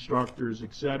firearm instructors,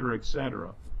 et cetera, et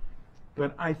cetera.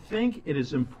 But I think it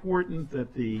is important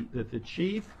that the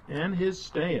chief and his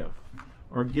staff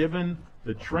are given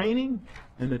the training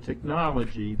and the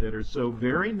technology that are so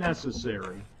very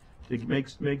necessary to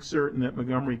make certain that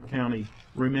Montgomery County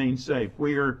remains safe.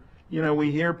 We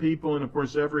hear people, and of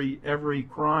course every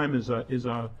crime is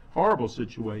a horrible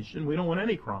situation. We don't want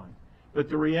any crime, but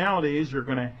the reality is you're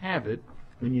going to have it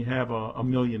when you have a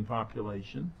million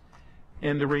population.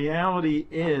 And the reality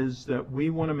is that we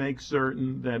want to make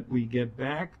certain that we get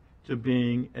back to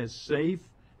being as safe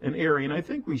an area, and I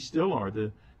think we still are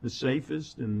the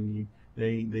safest, and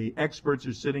the experts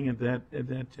are sitting at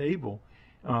that table.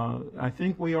 I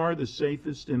think we are the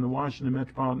safest in the Washington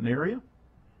metropolitan area,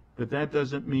 but that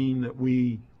doesn't mean that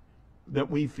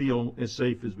we feel as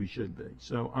safe as we should be.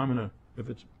 So I'm gonna, if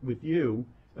it's with you,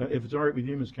 if it's all right with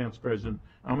you, Ms. Council President,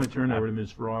 I'm going to turn it over to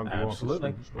Ms. Farag.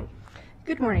 Absolutely.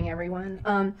 Good morning, everyone.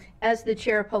 As the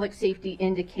Chair of Public Safety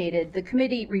indicated, the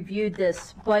committee reviewed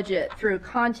this budget through a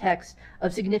context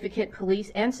of significant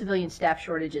police and civilian staff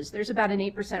shortages. There's about an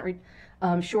 8%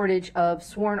 shortage of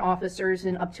sworn officers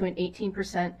and up to an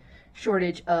 18%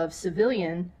 shortage of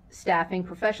civilian staffing,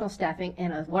 professional staffing,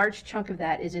 and a large chunk of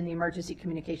that is in the Emergency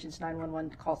Communications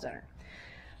 911 call center.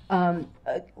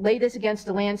 Lay this against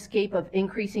a landscape of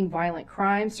increasing violent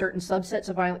crime. Certain subsets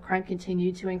of violent crime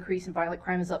continue to increase, and violent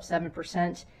crime is up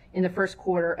 7% in the first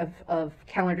quarter of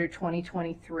calendar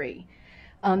 2023.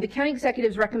 The county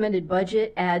executive's recommended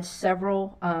budget adds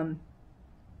several.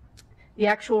 The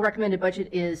actual recommended budget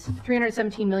is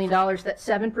 $317 million. That's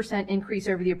 7% increase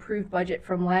over the approved budget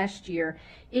from last year.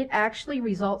 It actually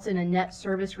results in a net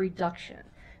service reduction.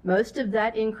 Most of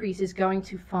that increase is going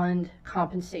to fund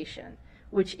compensation,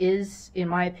 which is, in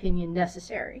my opinion,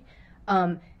 necessary.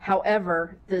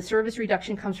 However, the service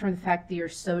reduction comes from the fact that you're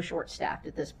so short-staffed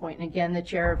at this point. And again, the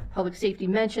Chair of Public Safety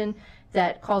mentioned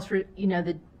that calls for,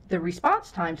 the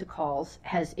response time to calls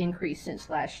has increased since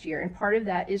last year, and part of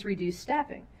that is reduced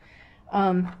staffing.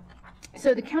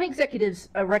 So the county executive's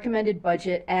recommended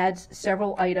budget adds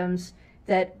several items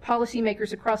that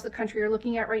policymakers across the country are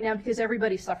looking at right now because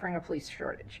everybody's suffering a police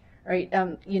shortage. Right,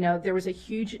 there was a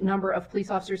huge number of police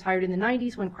officers hired in the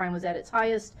 90s when crime was at its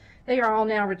highest. They are all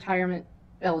now retirement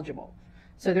eligible,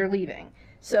 so they're leaving.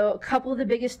 So a couple of the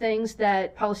biggest things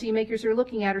that policymakers are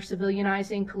looking at are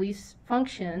civilianizing police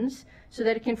functions so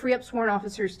that it can free up sworn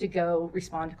officers to go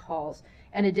respond to calls.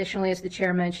 And additionally, as the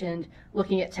chair mentioned,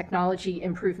 looking at technology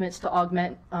improvements to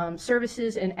augment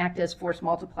services and act as force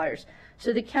multipliers.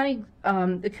 So the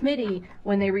committee,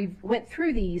 when they went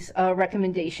through these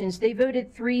recommendations, they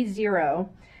voted 3-0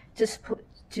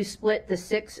 to split the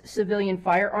 6 civilian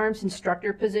firearms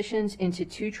instructor positions into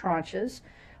 2 tranches,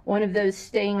 one of those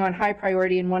staying on high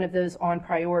priority and one of those on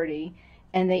priority.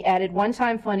 And they added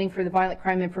one-time funding for the Violent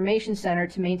Crime Information Center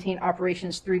to maintain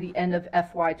operations through the end of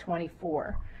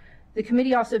FY24. The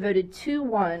committee also voted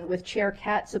 2-1, with Chair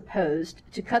Katz opposed,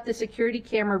 to cut the security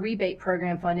camera rebate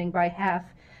program funding by half,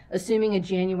 assuming a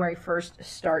January 1st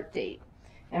start date.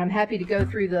 And I'm happy to go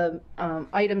through the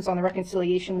items on the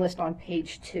reconciliation list on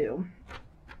page 2.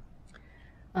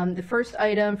 The first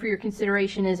item for your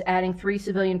consideration is adding 3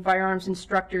 civilian firearms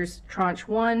instructors, tranche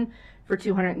 1, for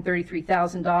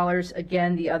 $233,000.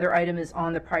 Again, the other item is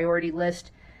on the priority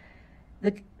list.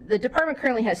 The department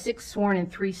currently has 6 sworn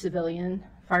and 3 civilian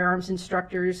firearms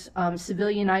instructors.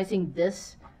 Civilianizing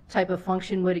this type of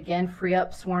function would again free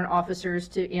up sworn officers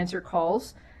to answer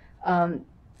calls. And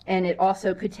it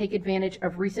also could take advantage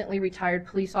of recently retired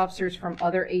police officers from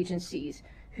other agencies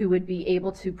who would be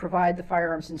able to provide the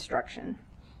firearms instruction.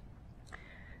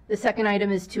 The second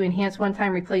item is to enhance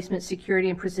one-time replacement security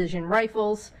and precision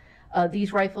rifles.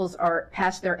 These rifles are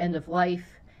past their end of life.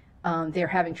 They're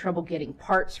having trouble getting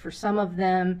parts for some of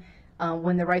them.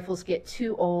 When the rifles get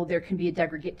too old, there can be a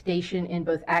degradation in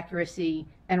both accuracy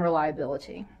and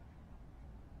reliability.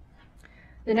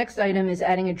 The next item is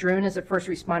adding a drone as a first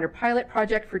responder pilot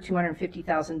project for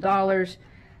 $250,000.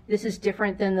 This is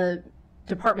different than the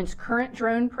department's current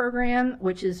drone program,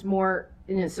 which is more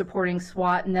supporting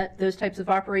SWAT and those types of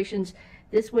operations.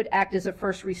 This would act as a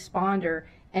first responder,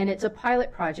 and it's a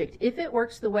pilot project. If it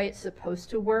works the way it's supposed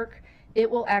to work, it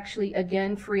will actually,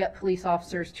 again, free up police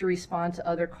officers to respond to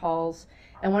other calls.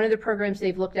 And one of the programs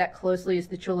they've looked at closely is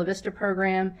the Chula Vista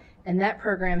program, and that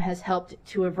program has helped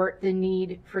to avert the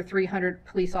need for 300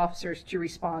 police officers to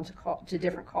respond to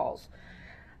different calls.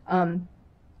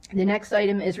 The next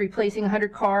item is replacing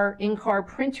 100 in-car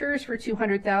printers for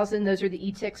 $200,000. Those are the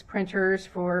ETIX printers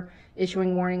for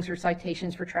issuing warnings or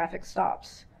citations for traffic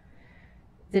stops.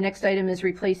 The next item is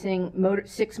replacing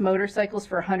 6 motorcycles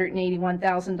for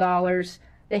 $181,000.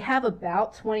 They have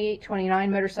about 28,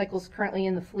 29 motorcycles currently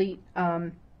in the fleet.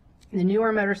 The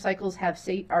newer motorcycles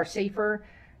are safer.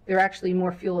 They're actually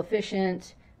more fuel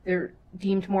efficient. They're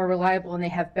deemed more reliable, and they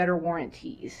have better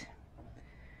warranties.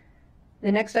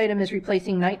 The next item is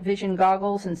replacing night vision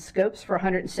goggles and scopes for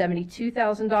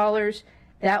 $172,000.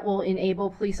 That will enable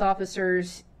police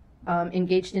officers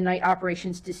engaged in night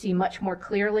operations to see much more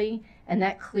clearly, and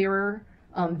that clearer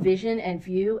vision and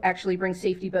view actually brings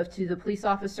safety both to the police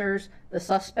officers, the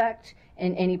suspect,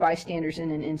 and any bystanders in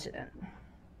an incident.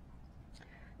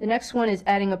 The next one is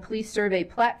adding a police survey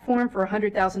platform for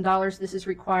 $100,000. This is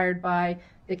required by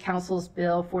the Council's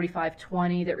Bill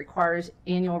 4520 that requires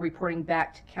annual reporting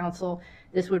back to Council.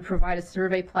 This would provide a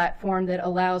survey platform that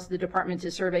allows the department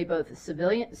to survey both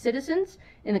civilian citizens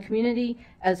in the community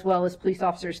as well as police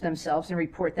officers themselves and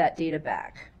report that data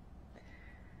back.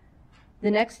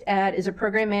 The next ad is a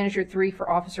Program Manager 3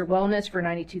 for Officer Wellness for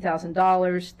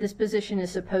 $92,000. This position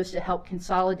is supposed to help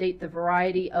consolidate the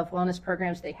variety of wellness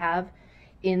programs they have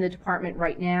in the department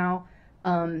right now.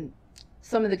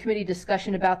 Some of the committee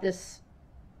discussion about this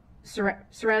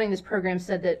surrounding this program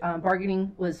said that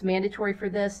bargaining was mandatory for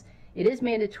this. It is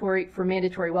mandatory for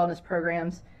mandatory wellness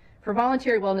programs. For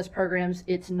voluntary wellness programs,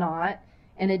 it's not.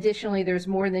 And additionally, there's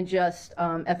more than just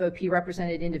FOP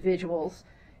represented individuals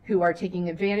who are taking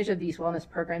advantage of these wellness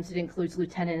programs. It includes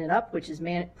lieutenant and up, which is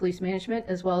police management,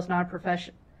 as well as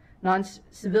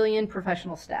non-civilian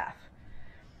professional staff.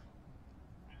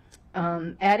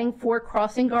 Adding 4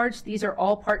 crossing guards. These are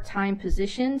all part-time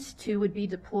positions. 2 would be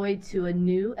deployed to a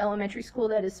new elementary school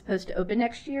that is supposed to open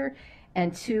next year,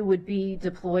 and 2 would be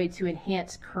deployed to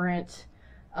enhance current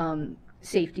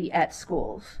safety at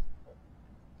schools.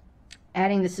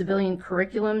 Adding the civilian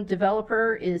curriculum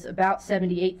developer is about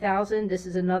 $78,000. This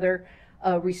is another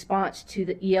response to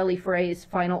the ELE4A's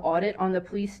final audit on the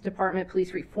police department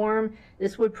police reform.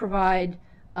 This would provide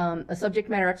a subject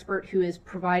matter expert who is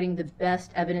providing the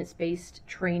best evidence-based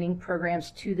training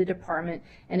programs to the department,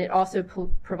 and it also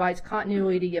provides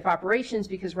continuity of operations,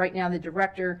 because right now the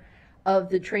director of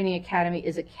the training academy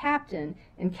is a captain,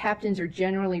 and captains are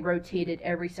generally rotated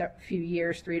every few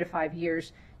years, 3 to 5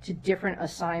 years, to different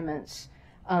assignments.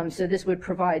 So this would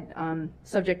provide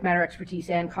subject matter expertise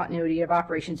and continuity of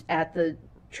operations at the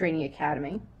training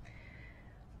academy.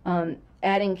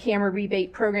 adding camera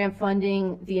rebate program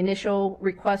funding. The initial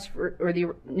request for, or the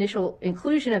initial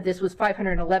inclusion of this was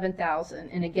 $511,000,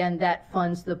 and again, that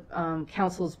funds the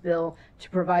council's bill to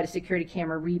provide a security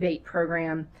camera rebate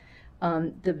program.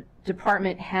 The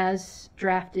department has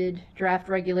drafted draft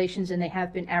regulations, and they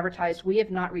have been advertised. We have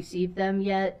not received them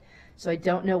yet, so I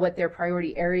don't know what their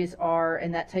priority areas are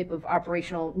and that type of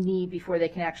operational need before they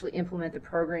can actually implement the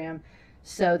program.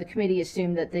 So the committee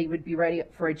assumed that they would be ready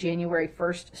for a January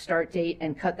 1st start date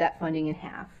and cut that funding in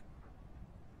half.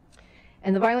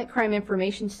 And the Violent Crime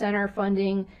Information Center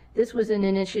funding, this was an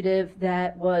initiative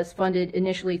that was funded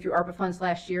initially through ARPA funds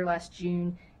last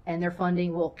June, and their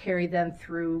funding will carry them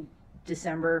through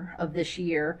December of this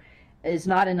year. It is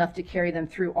not enough to carry them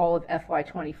through all of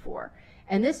FY24.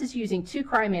 And this is using 2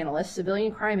 crime analysts,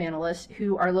 civilian crime analysts,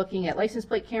 who are looking at license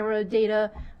plate camera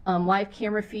data, live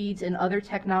camera feeds, and other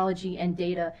technology and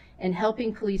data, and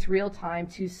helping police real time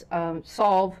to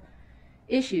solve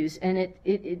issues. And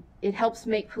it helps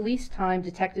make police time,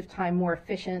 detective time, more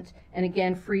efficient, and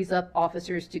again frees up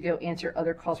officers to go answer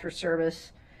other calls for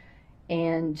service.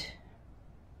 And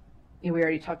we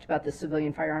already talked about the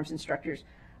civilian firearms instructors.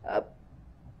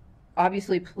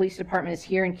 Obviously, police department is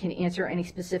here and can answer any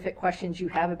specific questions you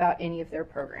have about any of their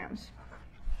programs.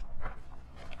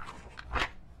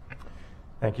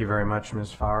 Thank you very much,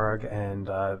 Ms. Farag. And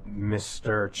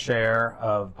Mr. Chair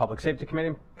of Public Safety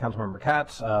Committee, Councilmember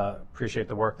Katz, appreciate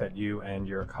the work that you and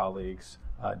your colleagues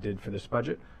did for this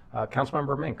budget.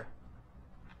 Councilmember Mink.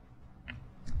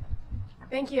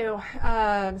 Thank you,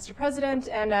 Mr. President,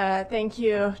 and thank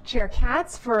you, Chair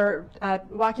Katz, for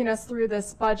walking us through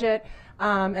this budget,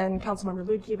 and Councilmember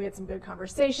Luedtke. We had some good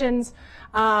conversations.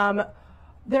 I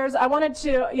wanted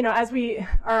to, as we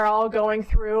are all going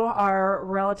through our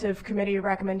relative committee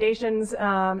recommendations,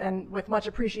 and with much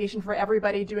appreciation for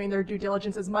everybody doing their due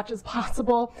diligence as much as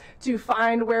possible to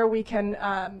find where we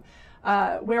can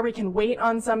wait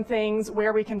on some things,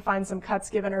 where we can find some cuts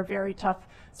given our very tough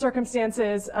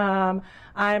circumstances.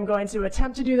 I am going to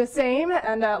attempt to do the same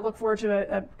and look forward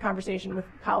to a conversation with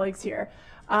colleagues here.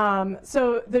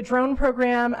 So the drone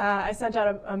program, I sent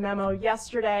out a memo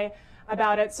yesterday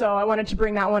about it, so I wanted to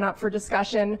bring that one up for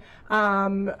discussion,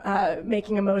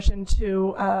 making a motion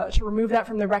to remove that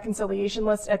from the reconciliation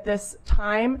list at this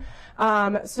time.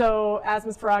 So as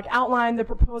Ms. Farag outlined, the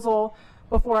proposal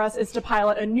before us is to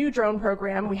pilot a new drone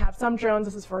program. We have some drones.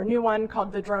 This is for a new one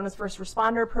called the Drone as First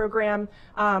Responder Program,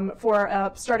 for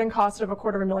a starting cost of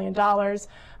 $250,000.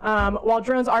 While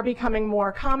drones are becoming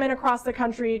more common across the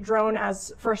country, drone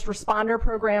as first responder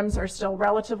programs are still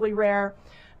relatively rare.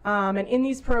 And in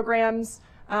these programs,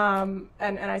 and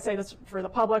I say this for the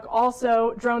public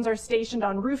also, drones are stationed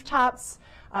on rooftops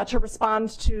to respond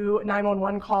to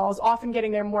 911 calls, often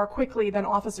getting there more quickly than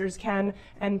officers can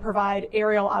and provide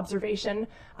aerial observation.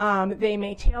 They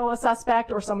may tail a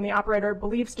suspect or someone the operator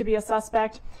believes to be a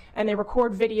suspect, and they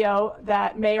record video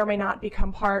that may or may not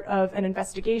become part of an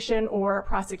investigation or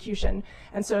prosecution.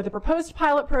 And so the proposed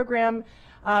pilot program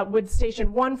would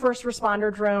station one first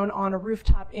responder drone on a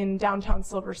rooftop in downtown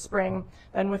Silver Spring,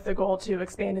 then with the goal to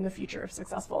expand in the future if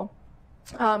successful.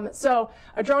 So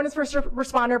a drone as first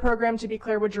responder program, to be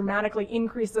clear, would dramatically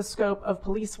increase the scope of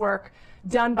police work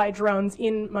done by drones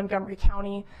in Montgomery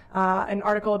County. An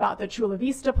article about the Chula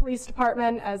Vista Police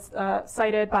Department, as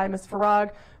cited by Ms.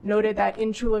 Farag, noted that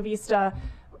in Chula Vista,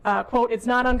 quote, "It's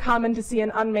not uncommon to see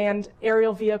an unmanned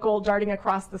aerial vehicle darting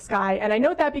across the sky." And I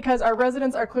note that because our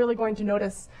residents are clearly going to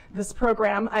notice this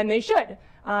program, and they should.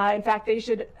 In fact, they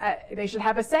should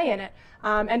have a say in it.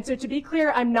 And so to be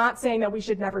clear, I'm not saying that we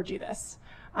should never do this.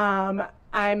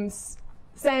 I'm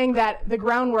saying that the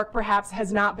groundwork perhaps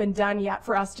has not been done yet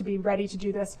for us to be ready to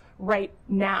do this right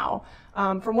now.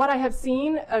 From what I have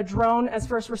seen, a drone as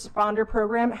first responder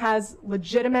program has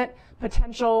legitimate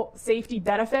potential safety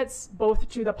benefits, both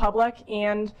to the public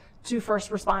and to first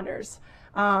responders.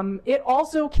 It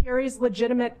also carries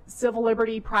legitimate civil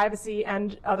liberty, privacy,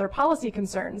 and other policy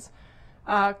concerns.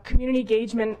 Community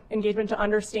engagement to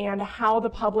understand how the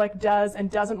public does and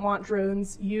doesn't want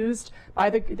drones used by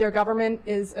their government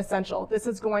is essential. This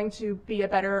is going to be a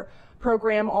better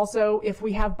program also if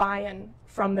we have buy-in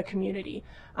from the community.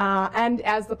 And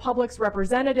as the public's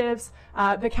representatives,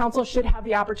 the council should have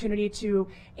the opportunity to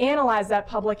analyze that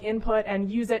public input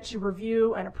and use it to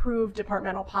review and approve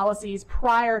departmental policies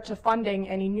prior to funding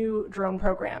any new drone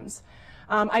programs.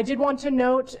 I did want to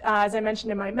note, as I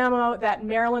mentioned in my memo, that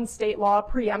Maryland state law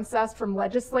preempts us from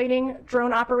legislating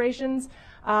drone operations.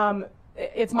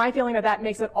 It's my feeling that that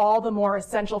makes it all the more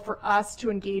essential for us to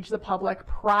engage the public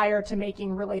prior to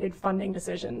making related funding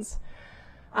decisions.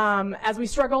 As we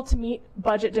struggle to meet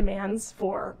budget demands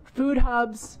for food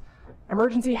hubs,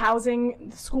 emergency housing,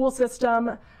 the school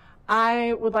system,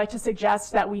 I would like to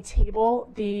suggest that we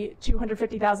table the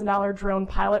 $250,000 drone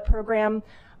pilot program,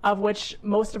 of which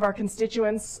most of our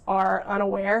constituents are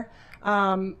unaware.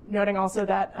 Noting also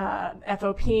that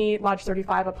FOP, Lodge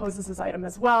 35, opposes this item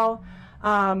as well.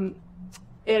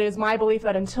 It is my belief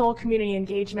that until community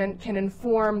engagement can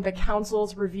inform the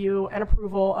council's review and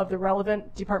approval of the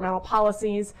relevant departmental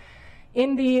policies,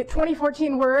 in the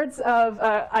 2014 words of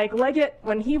Ike Leggett,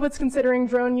 when he was considering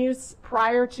drone use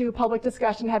prior to public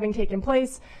discussion having taken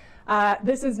place,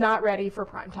 this is not ready for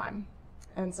prime time.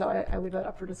 And so I leave that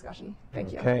up for discussion.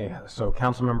 Thank you. Okay, so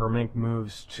Councilmember Mink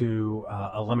moves to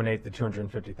eliminate the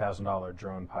 $250,000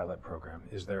 drone pilot program.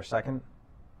 Is there a second?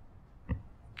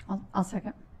 I'll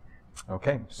second.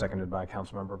 Okay, seconded by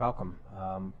Councilmember Balcom.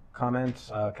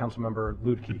 Comments, Councilmember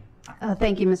Luedtke.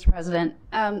 Thank you, Mr. President.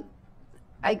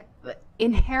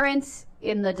 Inherent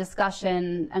in the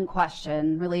discussion and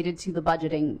question related to the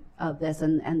budgeting of this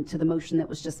and to the motion that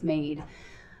was just made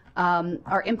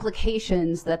are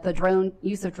implications that the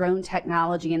use of drone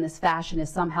technology in this fashion is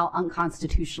somehow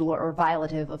unconstitutional or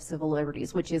violative of civil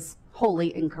liberties, which is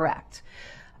wholly incorrect.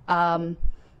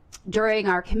 During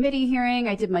our committee hearing,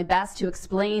 I did my best to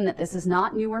explain that this is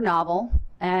not new or novel,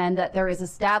 and that there is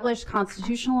established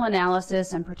constitutional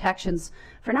analysis and protections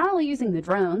for not only using the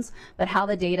drones, but how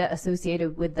the data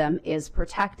associated with them is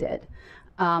protected.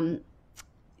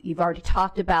 You've already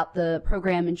talked about the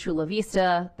program in Chula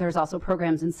Vista. There's also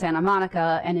programs in Santa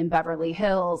Monica and in Beverly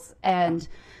Hills. And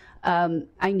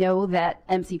I know that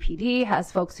MCPD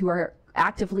has folks who are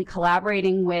actively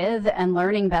collaborating with and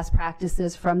learning best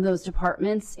practices from those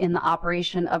departments in the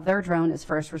operation of their drone as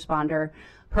first responder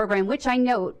program, which I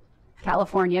note,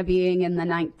 California being in the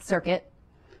Ninth Circuit,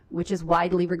 which is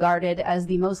widely regarded as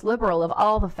the most liberal of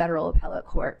all the federal appellate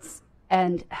courts,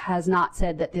 and has not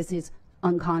said that this is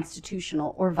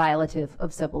unconstitutional or violative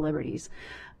of civil liberties.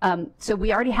 So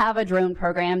we already have a drone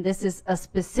program. This is a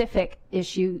specific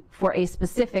issue for a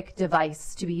specific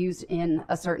device to be used in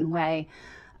a certain way.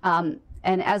 And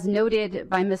as noted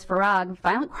by Ms. Farag,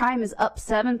 violent crime is up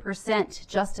 7%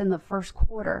 just in the first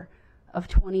quarter of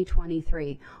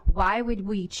 2023. Why would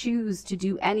we choose to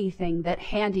do anything that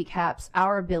handicaps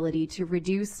our ability to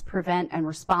reduce, prevent, and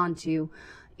respond to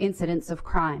incidents of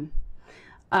crime?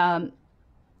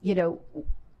 You know,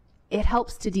 it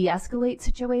helps to de-escalate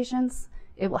situations.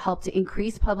 It will help to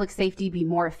increase public safety, be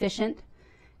more efficient,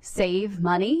 save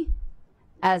money.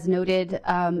 As noted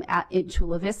in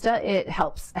Chula Vista, it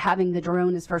helps having the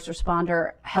drone as first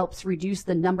responder helps reduce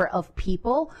the number of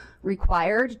people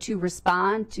required to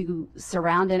respond to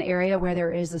surround an area where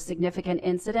there is a significant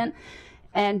incident.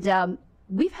 And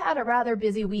we've had a rather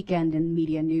busy weekend in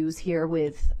media news here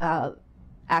with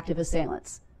active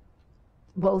assailants,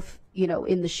 both, you know,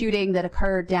 in the shooting that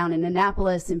occurred down in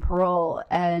Annapolis in Parole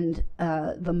and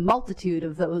the multitude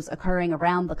of those occurring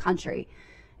around the country.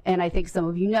 And I think some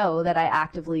of you know that I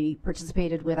actively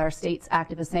participated with our state's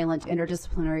active assailant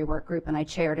interdisciplinary work group, and I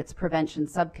chaired its prevention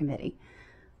subcommittee.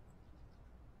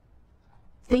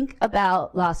 Think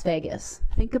about Las Vegas.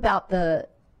 Think about the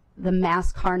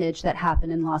mass carnage that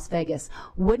happened in Las Vegas.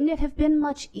 Wouldn't it have been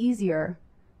much easier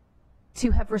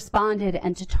to have responded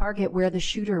and to target where the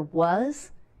shooter was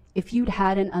if you'd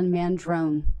had an unmanned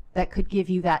drone that could give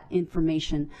you that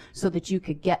information so that you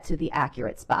could get to the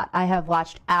accurate spot? I have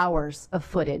watched hours of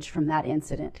footage from that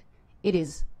incident. It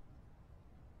is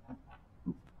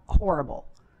horrible.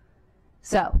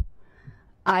 So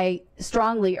I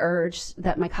strongly urge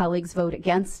that my colleagues vote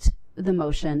against the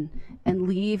motion and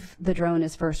leave the drone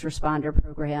as first responder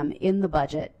program in the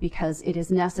budget because it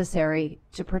is necessary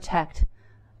to protect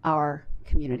our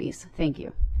communities. Thank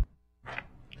you.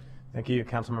 Thank you,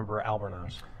 Councilmember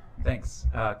Albornoz. Thanks.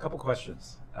 A couple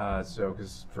questions.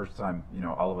 Because first time, you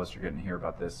know, all of us are getting to hear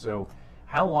about this. So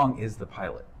how long is the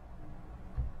pilot?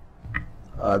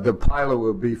 The pilot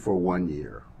will be for 1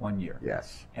 year. 1 year?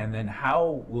 Yes. And then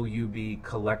how will you be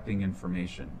collecting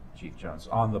information, Chief Jones,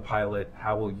 on the pilot?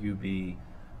 How will you be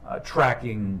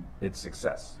tracking its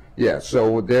success? Yeah,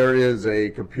 so there is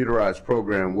a computerized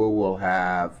program where we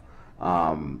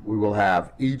will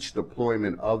have each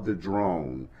deployment of the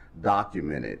drone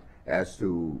documented as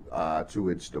to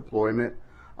its deployment,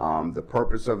 the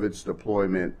purpose of its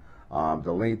deployment,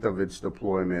 the length of its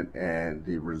deployment, and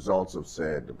the results of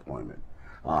said deployment.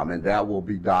 And that will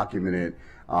be documented.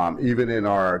 Even in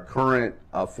our current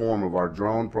form of our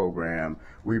drone program,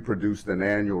 we produced an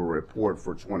annual report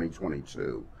for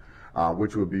 2022,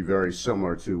 which would be very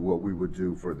similar to what we would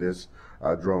do for this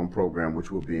drone program,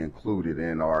 which will be included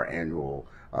in our annual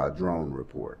drone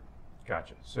report.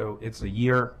 Gotcha. So it's a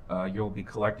year. You'll be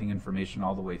collecting information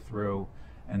all the way through,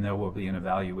 and there will be an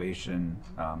evaluation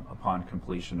upon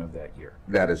completion of that year.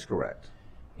 That is correct.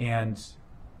 And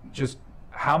just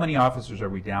how many officers are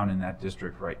we down in that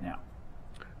district right now?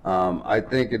 I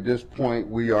think at this point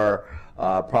we are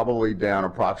probably down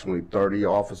approximately 30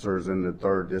 officers in the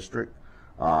 3rd district.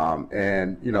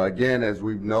 And, you know, again, as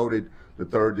we've noted, the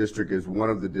 3rd district is one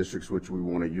of the districts which we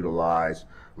want to utilize.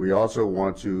 We also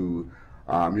want to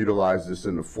utilize this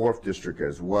in the 4th district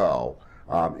as well,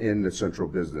 in the central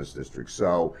business district.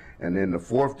 So, and in the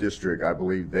 4th district, I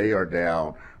believe they are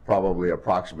down probably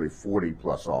approximately 40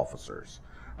 plus officers.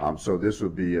 So this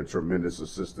would be a tremendous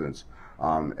assistance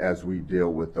as we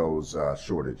deal with those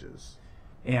shortages.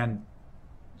 And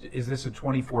is this a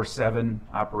 24/7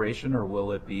 operation, or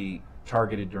will it be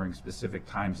targeted during specific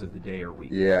times of the day or week?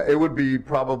 Yeah, it would be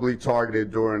probably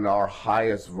targeted during our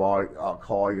highest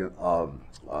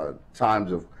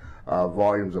times of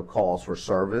volumes of calls for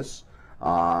service.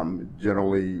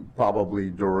 Generally, probably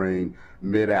during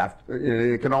mid-after.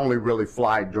 It can only really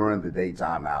fly during the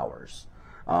daytime hours.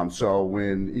 So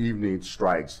when evening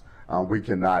strikes, we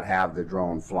cannot have the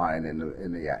drone flying in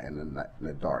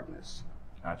the darkness.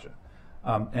 Gotcha.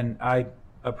 And I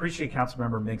appreciate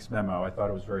Councilmember Mink's memo. I thought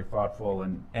it was very thoughtful,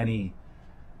 and any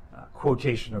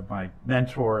quotation of my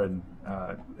mentor and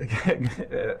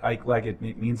Ike Leggett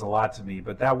means a lot to me.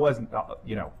 But that wasn't,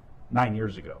 9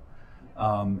 years ago,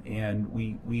 and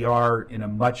we are in a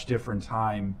much different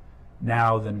time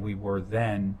now than we were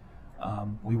then.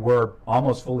 We were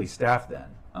almost fully staffed then,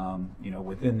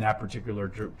 within that particular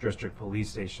district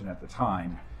police station at the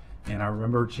time. And I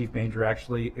remember Chief Manger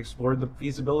actually explored the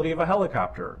feasibility of a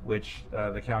helicopter, which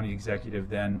the county executive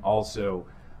then also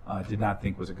did not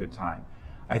think was a good time.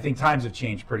 I think times have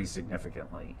changed pretty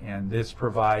significantly, and this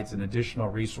provides an additional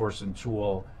resource and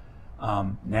tool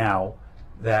now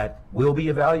that will be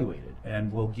evaluated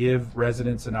and will give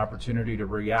residents an opportunity to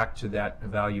react to that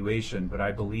evaluation. But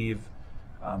I believe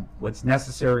what's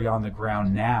necessary on the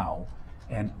ground now,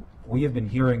 and we have been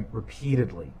hearing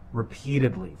repeatedly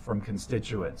from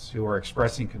constituents who are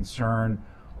expressing concern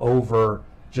over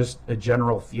just a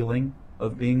general feeling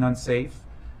of being unsafe.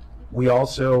 We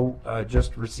also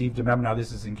just received a memo, now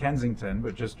this is in Kensington,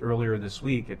 but just earlier this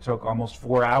week, it took almost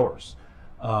 4 hours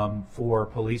for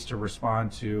police to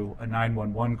respond to a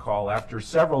 911 call after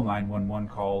several 911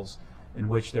 calls in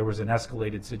which there was an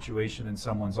escalated situation in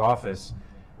someone's office.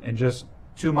 And just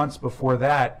 2 months before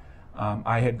that,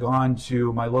 I had gone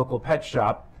to my local pet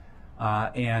shop,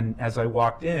 and as I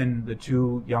walked in, the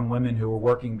 2 young women who were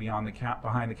working behind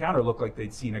the counter looked like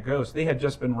they'd seen a ghost. They had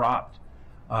just been robbed.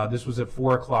 This was at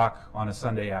 4 o'clock on a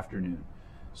Sunday afternoon.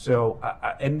 So,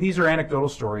 and these are anecdotal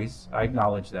stories, I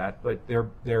acknowledge that, but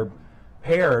they're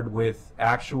paired with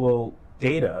actual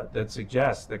data that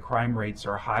suggests that crime rates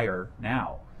are higher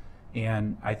now.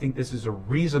 And I think this is a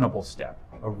reasonable step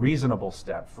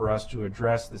for us to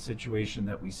address the situation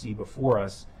that we see before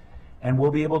us, and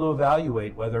we'll be able to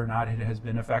evaluate whether or not it has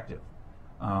been effective.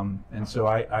 And so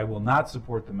I will not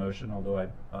support the motion, although I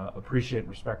appreciate and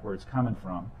respect where it's coming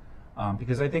from,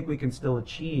 because I think we can still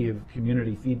achieve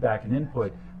community feedback and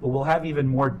input, but we'll have even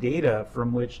more data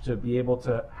from which to be able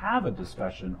to have a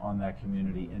discussion on that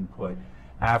community input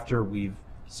after we've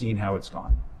seen how it's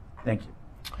gone. Thank you.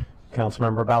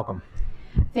 Councilmember Balcom.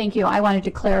 Thank you. I wanted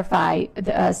to clarify,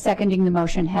 seconding the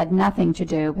motion had nothing to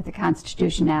do with the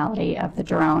constitutionality of the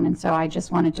drone, and so I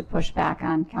just wanted to push back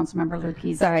on Councilmember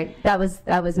Lukey's. Sorry, that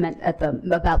was meant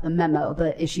about the memo,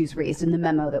 the issues raised in the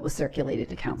memo that was circulated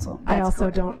to council. I also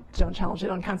don't challenge it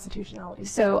on constitutionality.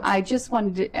 So I just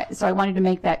wanted to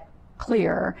make that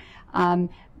clear,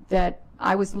 that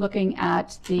I was looking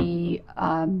at the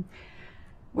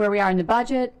where we are in the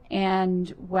budget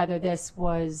and whether this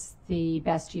was the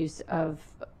best use of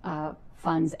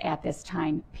funds at this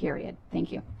time period.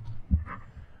 Thank you.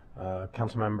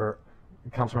 Councilmember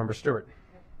Stewart.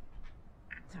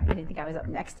 Sorry, I didn't think I was up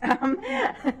next.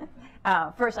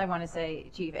 First, I want to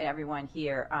say, Chief, and everyone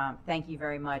here, thank you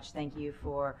very much. Thank you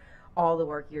for all the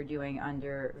work you're doing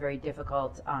under very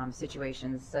difficult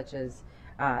situations, such as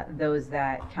those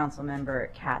that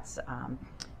Councilmember Katz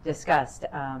discussed.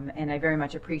 And I very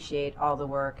much appreciate all the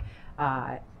work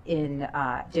in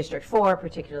District 4,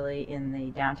 particularly in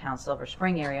the downtown Silver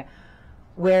Spring area,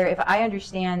 where, if I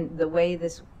understand the way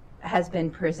this has been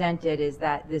presented, is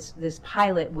that this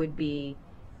pilot would be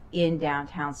in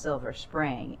downtown Silver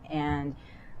Spring. And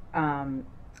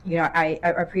I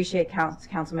appreciate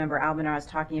Councilmember Albanaz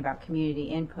talking about community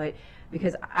input,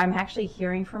 because I'm actually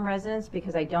hearing from residents,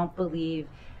 because I don't believe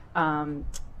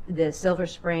the Silver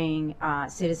Spring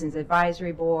Citizens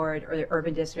Advisory Board or the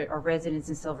Urban District or residents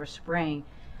in Silver Spring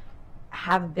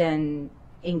have been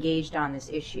engaged on this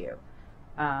issue.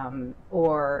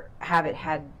 or have it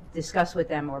had discussed with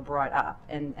them or brought up.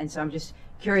 And so I'm just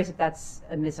curious if that's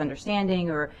a misunderstanding,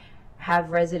 or have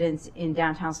residents in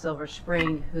downtown Silver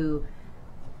Spring who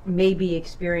may be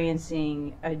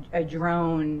experiencing a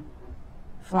drone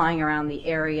flying around the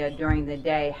area during the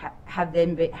day, have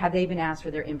they been asked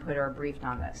for their input or briefed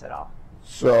on this at all?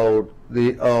 So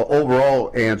the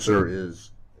overall answer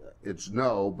is it's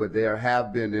no, but there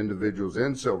have been individuals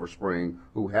in Silver Spring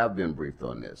who have been briefed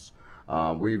on this.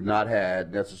 We've not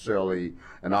had necessarily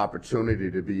an opportunity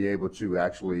to be able to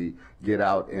actually get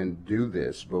out and do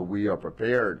this, but we are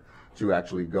prepared to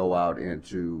actually go out and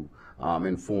to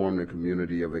inform the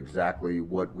community of exactly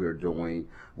what we're doing.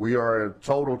 We are in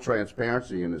total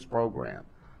transparency in this program.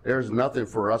 There's nothing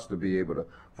for us to be able to,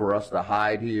 for us to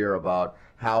hide here about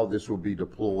how this will be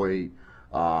deployed,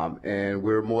 and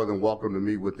we're more than welcome to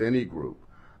meet with any group.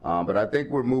 But I think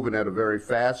we're moving at a very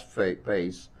fast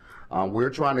pace. We're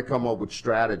trying to come up with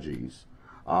strategies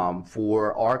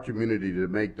for our community to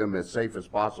make them as safe as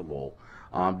possible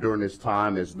during this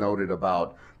time, as noted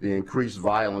about the increased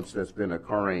violence that's been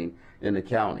occurring in the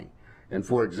county. And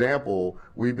for example,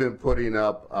 we've been putting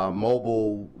up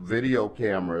mobile video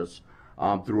cameras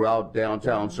throughout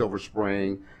downtown Silver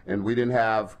Spring, and we didn't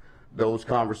have those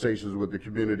conversations with the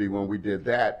community when we did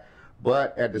that.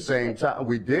 But at the same time,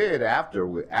 we did after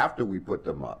we put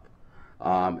them up.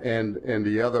 And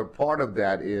the other part of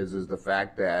that is the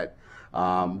fact that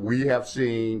we have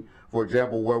seen, for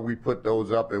example, where we put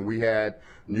those up and we had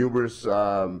numerous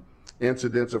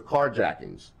incidents of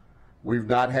carjackings. We've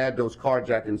not had those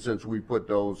carjackings since we put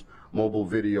those mobile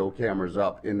video cameras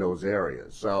up in those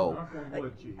areas. So,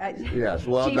 yes,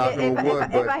 well, Chief, knock on wood,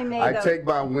 but I though, take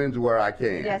my wins where I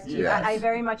can. Yes, Chief, I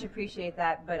very much appreciate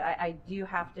that, but I do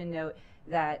have to note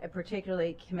that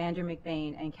particularly Commander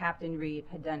McBain and Captain Reed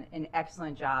had done an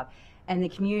excellent job, and the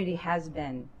community has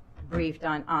been briefed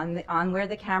on where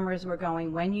the cameras were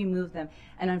going, when you move them,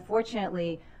 and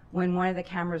unfortunately, when one of the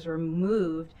cameras were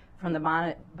moved from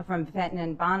Fenton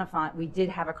and Bonifant, we did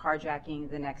have a carjacking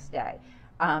the next day.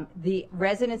 The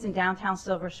residents in downtown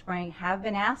Silver Spring have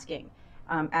been asking,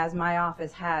 as my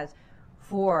office has,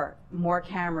 for more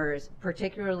cameras,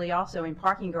 particularly also in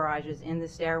parking garages, in the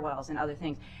stairwells and other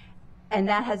things. And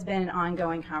that has been an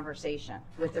ongoing conversation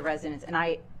with the residents. And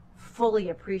I fully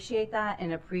appreciate that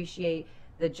and appreciate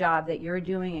the job that you're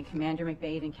doing and Commander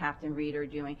McBain and Captain Reed are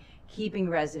doing, keeping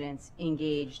residents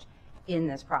engaged in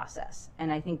this process.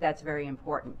 And I think that's very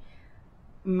important.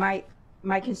 My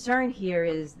concern here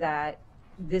is that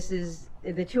this is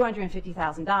the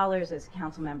 $250,000, as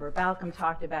Councilmember Balcom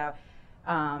talked about,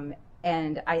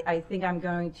 and I think I'm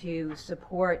going to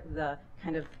support the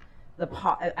kind of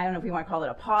I don't know if we want to call it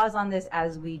a pause on this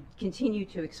as we continue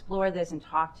to explore this and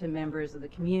talk to members of the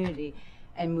community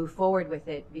and move forward with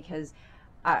it, because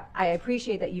I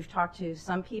appreciate that you've talked to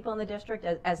some people in the district.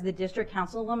 As the district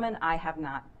councilwoman, I have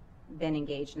not been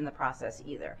engaged in the process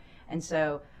either. And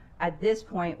so at this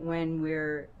point, when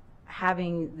we're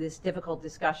having this difficult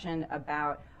discussion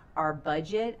about our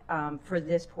budget for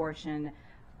this portion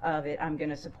of it, I'm going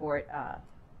to support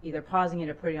either pausing it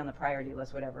or putting it on the priority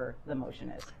list, whatever the motion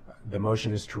is. The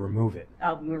motion is to remove it.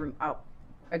 I'll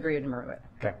agree to remove it.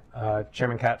 Okay.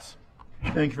 Chairman Katz.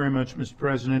 Thank you very much, Mr.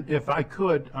 President. If I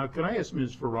could I ask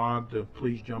Ms. Farag to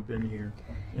please jump in here?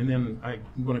 And then I'm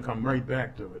going to come right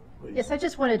back to it, please. Yes, I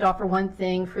just wanted to offer one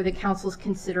thing for the council's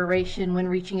consideration when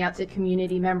reaching out to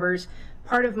community members.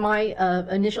 Part of my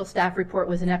initial staff report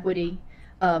was on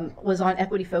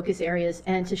equity focus areas,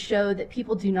 and to show that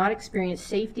people do not experience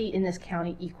safety in this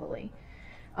county equally.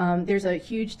 There's a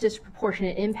huge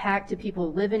disproportionate impact to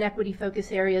people who live in equity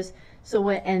focus areas.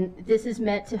 And this is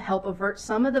meant to help avert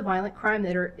some of the violent crime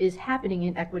that is happening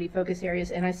in equity focus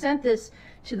areas. And I sent this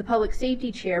to the public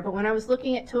safety chair, but when I was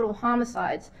looking at total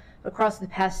homicides across the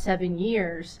past 7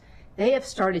 years, they have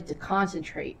started to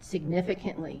concentrate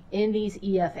significantly in these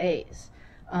EFAs.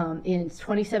 In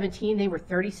 2017, they were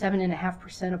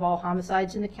 37.5% of all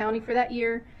homicides in the county for that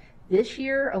year. This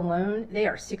year alone, they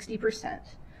are 60%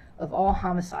 of all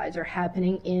homicides are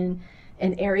happening in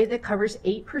an area that covers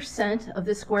 8% of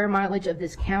the square mileage of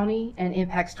this county and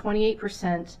impacts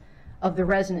 28% of the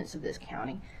residents of this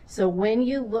county. So when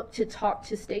you look to talk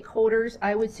to stakeholders,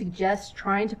 I would suggest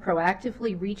trying to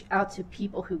proactively reach out to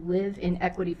people who live in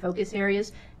equity focus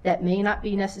areas that may not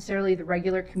be necessarily the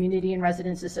regular community and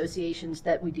residents associations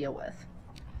that we deal with.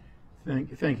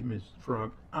 Thank you, Ms.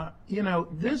 Frog. You know,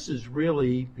 this is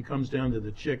really becomes down to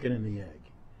the chicken and the egg.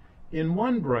 In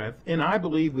one breath, and I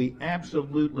believe we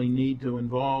absolutely need to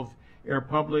involve our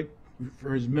public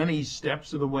for as many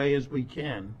steps of the way as we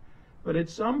can, but at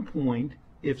some point,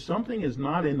 if something is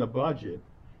not in the budget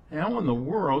how in the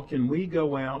world can we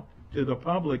go out to the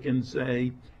public and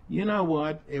say, you know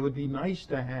what, it would be nice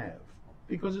to have,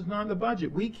 because it's not in the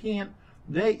budget. We can't,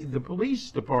 the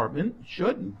police department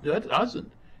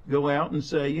doesn't go out and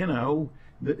say, you know,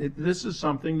 this is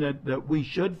something that we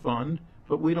should fund,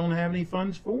 but we don't have any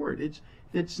funds for it.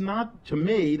 It's not, to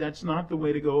me, that's not the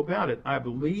way to go about it. I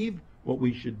believe what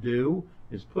we should do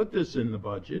is put this in the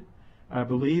budget. I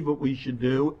believe what we should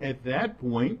do at that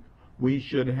point, we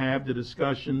should have the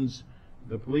discussions,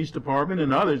 the police department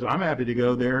and others, I'm happy to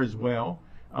go there as well,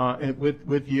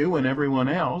 with you and everyone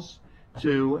else,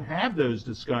 to have those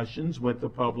discussions with the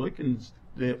public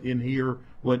and hear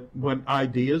what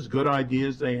ideas, good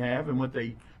ideas they have, and what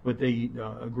they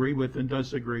agree with and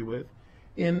disagree with.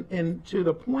 And to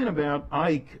the point about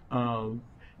Ike,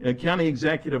 County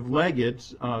Executive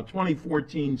Leggett's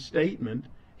 2014 statement,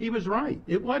 he was right.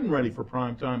 It wasn't ready for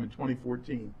prime time in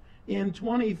 2014. In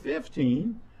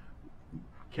 2015,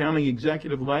 County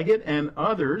Executive Leggett and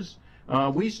others,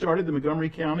 we started the Montgomery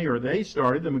County, or they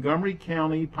started the Montgomery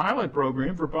County pilot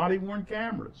program for body-worn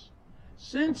cameras.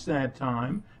 Since that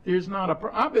time, there's not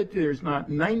I bet there's not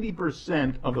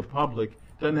 90% of the public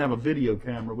doesn't have a video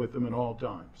camera with them at all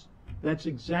times. That's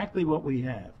exactly what we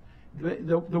have.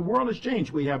 The world has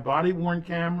changed. We have body-worn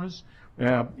cameras.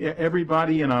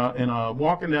 Everybody in a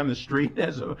walking down the street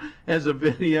has a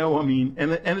video. I mean,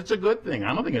 and it's a good thing.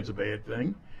 I don't think it's a bad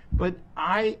thing. But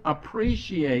I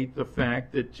appreciate the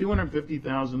fact that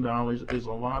 $250,000 is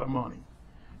a lot of money.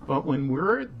 But when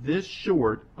we're this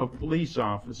short of police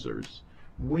officers,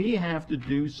 we have to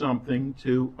do something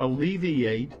to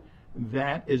alleviate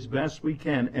that as best we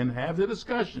can and have the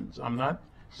discussions. I'm not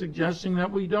suggesting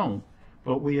that we don't,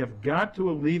 but we have got to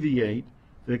alleviate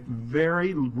the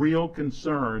very real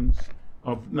concerns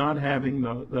of not having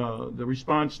the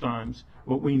response times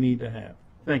what we need to have.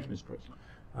 Thank you, Mr. President.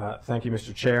 Thank you,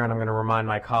 Mr. Chair, and I'm going to remind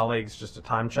my colleagues, just a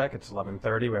time check, it's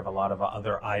 11:30. We have a lot of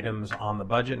other items on the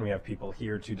budget, and we have people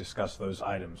here to discuss those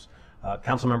items.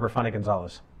 Councilmember Fanny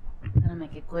Gonzalez. I'm going to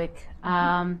make it quick.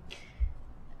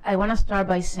 I want to start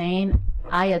by saying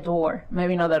I adore,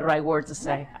 maybe not the right word to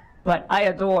say, but I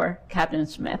adore Captain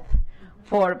Smith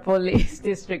for Police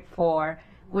District 4,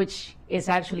 which is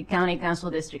actually County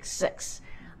Council District 6.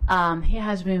 He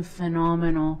has been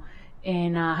phenomenal,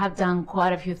 and have done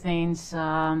quite a few things,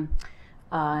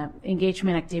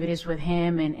 engagement activities with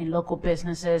him and local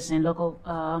businesses and local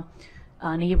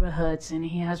neighborhoods, and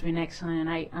he has been excellent,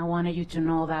 and I wanted you to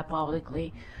know that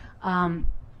publicly.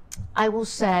 I will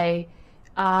say,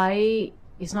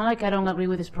 it's not like I don't agree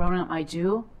with this program, I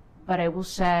do, but I will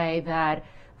say that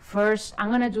first, I'm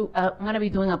gonna be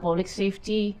doing a public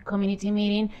safety community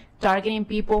meeting, targeting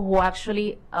people who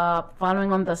actually,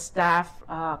 following on the staff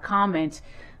comments,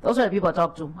 those are the people I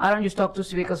talk to. I don't just talk to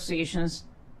civic associations,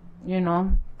 you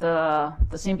know, the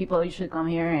same people that usually come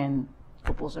here and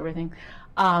propose everything.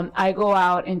 I go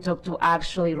out and talk to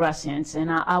actually residents,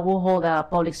 and I will hold a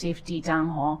public safety town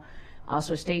hall.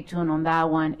 So stay tuned on that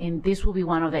one, and this will be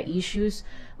one of the issues.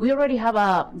 We already have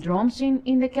drones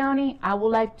in the county. I would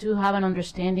like to have an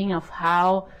understanding of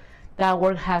how that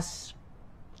work has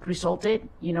resulted,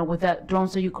 you know, with the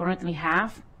drones that you currently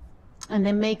have, and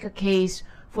then make a case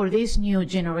for this new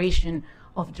generation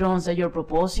of drones that you're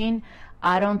proposing.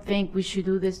 I don't think we should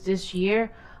do this year,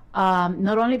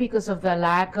 not only because of the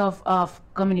lack of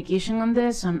communication on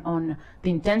this, on the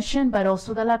intention, but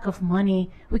also the lack of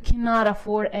money. We cannot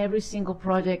afford every single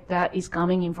project that is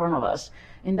coming in front of us,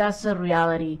 and that's a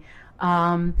reality.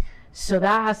 So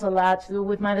that has a lot to do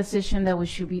with my decision that we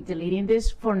should be deleting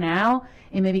this for now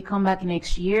and maybe come back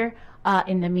next year.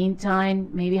 In the meantime,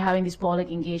 maybe having these public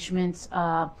engagements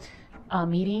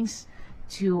meetings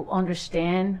to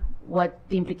understand what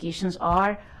the implications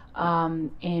are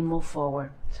and move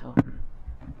forward. So,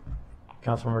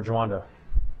 Councilmember Jawando.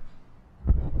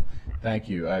 Thank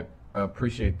you. I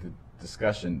appreciate the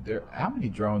discussion. How many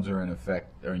drones are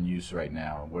in use right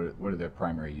now? What are their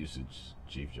primary usage,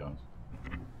 Chief Jones?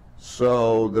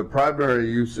 So the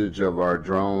primary usage of our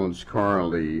drones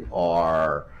currently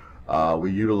are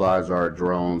we utilize our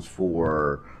drones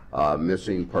for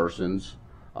missing persons.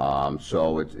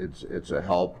 So it's a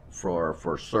help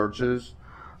for searches.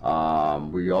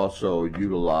 We also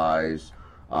utilize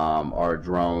our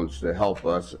drones to help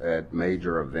us at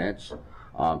major events,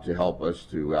 to help us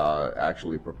to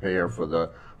actually prepare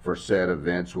for said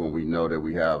events when we know that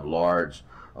we have large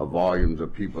volumes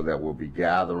of people that will be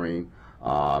gathering,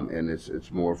 and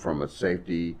it's more from a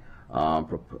safety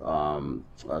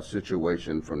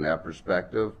situation from that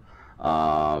perspective.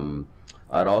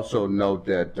 I'd also note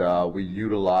that we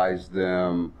utilize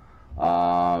them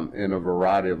in a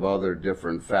variety of other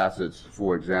different facets.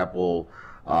 For example,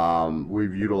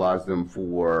 We've utilized them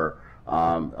for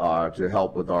to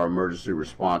help with our emergency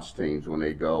response teams when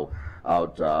they go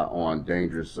out on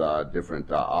dangerous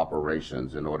different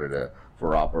operations in order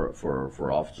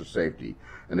for officer safety.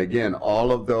 And again,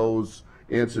 all of those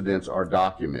incidents are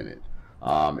documented,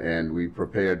 and we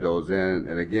prepared those in.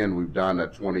 And again, we've done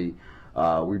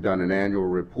an annual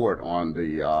report on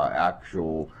the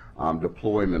actual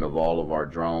deployment of all of our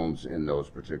drones in those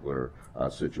particular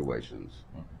situations.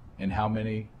 And how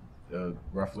many,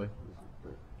 roughly?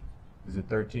 Is it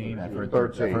 13? I've heard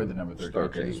 13. I've heard the number 13.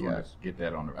 13, I just want yes. to get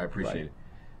that on. I appreciate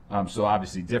Right. it. So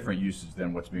obviously different usage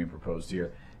than what's being proposed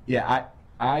here. Yeah,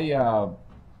 I'd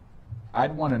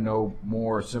want to know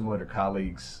more, similar to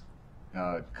colleagues'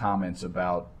 comments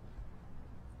about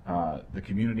the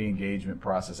community engagement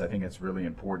process. I think it's really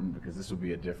important because this will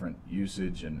be a different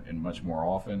usage and much more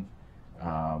often.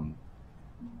 I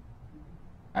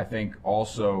think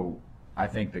also, I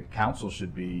think the council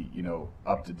should be,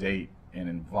 up to date and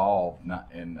involved.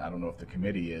 And I don't know if the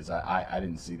committee is. I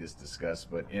didn't see this discussed,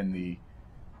 but in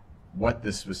what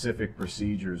the specific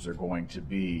procedures are going to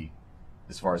be,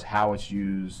 as far as how it's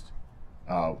used,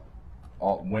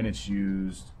 when it's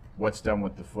used, what's done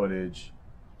with the footage,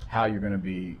 how you're going to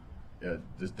be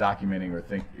just documenting or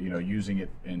using it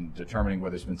and determining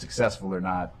whether it's been successful or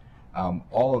not.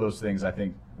 All of those things I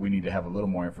think we need to have a little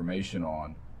more information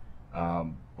on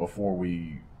before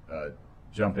we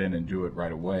jump in and do it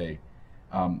right away.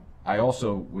 I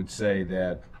also would say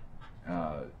that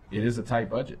it is a tight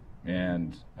budget,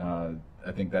 and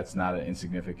I think that's not an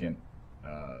insignificant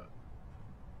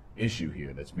issue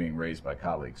here that's being raised by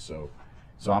colleagues. So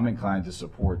I'm inclined to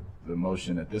support the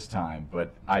motion at this time,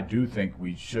 but I do think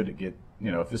we should get,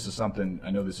 if this is something,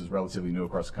 I know this is relatively new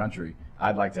across the country,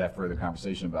 I'd like to have further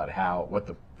conversation about what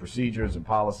the procedures and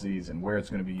policies and where it's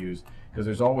going to be used, because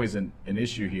there's always an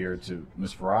issue here, to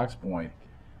Ms. Farag's point,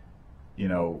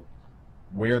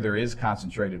 where there is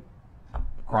concentrated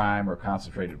crime or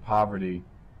concentrated poverty,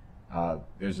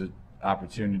 there's an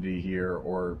opportunity here,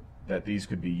 or that these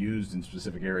could be used in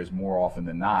specific areas more often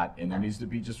than not, and there needs to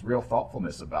be just real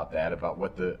thoughtfulness about that, about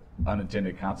what the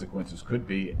unintended consequences could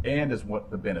be and as what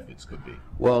the benefits could be.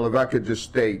 Well, if I could just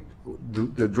state,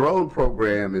 the drone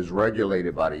program is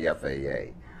regulated by the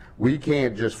FAA. We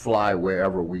can't just fly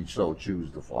wherever we so choose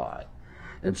to fly.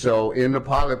 And so in the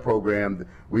pilot program,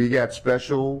 we got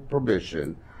special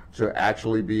permission to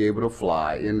actually be able to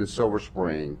fly in the Silver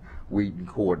Spring Wheaton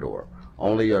corridor,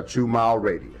 only a 2-mile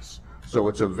radius. So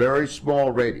it's a very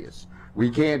small radius. We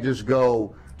can't just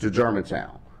go to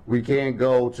Germantown. We can't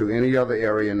go to any other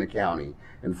area in the county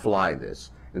and fly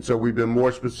this. And so we've been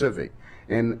more specific.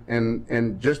 And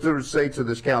just to say to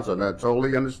this council, and I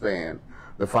totally understand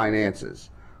the finances,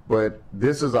 but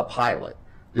this is a pilot.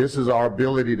 This is our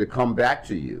ability to come back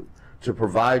to you, to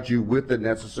provide you with the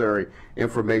necessary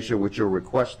information which you're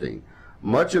requesting.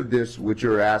 Much of this, which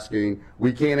you're asking,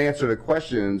 we can't answer the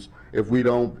questions if we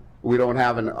don't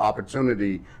have an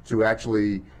opportunity to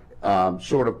actually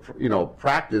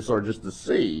practice, or just to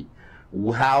see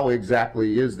how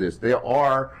exactly is this. There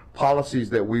are policies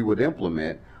that we would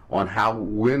implement on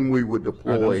when we would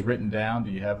deploy. Are those written down?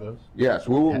 Do you have those? Yes,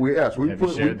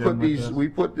 we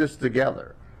put this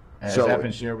together. Has that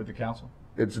been shared with the council?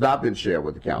 It's not been shared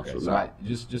with the council. Okay,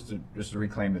 so just to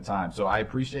reclaim the time. So I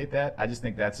appreciate that. I just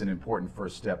think that's an important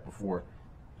first step before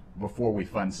we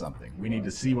fund something. We need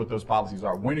to see what those policies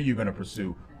are. When are you going to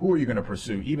pursue? Who are you going to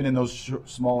pursue? Even in those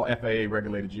small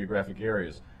FAA-regulated geographic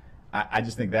areas, I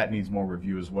just think that needs more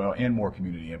review as well and more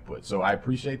community input. So I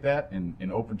appreciate that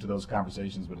and open to those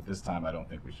conversations, but at this time, I don't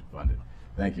think we should fund it.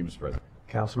 Thank you, Mr. President.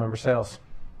 Councilmember Sales.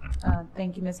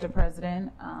 Thank you, Mr.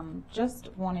 President.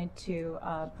 Just wanted to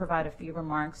provide a few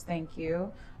remarks. Thank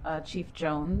you, Chief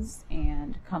Jones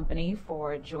and company,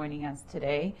 for joining us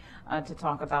today to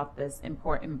talk about this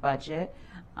important budget.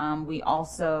 We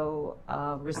also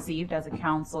received as a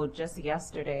council just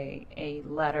yesterday a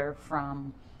letter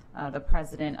from the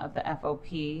president of the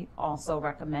FOP, also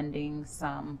recommending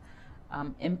some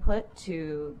input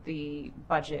to the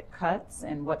budget cuts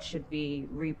and what should be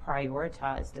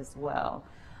reprioritized as well.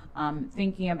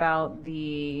 Thinking about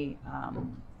the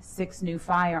 6 new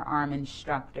firearm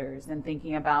instructors, and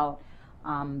thinking about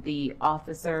the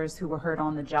officers who were hurt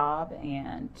on the job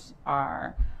and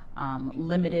are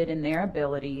limited in their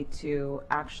ability to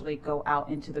actually go out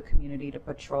into the community to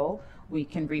patrol. We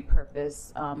can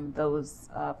repurpose those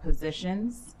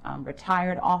positions.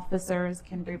 Retired officers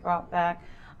can be brought back.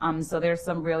 So there's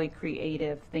some really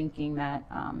creative thinking that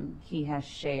he has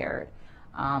shared.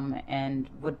 And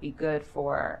would be good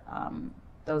for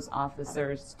those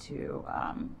officers to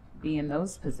be in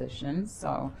those positions.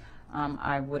 So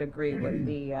I would agree with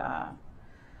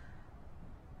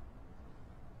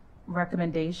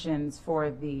recommendations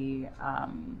for the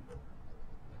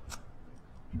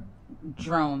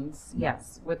drones.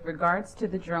 Yes, with regards to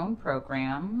the drone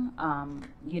program,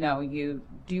 you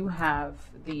do have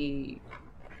the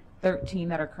 13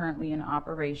 that are currently in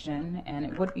operation, and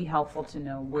it would be helpful to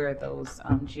know where those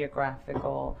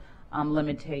geographical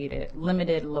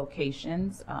limited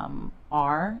locations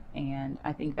are, and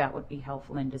I think that would be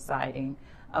helpful in deciding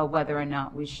whether or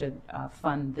not we should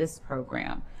fund this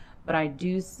program. But I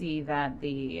do see that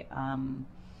the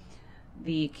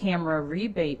camera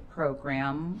rebate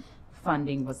program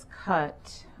funding was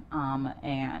cut,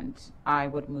 and I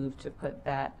would move to put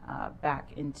that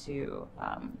back into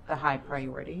the high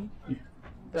priority.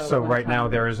 So right now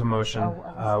there is a motion.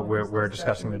 We're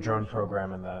discussing the drone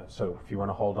program, so if you want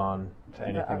to hold on to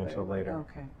anything until later.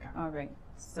 Okay. All right.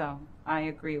 So I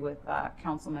agree with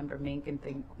Councilmember Mink and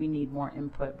think we need more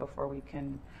input before we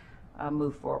can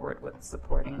move forward with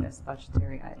supporting this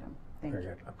budgetary item. Thank you.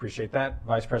 Very good. Appreciate that.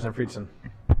 Vice President Friedson.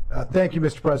 Thank you,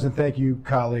 Mr. President. Thank you,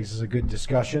 colleagues. This is a good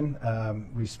discussion.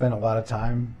 We spent a lot of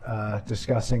time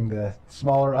discussing the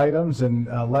smaller items and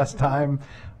less time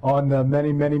on the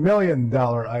many, many $million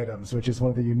items, which is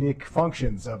one of the unique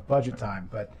functions of budget time.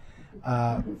 But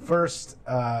first,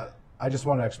 I just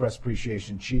want to express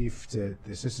appreciation, Chief, to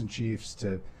the Assistant Chiefs,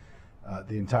 to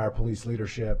the entire police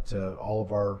leadership, to all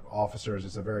of our officers.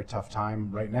 It's a very tough time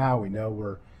right now. We know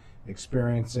we're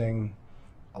experiencing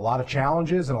a lot of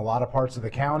challenges in a lot of parts of the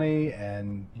county,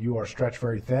 and you are stretched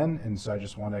very thin, and so I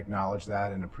just want to acknowledge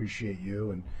that and appreciate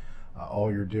you and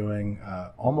all you're doing.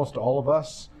 Almost all of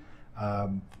us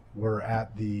were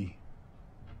at the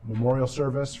memorial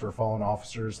service for fallen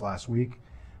officers last week,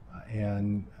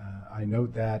 and I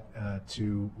note that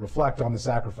to reflect on the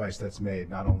sacrifice that's made,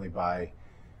 not only by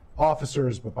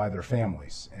officers but by their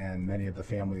families, and many of the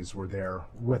families were there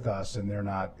with us, and they're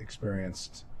not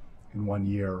experienced in 1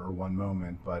 year or one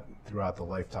moment, but throughout the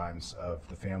lifetimes of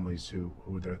the families who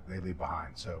they leave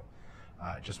behind. So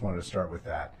I just wanted to start with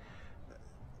that.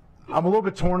 I'm a little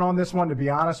bit torn on this one, to be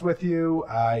honest with you.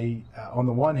 On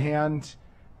the one hand,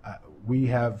 we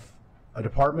have a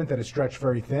department that is stretched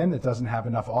very thin, that doesn't have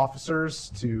enough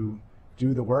officers to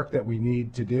do the work that we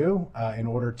need to do in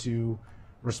order to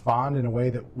respond in a way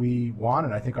that we want,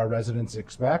 and I think our residents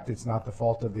expect. It's not the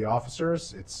fault of the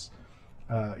officers. It's,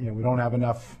 we don't have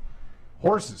enough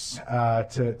horses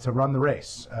to run the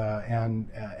race, and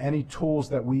any tools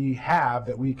that we have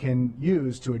that we can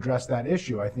use to address that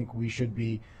issue, I think we should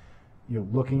be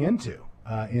looking into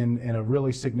in a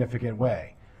really significant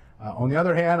way. On the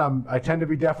other hand, I tend to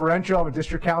be deferential. I'm a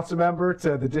district council member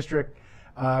to the district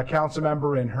council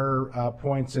member and her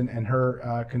points and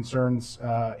her concerns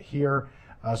here.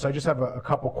 So I just have a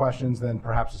couple questions, then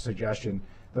perhaps a suggestion.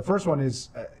 The first one is,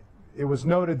 it was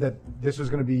noted that this was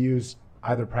going to be used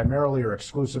either primarily or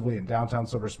exclusively in downtown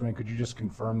Silver Spring. Could you just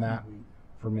confirm that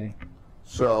for me?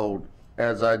 So,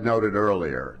 as I noted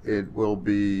earlier, it will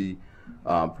be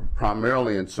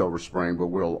primarily in Silver Spring, but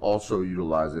we'll also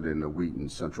utilize it in the Wheaton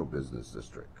Central Business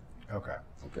District. Okay.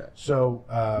 Okay.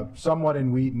 So, somewhat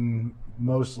in Wheaton,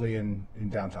 mostly in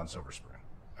downtown Silver Spring.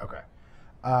 Okay.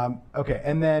 Okay,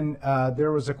 and then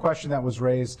there was a question that was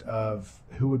raised of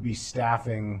who would be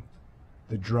staffing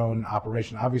the drone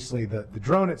operation. Obviously, the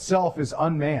drone itself is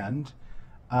unmanned,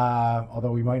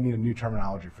 although we might need a new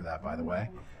terminology for that, by the way,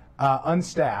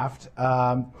 unstaffed,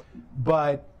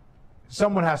 but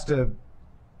someone has to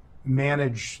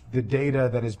manage the data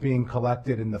that is being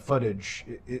collected in the footage.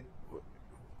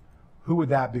 Who would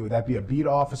that be? Would that be a beat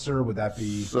officer? Would that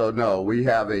be? So no, we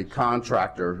have a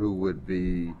contractor who would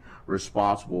be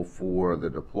responsible for the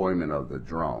deployment of the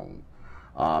drone.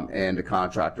 And the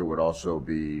contractor would also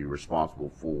be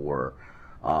responsible for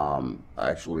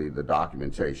actually the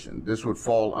documentation. This would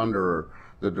fall under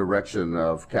the direction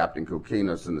of Captain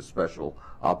Kokinas in the Special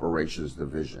Operations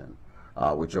Division,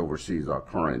 which oversees our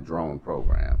current drone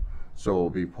program. So it will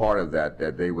be part of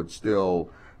that they would still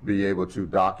be able to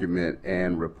document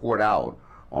and report out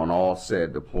on all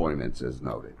said deployments as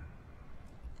noted.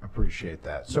 Appreciate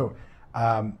that. So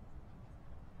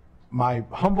my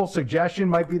humble suggestion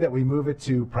might be that we move it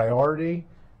to priority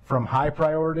from high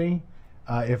priority,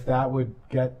 if that would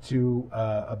get to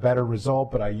a better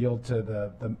result, but I yield to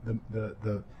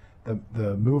the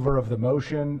mover of the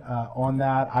motion on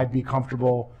that. I'd be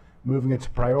comfortable moving it to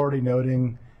priority,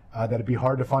 noting that it'd be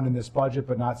hard to fund in this budget,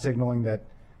 but not signaling that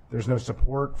there's no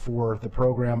support for the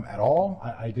program at all.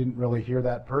 I didn't really hear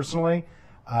that personally.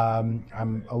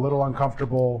 I'm a little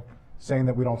uncomfortable saying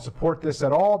that we don't support this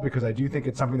at all, because I do think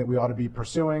it's something that we ought to be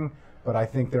pursuing, but I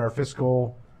think there are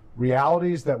fiscal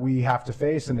realities that we have to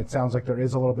face, and it sounds like there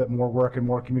is a little bit more work and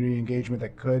more community engagement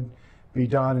that could be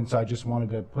done, and so I just wanted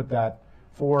to put that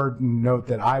forward and note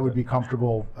that I would be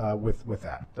comfortable with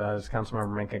that. Does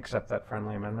Councilmember Mink accept that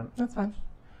friendly amendment? That's fine.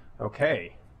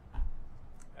 Okay.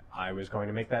 I was going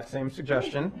to make that same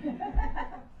suggestion.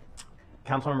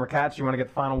 Councilmember Katz, you want to get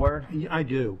the final word? I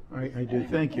do. I do.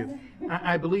 Thank you.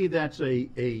 I believe that's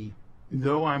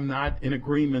though I'm not in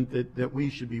agreement that we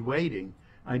should be waiting,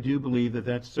 I do believe that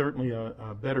that's certainly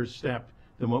a better step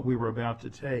than what we were about to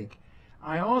take.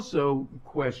 I also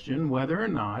question whether or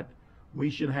not we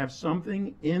should have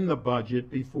something in the budget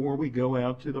before we go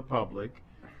out to the public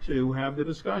to have the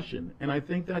discussion. And I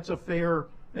think that's a fair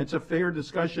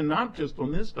discussion, not just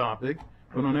on this topic,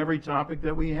 but on every topic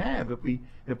that we have.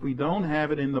 If we don't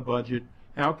have it in the budget,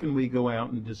 how can we go out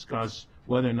and discuss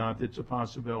whether or not it's a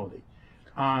possibility?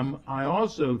 I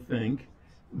also think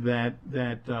that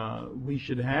we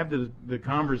should have the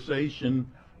conversation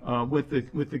with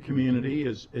the community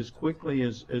as quickly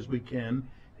as we can.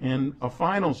 And a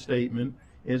final statement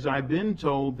is I've been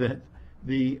told that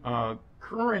the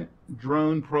current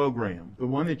drone program, the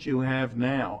one that you have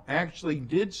now, actually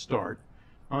did start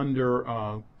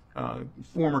under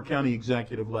former County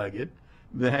Executive Leggett,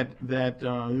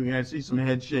 I see some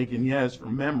head shaking yes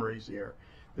from memories here,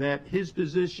 that his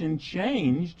position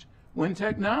changed when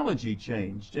technology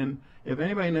changed. And if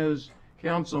anybody knows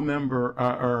Council Member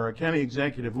or County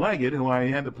Executive Leggett, who I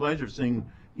had the pleasure of seeing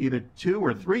either 2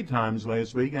 or 3 times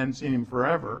last week, I hadn't seen him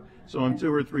forever, so on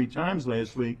 2 or 3 times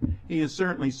last week, he is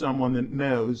certainly someone that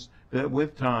knows that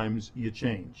with times you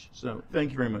change. So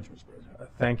thank you very much, Mr. President.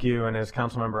 Thank you. And as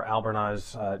Councilmember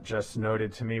Albernaz just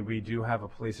noted to me, we do have a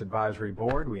police advisory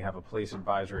board. We have a police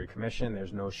advisory commission.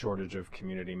 There's no shortage of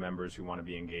community members who want to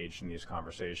be engaged in these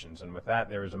conversations. And with that,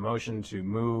 there is a motion to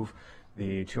move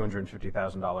the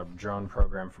 $250,000 drone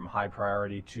program from high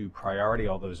priority to priority.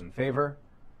 All those in favor?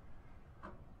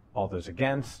 All those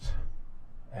against?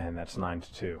 And that's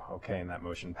 9-2. Okay, and that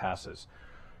motion passes.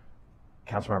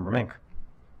 Councilmember Mink.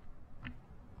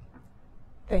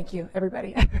 Thank you,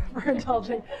 everybody, for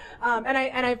indulging. And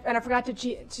I forgot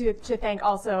to thank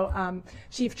also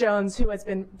Chief Jones, who has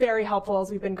been very helpful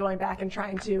as we've been going back and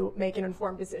trying to make an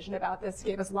informed decision about this.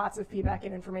 Gave us lots of feedback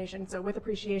and information, so with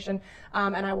appreciation,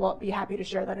 and I will be happy to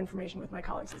share that information with my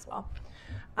colleagues as well.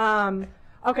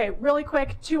 Okay, really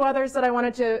quick, 2 others that I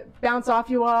wanted to bounce off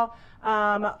you all.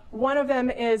 One of them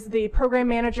is the program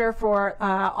manager for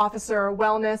officer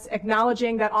wellness,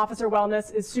 acknowledging that officer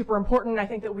wellness is super important. I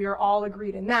think that we are all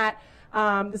agreed in that.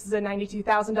 This is a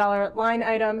 $92,000 line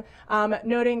item,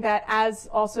 noting that, as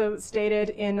also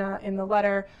stated in the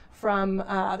letter from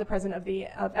the president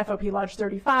of FOP Lodge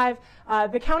 35,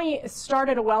 the county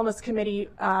started a wellness committee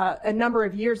a number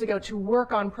of years ago to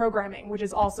work on programming, which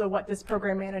is also what this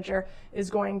program manager is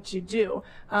going to do.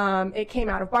 It came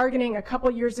out of bargaining a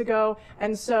couple years ago,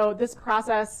 and so this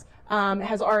process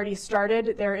has already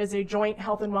started. There is a joint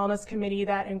health and wellness committee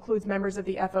that includes members of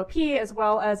the FOP as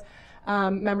well as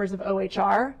members of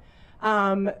OHR.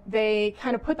 They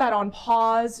kind of put that on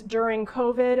pause during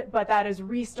COVID, but that is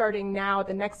restarting now.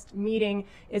 The next meeting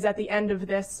is at the end of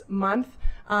this month,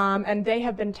 and they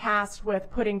have been tasked with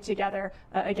putting together,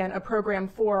 again, a program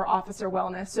for officer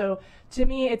wellness. So to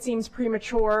me, it seems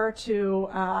premature to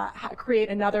create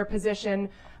another position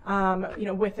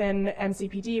within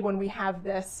MCPD when we have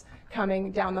this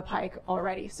coming down the pike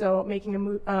already. So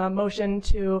making a motion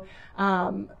to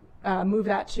move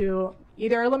that to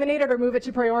either eliminate it or move it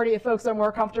to priority. If folks are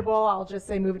more comfortable, I'll just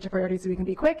say move it to priority so we can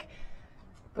be quick.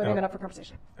 Putting that up for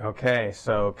conversation. Okay,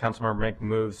 so Councilmember Mink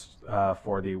moves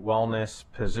for the wellness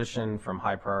position from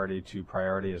high priority to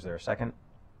priority. Is there a second?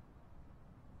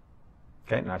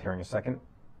 Okay, not hearing a second.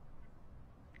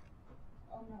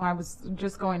 I was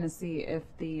just going to see if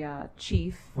the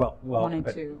chief well, wanted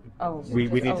to. Oh, we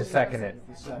need to second it.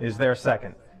 Is there a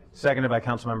second? Seconded by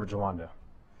Councilmember Jawando.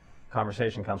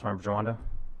 Conversation, Councilmember Jawando.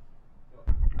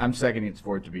 I'm seconding it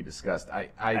for it to be discussed.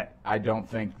 I don't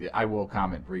think I will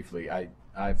comment briefly.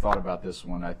 I've thought about this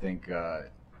one. I think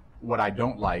what I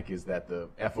don't like is that the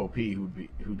FOP,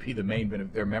 who'd be the main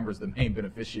their members, the main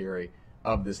beneficiary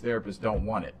of this therapist, don't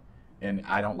want it, and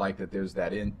I don't like that there's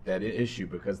that issue,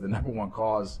 because the #1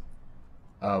 cause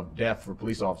of death for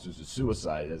police officers is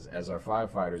suicide, as our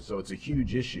firefighters. So it's a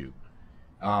huge issue,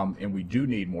 and we do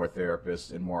need more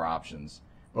therapists and more options,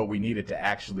 but we need it to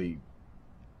actually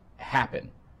happen.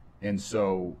 And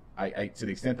so to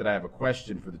the extent that I have a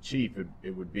question for the chief,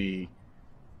 it would be,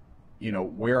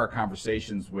 where are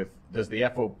conversations with, does the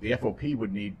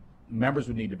FOP members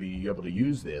would need to be able to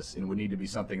use this, and it would need to be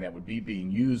something that would be being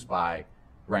used by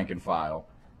rank and file.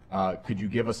 Could you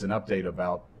give us an update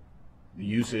about the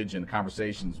usage and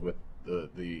conversations with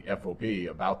the FOP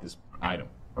about this item?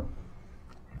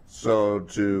 So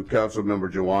to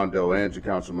Councilmember Jawando and to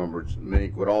Councilmember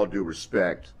Mink, with all due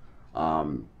respect,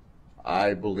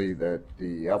 I believe that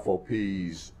the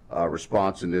FOP's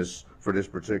response in this for this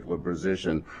particular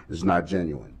position is not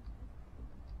genuine.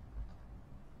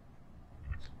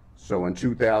 So in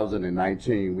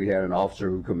 2019, we had an officer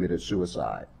who committed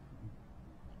suicide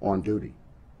on duty.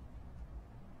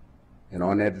 And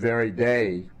on that very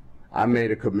day, I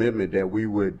made a commitment that we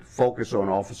would focus on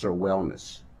officer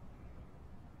wellness.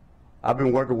 I've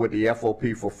been working with the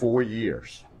FOP for 4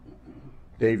 years.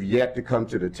 They've yet to come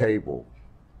to the table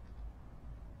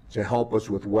to help us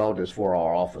with wellness for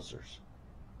our officers.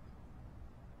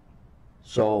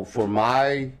 So for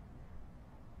my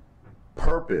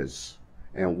purpose,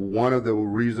 and one of the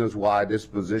reasons why this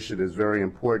position is very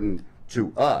important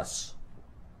to us,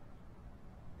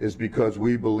 is because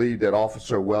we believe that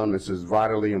officer wellness is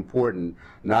vitally important,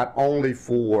 not only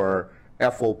for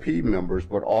FOP members,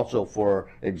 but also for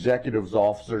executives,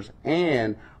 officers,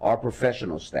 and our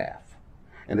professional staff.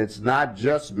 And it's not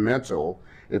just mental,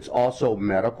 it's also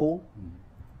medical,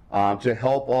 to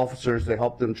help officers, to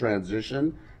help them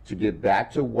transition, to get back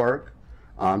to work,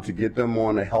 to get them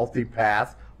on a healthy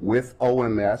path with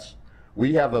OMS.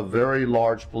 We have a very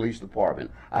large police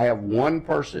department. I have one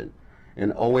person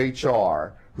in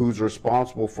OHR who's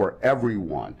responsible for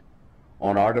everyone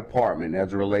on our department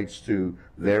as it relates to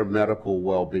their medical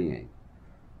well-being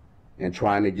and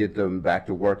trying to get them back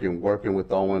to work and working with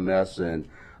OMS and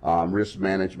risk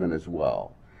management as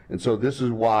well. And so this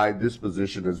is why this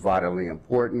position is vitally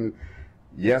important.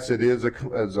 Yes, it is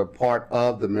as a part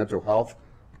of the mental health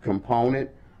component,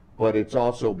 but it's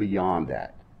also beyond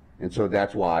that. And so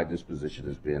that's why this position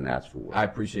is being asked for. I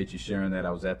appreciate you sharing that.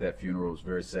 I was at that funeral. It was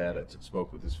very sad. I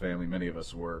spoke with his family. Many of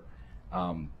us were.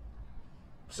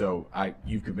 So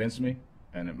you've convinced me,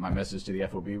 and my message to the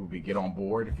FOB will be get on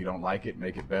board. If you don't like it,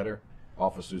 make it better.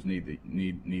 Officers need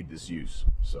this use.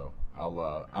 So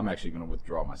I'm actually going to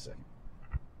withdraw my second.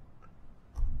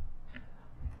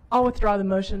 I'll withdraw the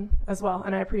motion as well,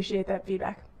 and I appreciate that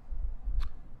feedback.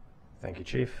 Thank you,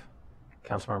 Chief.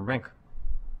 Councilmember Mink.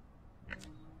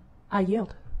 I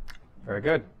yield. Very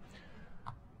good.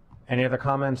 Any other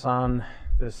comments on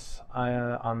this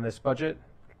budget?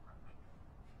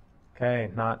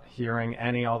 Okay, not hearing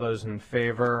any. All those in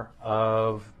favor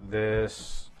of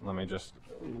this,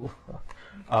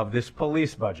 of this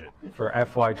police budget for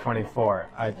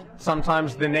FY24.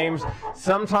 Sometimes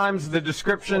the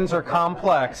descriptions are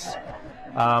complex,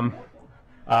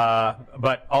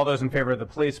 but all those in favor of the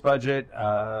police budget,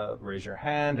 raise your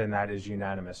hand, and that is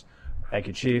unanimous. Thank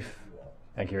you, Chief.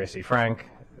 Thank you, AC Frank.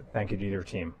 Thank you to your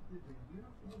team.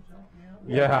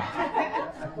 Yeah.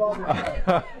 It was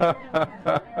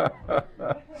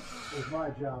my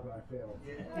job and I failed.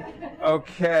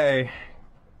 Okay.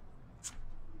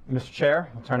 Mr. Chair,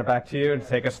 I'll turn it back to you to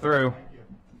take us through.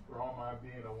 For all my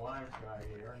being a wise guy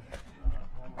here.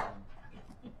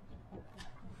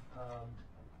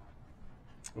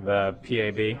 The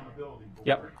PAB.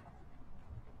 Yep.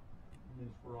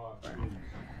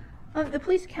 The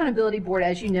Police Accountability Board,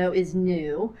 as you know, is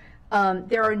new.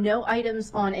 There are no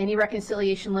items on any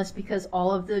reconciliation list because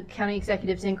all of the county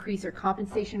executives' increase are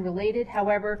compensation related.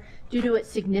 However, due to its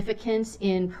significance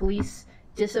in police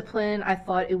discipline, I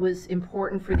thought it was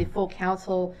important for the full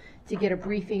council to get a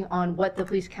briefing on what the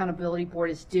Police Accountability Board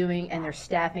is doing and their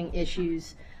staffing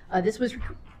issues. This was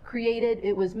created,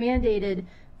 it was mandated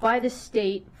by the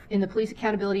state in the Police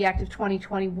Accountability Act of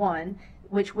 2021,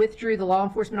 which withdrew the Law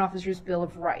Enforcement Officers' Bill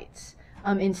of Rights.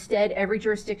 Instead, every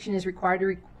jurisdiction is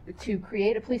required to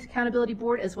create a Police Accountability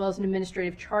Board as well as an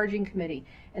Administrative Charging Committee.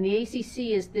 And the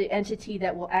ACC is the entity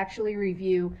that will actually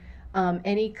review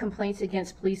any complaints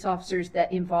against police officers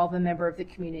that involve a member of the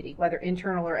community, whether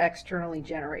internal or externally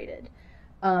generated.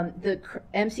 The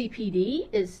MCPD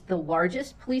is the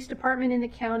largest police department in the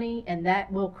county, and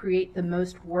that will create the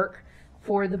most work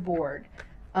for the board.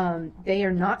 They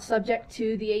are not subject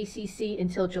to the ACC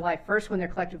until July 1st when their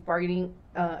collective bargaining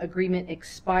agreement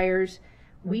expires.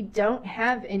 We don't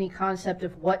have any concept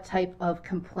of what type of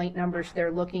complaint numbers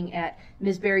they're looking at.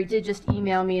 Ms. Berry did just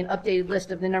email me an updated list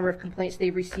of the number of complaints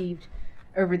they've received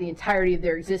over the entirety of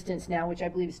their existence now, which I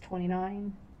believe is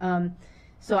 29.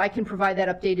 So I can provide that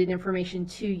updated information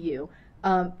to you.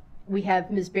 We have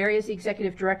Ms. Berry as the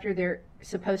executive director. They're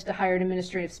supposed to hire an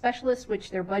administrative specialist, which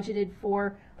they're budgeted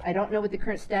for. I don't know what the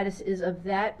current status is of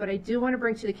that, but I do want to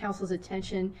bring to the council's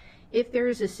attention, if there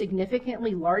is a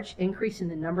significantly large increase in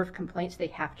the number of complaints they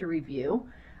have to review,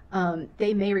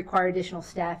 They may require additional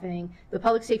staffing. The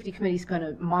Public Safety Committee is going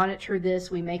to monitor this.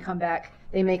 They may come back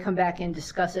and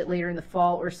discuss it later in the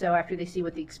fall or so after they see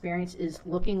what the experience is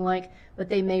looking like, but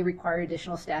they may require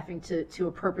additional staffing to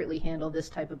appropriately handle this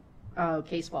type of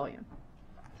case volume.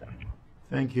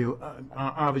 Thank you.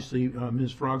 Obviously,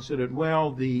 Ms. Frog said it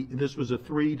well. This was a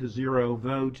 3-0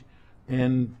 vote,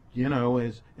 and you know,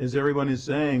 as everyone is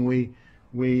saying, we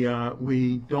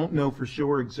don't know for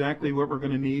sure exactly what we're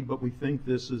going to need, but we think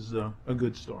this is a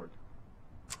good start.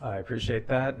 I appreciate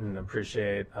that, and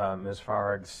appreciate Ms.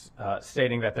 Farag's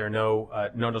stating that there are no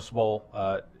noticeable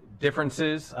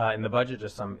differences in the budget,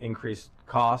 just some increased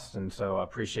costs, and so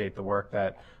appreciate the work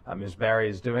that Ms. Barry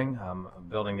is doing,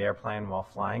 building the airplane while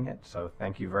flying it. So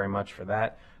thank you very much for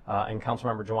that. And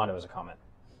Councilmember Jawando has a comment.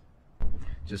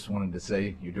 Just wanted to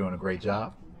say you're doing a great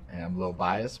job, and I'm a little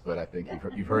biased, but I think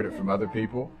you've heard it from other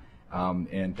people.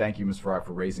 And thank you, Ms. Farag,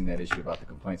 for raising that issue about the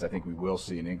complaints. I think we will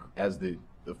see as the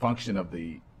function of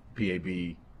the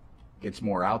PAB gets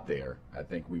more out there. I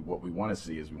think what we want to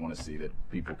see is that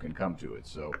people can come to it.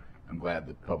 So I'm glad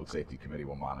the Public Safety Committee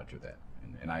will monitor that.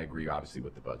 And I agree, obviously,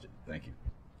 with the budget. Thank you.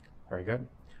 Very good.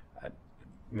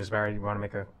 Ms. Barry, you want to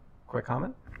make a quick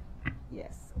comment?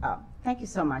 Yes. Thank you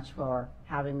so much for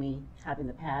having me, having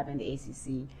the PAB and the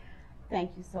ACC.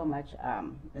 Thank you so much,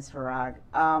 Ms. Farag.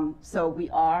 So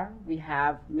we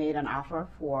have made an offer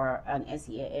for an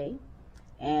SEAA,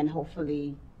 and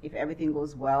hopefully, if everything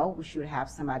goes well, we should have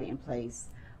somebody in place,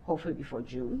 hopefully before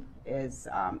June, is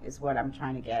what I'm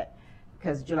trying to get,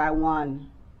 because July 1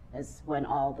 is when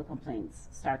all the complaints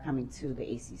start coming to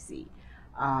the ACC.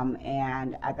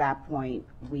 And at that point,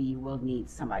 we will need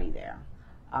somebody there.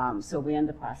 So we're in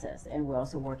the process, and we're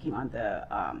also working on the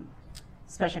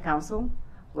special counsel.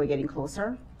 We're getting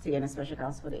closer to getting a special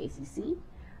counsel for the ACC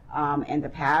and the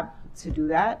PAB to do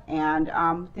that. And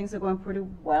things are going pretty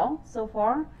well so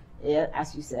far,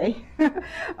 as you say,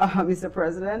 Mr.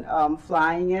 President,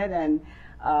 flying it. And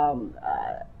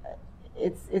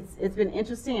it's been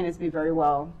interesting, and it's been very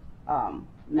well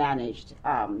managed.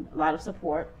 A lot of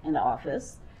support in the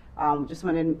office. Just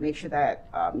wanted to make sure that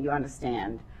you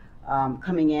understand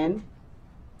coming in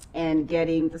and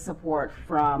getting the support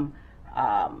from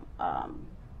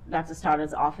Dr.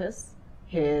 Stoddard's office.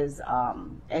 His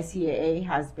SEAA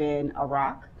has been a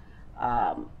rock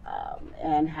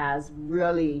and has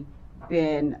really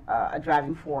been a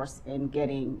driving force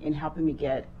in helping me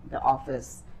get the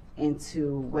office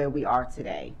into where we are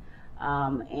today.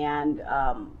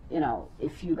 You know,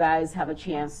 if you guys have a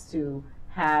chance to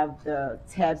have the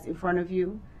tabs in front of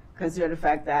you, consider the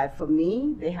fact that for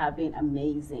me, they have been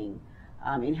amazing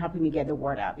in helping me get the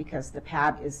word out, because the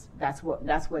PAB that's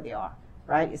where they are,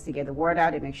 right? Is to get the word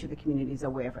out and make sure the community is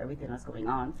aware of everything that's going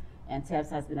on. And TABS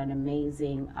has been an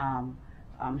amazing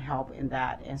help in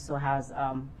that, and so has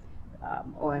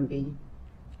OMB,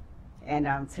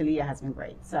 and Talia has been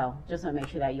great. So just want to make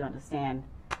sure that you understand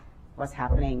what's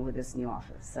happening with this new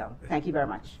office. So thank you very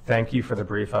much. Thank you for the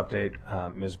brief update,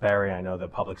 Ms. Barry. I know the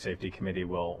Public Safety Committee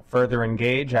will further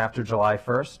engage after July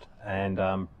 1st, and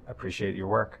appreciate your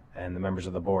work and the members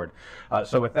of the board.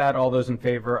 So with that, all those in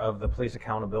favor of the Police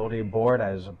Accountability Board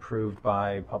as approved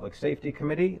by Public Safety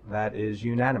Committee, that is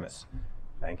unanimous.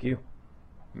 Thank you.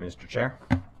 Mr. Chair.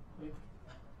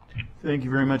 Thank you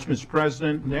very much, Mr.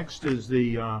 President. Next is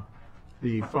the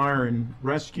Fire and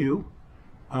Rescue.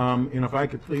 And if I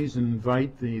could please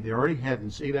invite they already hadn't,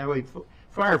 see that way,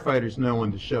 firefighters know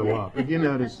when to show up. Have you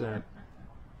noticed that?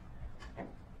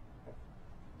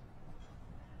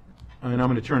 And I'm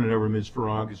going to turn it over to Ms.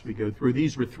 Farag as we go through.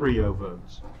 These were 3-0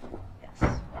 votes.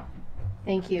 Yes.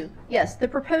 Thank you. Yes, the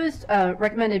proposed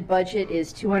recommended budget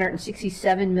is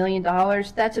 $267 million.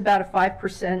 That's about a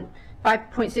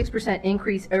 5.6%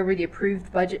 increase over the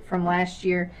approved budget from last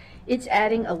year. It's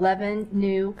adding 11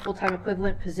 new full-time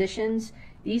equivalent positions.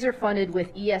 These are funded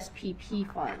with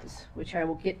ESPP funds, which I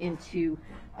will get into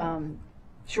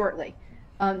shortly.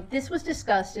 This was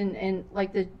discussed, and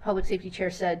like the Public Safety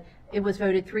Chair said, it was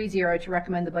voted 3-0 to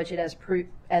recommend the budget as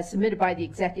submitted by the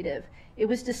executive. It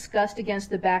was discussed against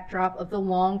the backdrop of the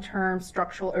long-term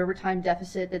structural overtime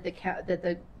deficit that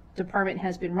the department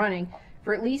has been running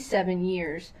for at least 7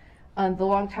 years. The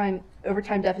long-time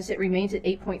overtime deficit remains at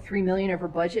 $8.3 million over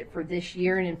budget for this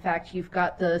year, and in fact, you've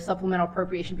got the supplemental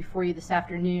appropriation before you this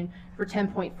afternoon for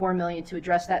 $10.4 million to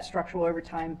address that structural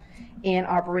overtime and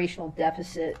operational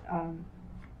deficit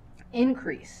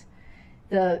increase.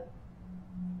 The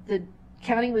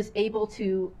county was able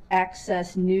to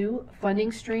access new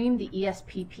funding stream, the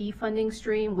ESPP funding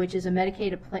stream, which is a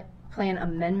Medicaid plan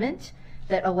amendment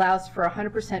that allows for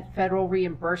 100% federal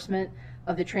reimbursement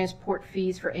of the transport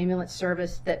fees for ambulance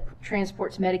service that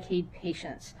transports Medicaid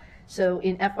patients. So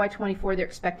in FY24, they're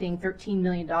expecting $13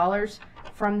 million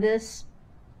from this.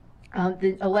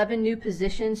 The 11 new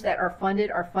positions that are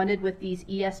funded with these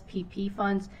ESPP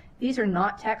funds. These are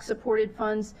not tax-supported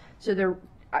funds, so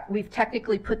we've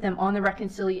technically put them on the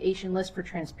reconciliation list for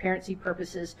transparency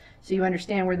purposes, so you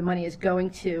understand where the money is going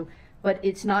to, but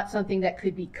it's not something that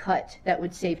could be cut that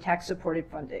would save tax-supported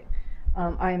funding.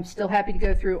 I am still happy to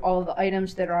go through all of the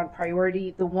items that are on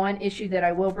priority. The one issue that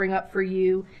I will bring up for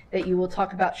you that you will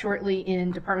talk about shortly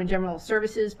in Department of General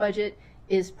Services budget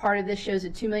is part of this shows a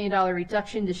 $2 million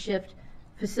reduction to shift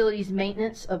facilities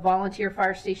maintenance of volunteer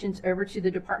fire stations over to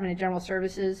the Department of General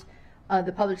Services.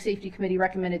 The Public Safety Committee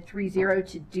recommended 3-0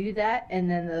 to do that, and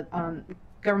then the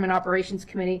Government Operations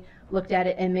Committee looked at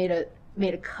it and made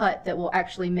a cut that will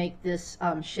actually make this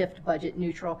shift budget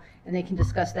neutral, and they can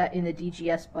discuss that in the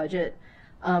DGS budget.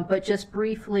 But just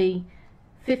briefly,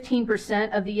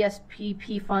 15% of the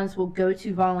ESPP funds will go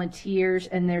to volunteers,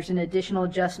 and there's an additional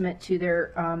adjustment to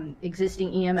their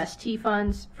existing EMST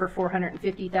funds for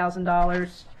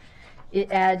 $450,000. It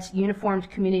adds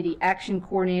uniformed community action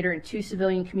coordinator and 2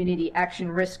 civilian community action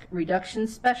risk reduction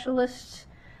specialists,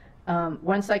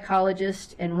 1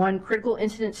 psychologist, and 1 critical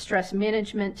incident stress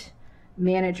management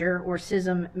manager or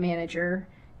CISM manager.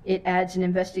 It adds an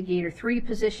investigator 3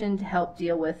 position to help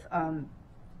deal with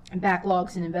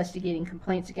backlogs and investigating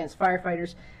complaints against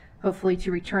firefighters, hopefully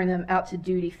to return them out to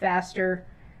duty faster.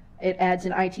 It adds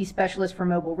an IT specialist for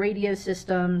mobile radio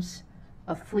systems,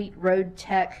 a fleet road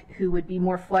tech who would be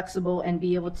more flexible and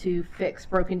be able to fix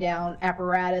broken down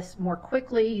apparatus more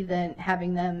quickly than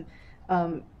having them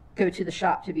go to the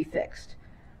shop to be fixed.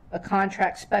 A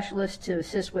contract specialist to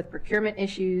assist with procurement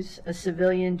issues, a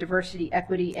civilian diversity,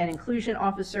 equity, and inclusion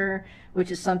officer, which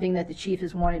is something that the chief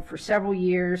has wanted for several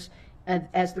years.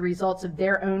 As the results of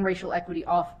their own racial equity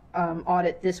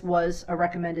audit, this was a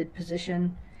recommended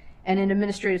position. And an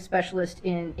administrative specialist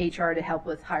in HR to help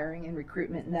with hiring and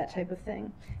recruitment and that type of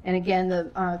thing. And again,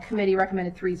 the committee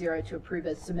recommended 3-0 to approve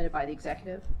as submitted by the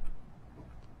executive.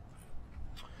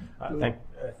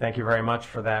 Thank you very much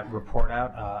for that report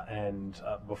out. And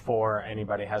before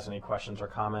anybody has any questions or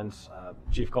comments,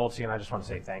 Chief Goldstein, I just want to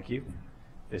say thank you.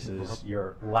 This is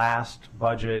your last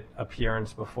budget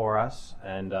appearance before us,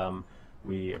 and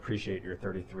we appreciate your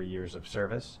 33 years of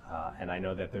service. And I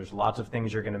know that there's lots of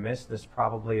things you're going to miss. This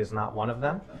probably is not one of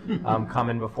them.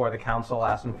 Coming before the council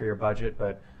asking for your budget,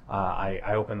 but I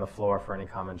open the floor for any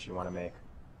comments you want to make.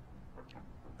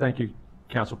 Thank you,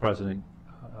 Council President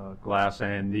Glass,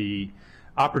 and the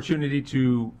opportunity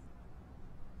to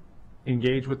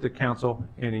engage with the council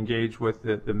and engage with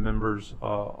the members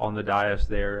on the dais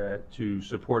there to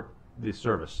support the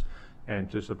service and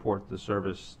to support the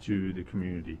service to the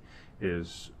community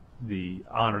is the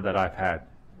honor that I've had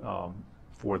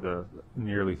for the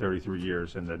nearly 33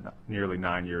 years and the nearly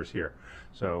 9 years here.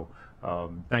 So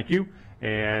thank you.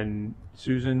 And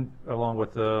Susan, along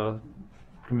with the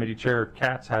Committee Chair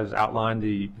Katz, has outlined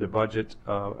the budget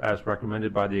as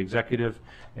recommended by the executive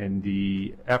and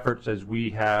the efforts as we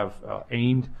have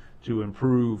aimed to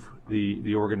improve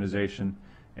the organization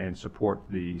and support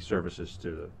the services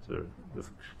to the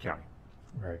county.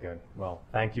 Very good. Well,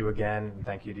 thank you again. And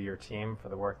thank you to your team for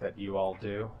the work that you all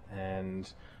do. And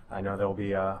I know there will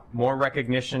be more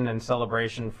recognition and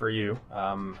celebration for you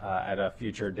at a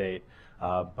future date.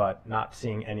 But not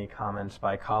seeing any comments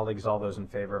by colleagues. All those in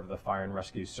favor of the Fire and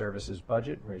Rescue Services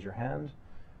budget, raise your hand.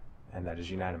 And that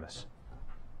is unanimous.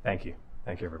 Thank you.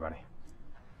 Thank you, everybody.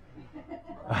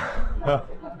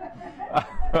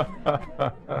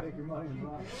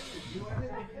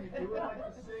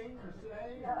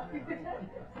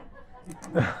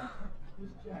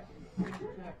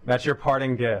 That's your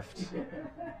parting gift.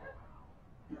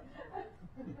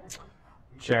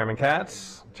 Chairman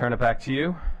Katz, turn it back to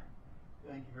you.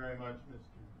 Thank you very much,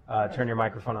 Mr. Turn your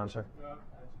microphone on, sir.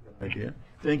 Idea.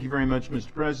 Thank you very much,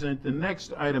 Mr. President. The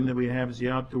next item that we have is the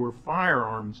Outdoor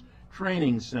Firearms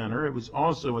Training Center. It was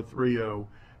also a 3-0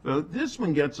 vote. This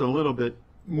one gets a little bit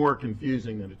more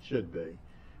confusing than it should be.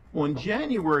 On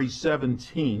January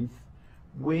 17th,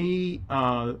 we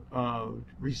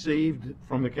received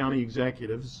from the county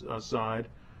executive's side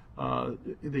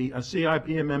a CIP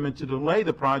amendment to delay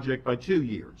the project by 2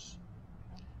 years.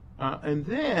 And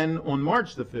then on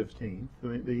March the 15th,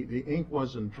 the ink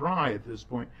wasn't dry at this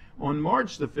point. On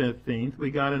March the 15th,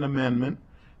 we got an amendment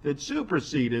that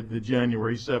superseded the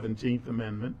January 17th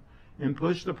amendment and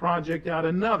pushed the project out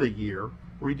another year,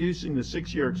 reducing the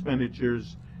 6-year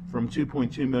expenditures from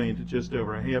 $2.2 million to just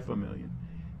over $500,000.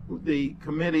 The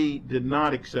committee did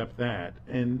not accept that,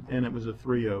 and it was a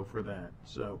 3-0 for that.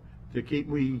 So to keep,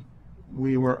 we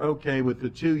we were okay with the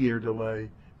 2-year delay,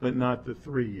 but not the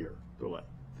 3-year delay.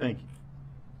 Thank you.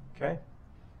 Okay.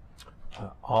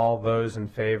 All those in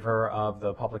favor of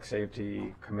the Public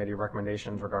Safety Committee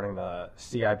recommendations regarding the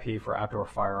CIP for Outdoor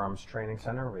Firearms Training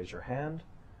Center, raise your hand.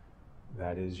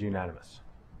 That is unanimous.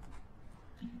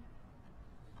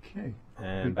 Okay.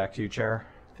 And back to you, Chair.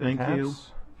 Thank you.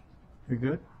 Katz. You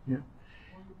good? Yeah.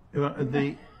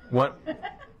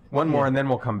 One more, and then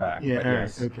we'll come back. Yeah. But All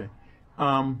yes. right. Okay.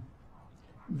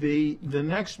 The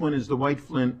next one is the White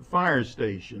Flint Fire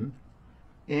Station,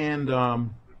 and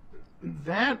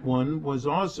that one was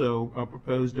also a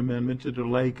proposed amendment to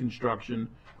delay construction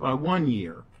by 1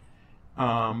 year.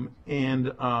 And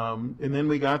then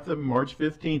we got the March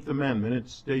 15th amendment.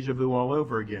 It's deja vu all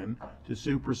over again to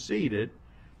supersede it.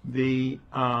 The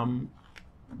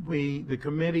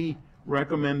committee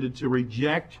recommended to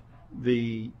reject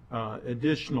the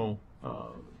additional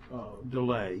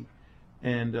delay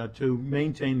and to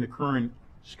maintain the current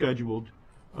scheduled.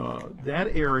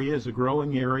 That area is a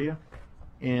growing area,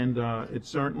 and it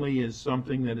certainly is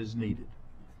something that is needed.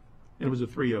 It was a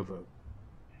 3-0 vote.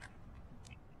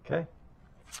 Okay.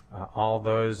 All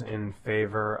those in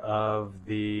favor of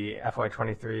the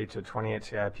FY23 to 28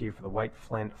 CIP for the White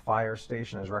Flint Fire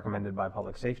Station as recommended by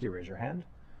Public Safety, raise your hand.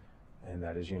 And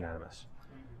that is unanimous.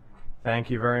 Thank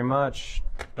you very much.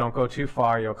 Don't go too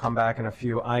far. You'll come back in a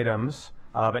few items.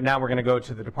 But now we're going to go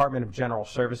to the Department of General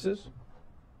Services.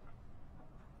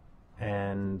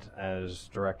 And as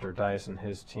Director Dice and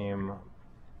his team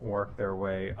work their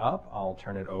way up, I'll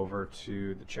turn it over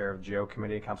to the Chair of the GO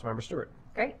Committee, Councilmember Stewart.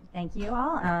 Great, thank you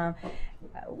all.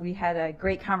 We had a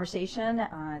great conversation,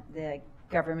 the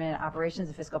Government Operations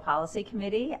and Fiscal Policy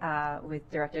Committee with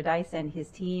Director Dice and his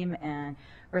team. And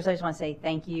first, I just want to say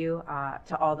thank you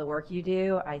to all the work you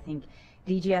do. I think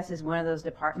DGS is one of those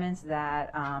departments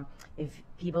that if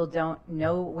people don't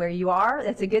know where you are,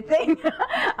 that's a good thing.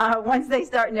 Once they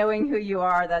start knowing who you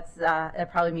are,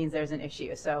 that probably means there's an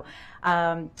issue. So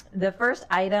the first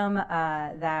item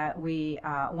that we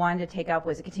wanted to take up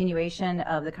was a continuation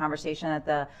of the conversation that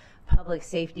the Public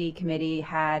Safety Committee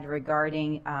had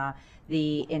regarding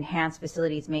the enhanced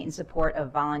facilities maintenance support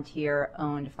of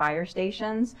volunteer-owned fire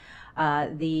stations.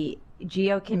 The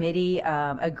GO Committee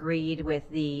agreed with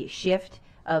the shift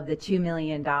of the $2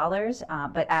 million,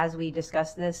 but as we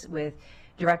discussed this with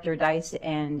Director Dice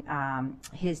and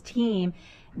his team,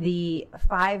 the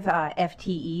 5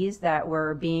 FTEs that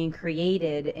were being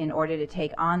created in order to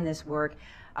take on this work,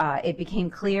 it became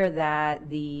clear that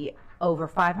the over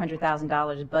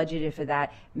 $500,000 budgeted for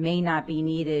that may not be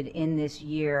needed in this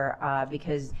year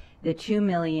because the $2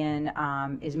 million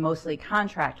is mostly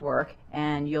contract work,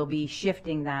 and you'll be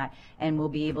shifting that, and we'll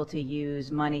be able to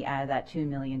use money out of that $2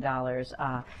 million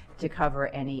to cover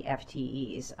any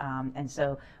FTEs. And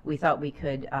so we thought we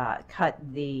could cut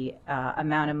the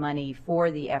amount of money for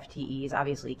the FTEs,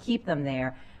 obviously keep them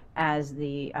there, as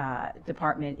the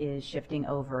department is shifting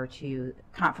over to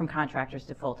from contractors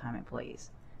to full-time employees.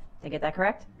 Did I get that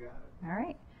correct? You got it. All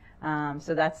right.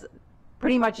 So that's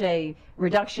pretty much a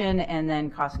reduction and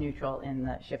then cost neutral in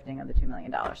the shifting of the $2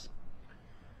 million.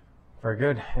 Very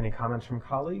good. Any comments from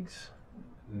colleagues?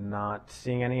 Not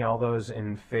seeing any. All those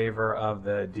in favor of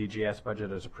the DGS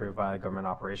budget as approved by the Government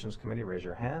Operations Committee, raise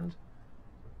your hand.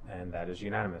 And that is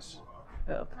unanimous.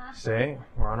 Oh. See,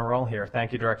 we're on a roll here.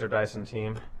 Thank you, Director Dyson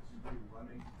team.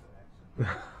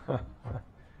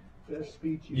 Best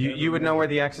speech You would know where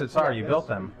the exits are. You built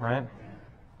them, right?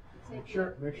 Make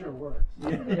sure it works.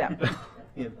 Yeah.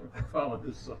 Yeah, follow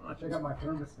this sign. Check out my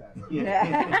thermostat.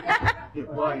 Yeah.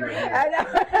 While you're here.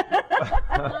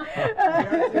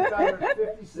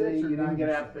 See, you didn't get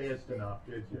out fast enough,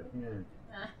 did you?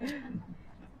 Yeah.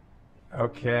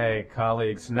 Okay,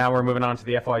 colleagues. Now we're moving on to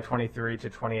the FY23 to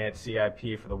 28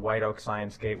 CIP for the White Oak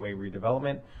Science Gateway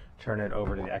redevelopment. Turn it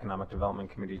over to the Economic Development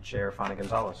Committee Chair, Fanny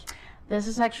Gonzalez. This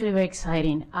is actually very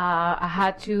exciting. I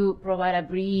had to provide a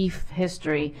brief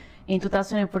history. In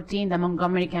 2014, the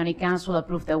Montgomery County Council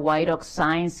approved the White Oak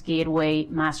Science Gateway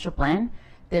Master Plan.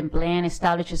 The plan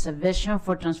establishes a vision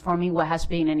for transforming what has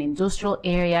been an industrial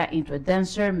area into a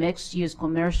denser, mixed-use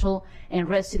commercial and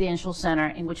residential center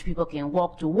in which people can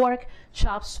walk to work,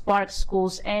 shops, parks,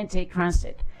 schools, and take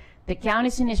transit. The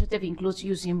county's initiative includes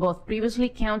using both previously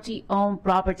county-owned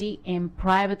property and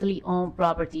privately owned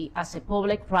property as a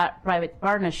public-private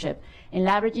partnership and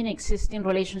leveraging existing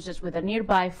relationships with a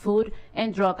nearby Food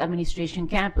and Drug Administration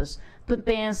campus to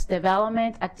advance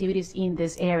development activities in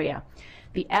this area.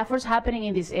 The efforts happening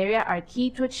in this area are key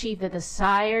to achieve the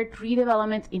desired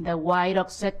redevelopment in the White Oak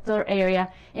sector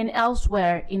area and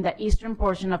elsewhere in the eastern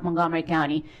portion of Montgomery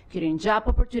County, creating job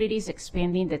opportunities,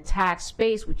 expanding the tax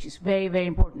base, which is very, very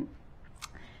important.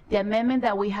 The amendment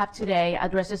that we have today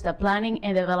addresses the planning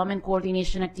and development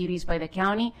coordination activities by the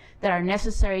county that are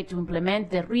necessary to implement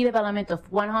the redevelopment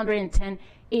of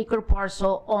 110-acre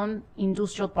parcel on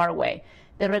Industrial Parkway.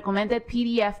 The recommended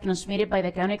PDF transmitted by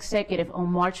the county executive on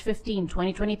March 15,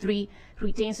 2023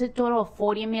 retains a total of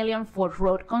 $40 million for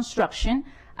road construction,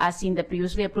 as in the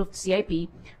previously approved CIP,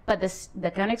 but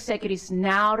the county executive is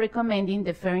now recommending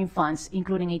deferring funds,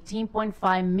 including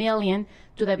 $18.5 million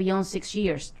to the beyond 6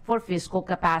 years for fiscal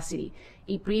capacity.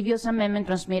 A previous amendment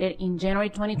transmitted in January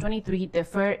 2023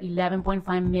 deferred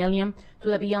 $11.5 million to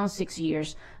the beyond 6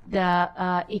 years.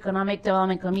 The Economic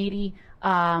Development Committee,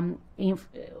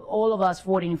 all of us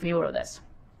voted in favor of this.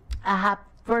 I have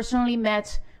personally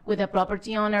met with the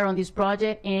property owner on this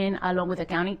project, and along with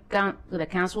the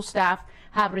council staff,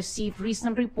 have received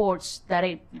recent reports that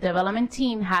a development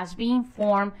team has been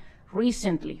formed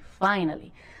recently,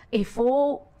 finally. A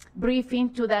full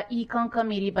briefing to the Econ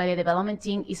Committee by the development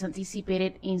team is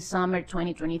anticipated in summer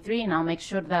 2023, and I'll make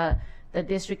sure that the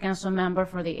district council member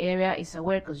for the area is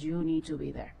aware, because you need to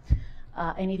be there.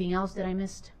 Anything else that I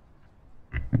missed?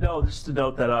 No, just to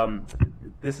note that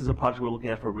this is a project we're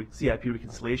looking at for CIP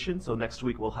reconciliation, so next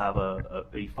week we'll have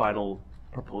a final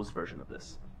proposed version of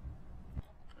this.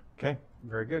 Okay,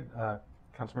 very good.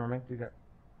 Councilmember Mink, you got?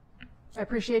 I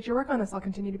appreciate your work on this. I'll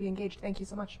continue to be engaged. Thank you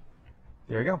so much.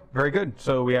 There you go. Very good.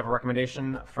 So we have a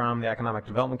recommendation from the Economic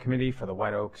Development Committee for the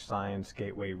White Oak Science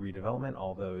Gateway redevelopment.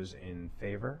 All those in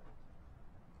favor?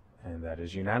 And that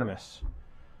is unanimous.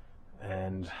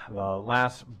 And the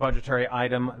last budgetary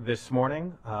item this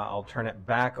morning, I'll turn it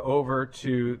back over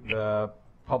to the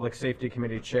Public Safety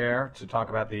Committee Chair to talk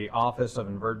about the Office of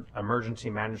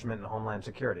Emergency Management and Homeland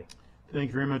Security. Thank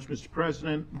you very much, Mr.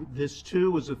 President. This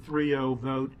too was a 3-0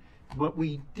 vote. What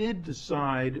we did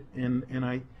decide,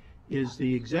 is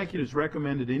the executive's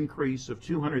recommended increase of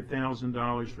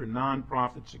 $200,000 for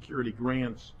nonprofit security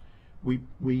grants.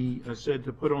 We said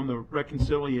to put on the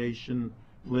reconciliation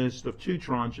list of 2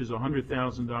 tranches,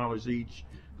 $100,000 each.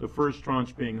 The first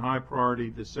tranche being high priority,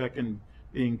 the second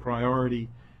being priority.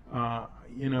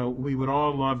 We would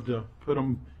all love to put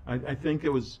them. I think it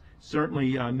was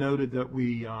certainly noted that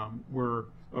we were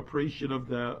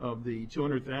appreciative of the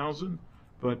 $200,000,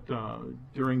 but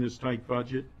during this tight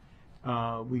budget,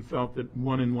 we felt that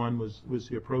 1 and 1 was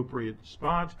the appropriate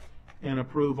spot, and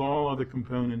approve all other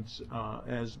components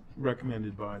as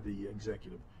recommended by the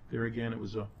executive. There again, it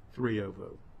was a 3-0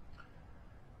 vote.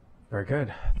 Very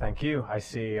good. Thank you. I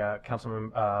see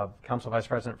Council Vice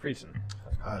President Friesen.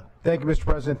 Thank you, Mr.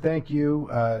 President. Thank you,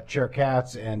 Chair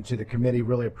Katz, and to the committee.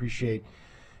 Really appreciate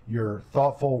your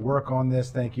thoughtful work on this.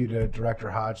 Thank you to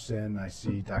Director Hodgson. I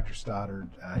see Dr. Stoddard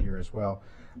here as well.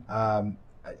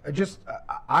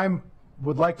 I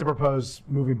would like to propose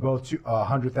moving both to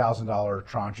 $100,000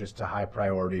 tranches to high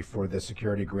priority for the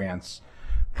security grants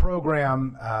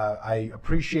program. I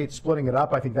appreciate splitting it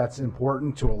up. I think that's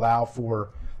important to allow for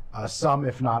some,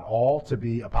 if not all, to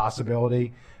be a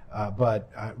possibility, but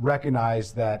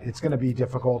recognize that it's going to be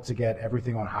difficult to get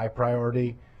everything on high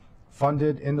priority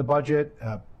funded in the budget.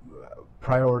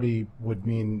 Priority would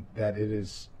mean that it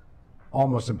is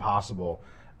almost impossible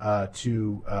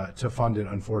to fund it,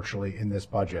 unfortunately, in this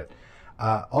budget.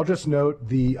 I'll just note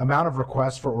the amount of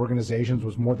requests for organizations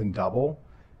was more than double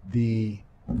the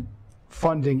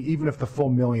funding, even if the full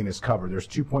million is covered. There's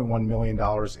 $2.1 million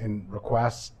in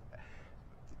requests.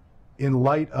 In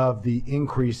light of the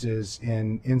increases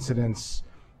in incidents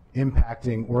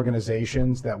impacting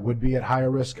organizations that would be at higher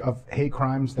risk of hate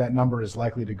crimes, that number is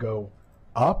likely to go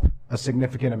up a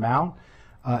significant amount.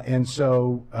 And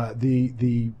so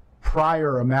the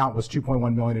prior amount was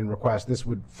 $2.1 million in requests. This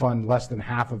would fund less than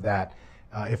half of that.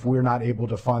 If we're not able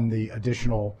to fund the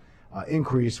additional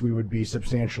increase, we would be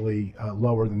substantially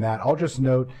lower than that. I'll just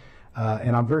note,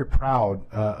 and I'm very proud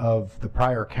of the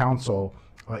prior council,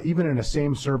 even in a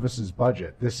same services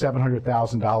budget, this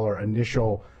 $700,000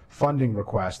 initial funding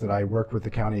request that I worked with the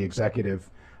county executive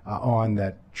on,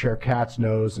 that Chair Katz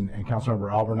knows, and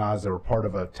Councilmember Albernaz, that were part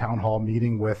of a town hall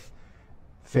meeting with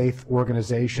faith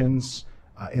organizations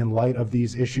in light of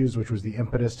these issues, which was the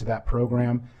impetus to that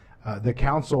program. The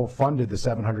council funded the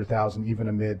 $700,000 even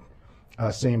amid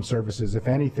same services. If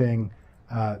anything,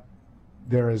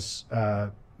 there is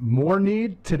more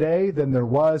need today than there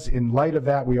was. In light of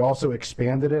that, we also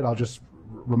expanded it. I'll just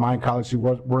remind colleagues who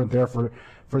weren't there for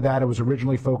that. It was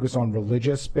originally focused on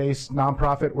religious-based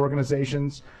nonprofit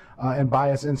organizations and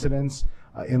bias incidents.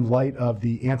 In light of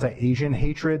the anti-Asian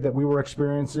hatred that we were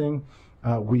experiencing,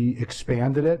 we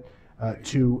expanded it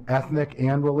to ethnic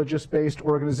and religious-based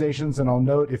organizations. And I'll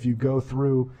note, if you go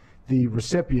through the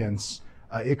recipients,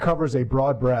 It covers a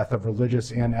broad breadth of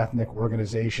religious and ethnic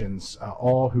organizations,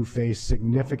 all who face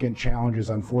significant challenges,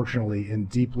 unfortunately, in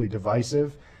deeply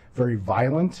divisive, very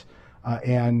violent,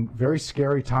 and very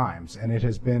scary times. And it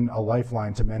has been a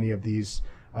lifeline to many of these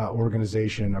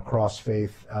organizations across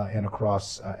faith and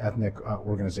across ethnic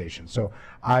organizations. So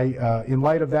in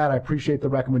light of that, I appreciate the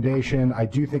recommendation. I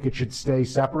do think it should stay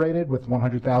separated with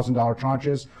 $100,000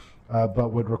 tranches,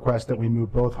 but would request that we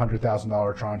move both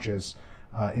 $100,000 tranches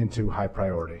into high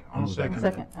priority. I'll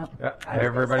second.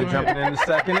 Everybody jumping in to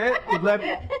second it.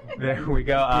 There we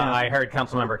go. I heard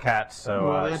Councilmember Katz,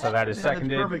 so that is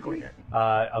seconded.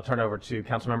 I'll turn over to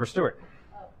Councilmember Stewart.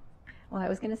 Well, I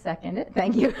was going to second it.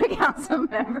 Thank you,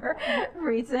 Councilmember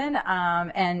Friedson.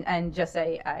 And just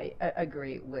I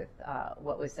agree with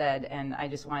what was said, and I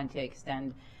just wanted to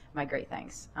extend my great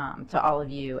thanks to all of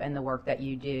you and the work that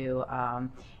you do.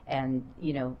 And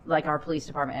you know, like our police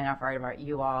department and our fire department,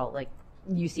 you all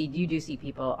you do see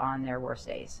people on their worst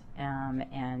days,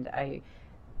 and I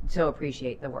so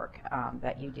appreciate the work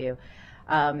that you do.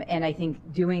 And I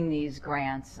think doing these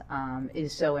grants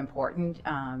is so important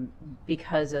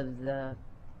because of the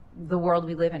world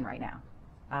we live in right now.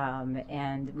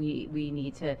 And we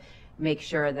need to make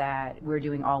sure that we're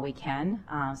doing all we can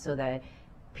so that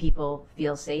people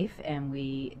feel safe, and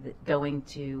we going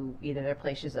to either their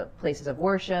places of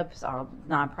worship, our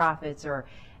nonprofits, or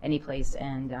any place.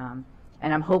 And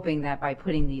I'm hoping that by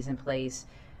putting these in place,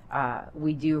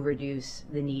 we do reduce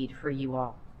the need for you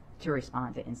all to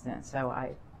respond to incidents. So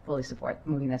I fully support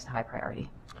moving this to high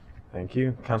priority. Thank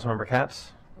you. Councilmember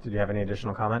Katz, did you have any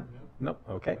additional comment? Nope.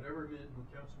 Okay.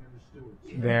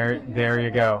 There you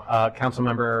go.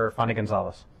 Councilmember Fanny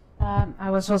Gonzalez.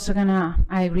 I was also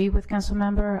I agree with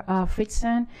Councilmember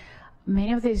Friedson.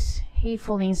 Many of these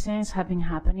hateful incidents have been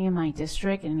happening in my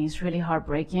district, and it's really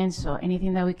heartbreaking. So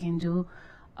anything that we can do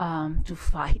to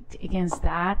fight against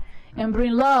that and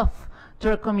bring love to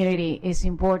our community is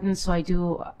important. So I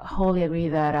do wholeheartedly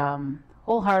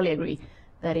agree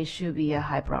that it should be a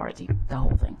high priority, the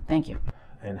whole thing. Thank you.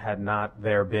 And had not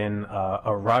there been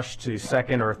a rush to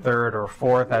second or third or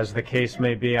fourth, as the case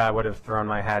may be, I would have thrown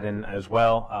my hat in as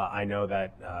well. I know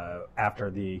that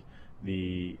after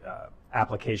the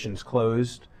applications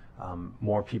closed,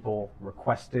 more people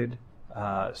requested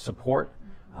support.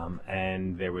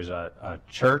 And there was a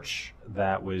church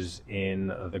that was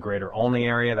in the Greater Olney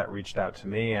area that reached out to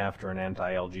me after an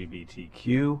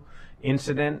anti-LGBTQ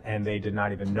incident, and they did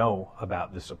not even know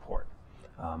about the support,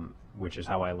 which is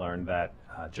how I learned that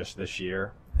just this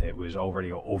year it was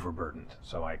already overburdened.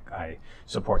 So I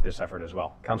support this effort as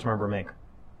well. Councilmember Mink.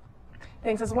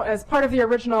 Thanks. As part of the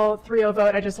original 3-0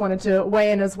 vote, I just wanted to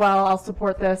weigh in as well. I'll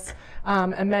support this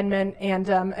amendment and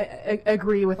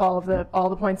agree with all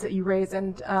the points that you raised.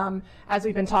 And as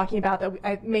we've been talking about, that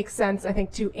it makes sense, I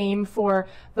think, to aim for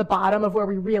the bottom of where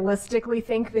we realistically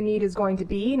think the need is going to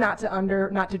be, not to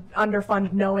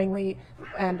underfund knowingly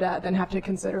and then have to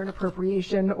consider an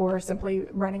appropriation or simply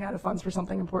running out of funds for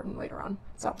something important later on.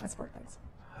 So I support things.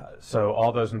 So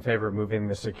all those in favor of moving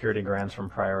the security grants from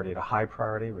priority to high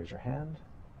priority, raise your hand.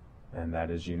 And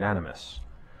that is unanimous.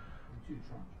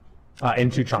 In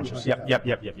two tranches. Yep,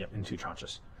 in two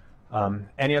tranches.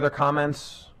 Any other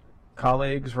comments,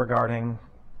 colleagues, regarding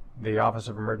the Office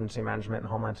of Emergency Management and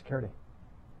Homeland Security?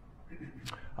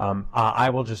 I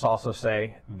will just also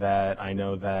say that I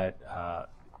know that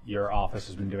your office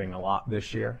has been doing a lot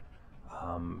this year,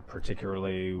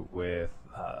 particularly with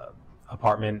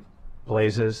apartment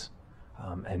blazes,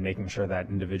 and making sure that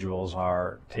individuals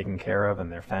are taken care of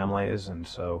and their families, and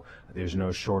so there's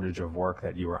no shortage of work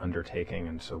that you are undertaking,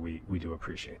 and so we do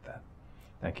appreciate that.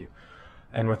 Thank you.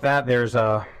 And with that, there's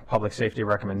a public safety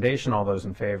recommendation. All those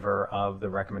in favor of the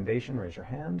recommendation, raise your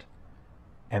hand,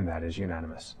 and that is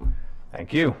unanimous.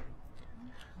 Thank you.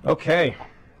 Okay.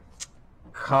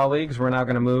 Colleagues, we're now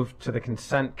going to move to the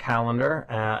consent calendar,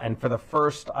 and for the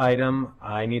first item,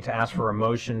 I need to ask for a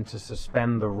motion to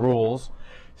suspend the rules,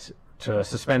 to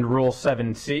suspend Rule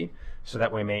 7C, so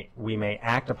that we may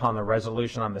act upon the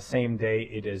resolution on the same day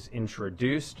it is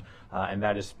introduced, and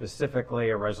that is specifically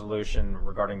a resolution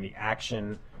regarding the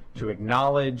action to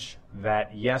acknowledge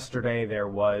that yesterday there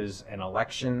was an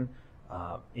election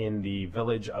in the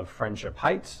village of Friendship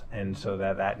Heights, and so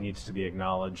that needs to be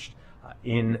acknowledged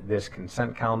in this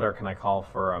consent calendar. Can I call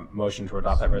for a motion to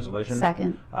adopt that resolution?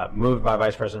 Second. Moved by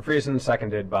Vice President Friesen,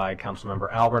 seconded by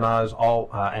Councilmember Albernaz.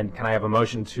 And can I have a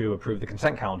motion to approve the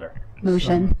consent calendar?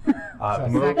 Motion.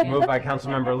 Moved by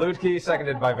Councilmember Lutke,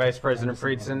 seconded by Vice President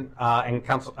Friesen.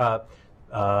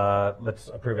 Let's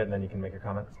approve it, and then you can make a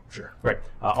comment. Sure. Great.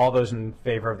 All those in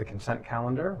favor of the consent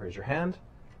calendar, raise your hand.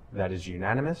 That is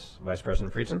unanimous. Vice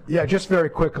President Friedson? Yeah, just very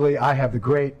quickly, I have the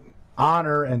great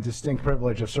honor and distinct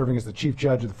privilege of serving as the Chief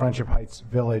Judge of the Friendship Heights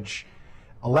Village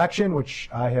election, which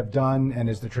I have done and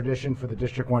is the tradition for the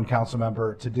District 1 council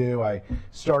member to do. I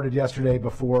started yesterday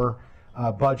before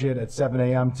budget at 7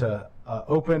 a.m. to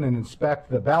open and inspect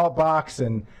the ballot box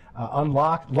and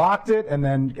locked it, and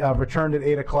then returned at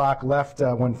 8 o'clock, left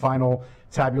when final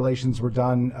tabulations were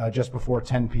done just before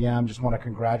 10 p.m. Just want to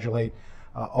congratulate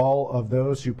all of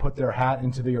those who put their hat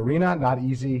into the arena. Not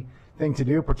easy thing to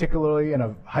do, particularly in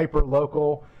a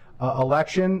hyper-local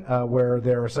election where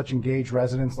there are such engaged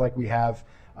residents like we have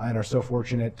and are so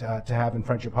fortunate to have in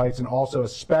Friendship Heights. And also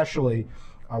especially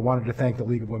I wanted to thank the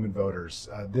League of Women Voters.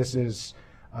 This is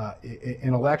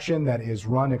an election that is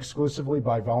run exclusively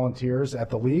by volunteers at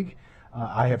the League.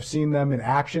 I have seen them in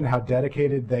action, how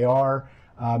dedicated they are.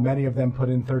 Many of them put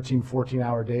in 13,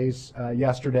 14-hour days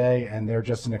yesterday, and they're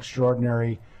just an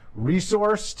extraordinary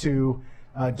resource to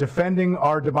defending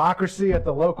our democracy at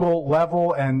the local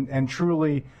level and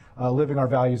truly living our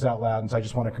values out loud. And so I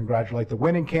just want to congratulate the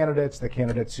winning candidates, the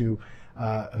candidates who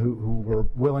were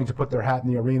willing to put their hat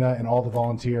in the arena, and all the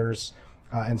volunteers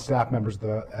and staff members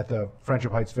at the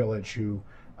Friendship Heights Village who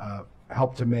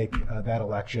helped to make that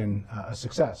election a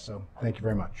success. So thank you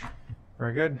very much.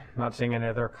 Very good. Not seeing any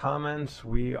other comments.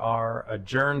 We are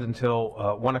adjourned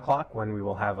until 1 o'clock when we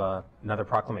will have another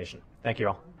proclamation. Thank you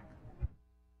all.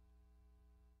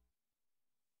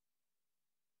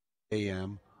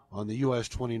 AM on the US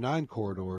 29 corridor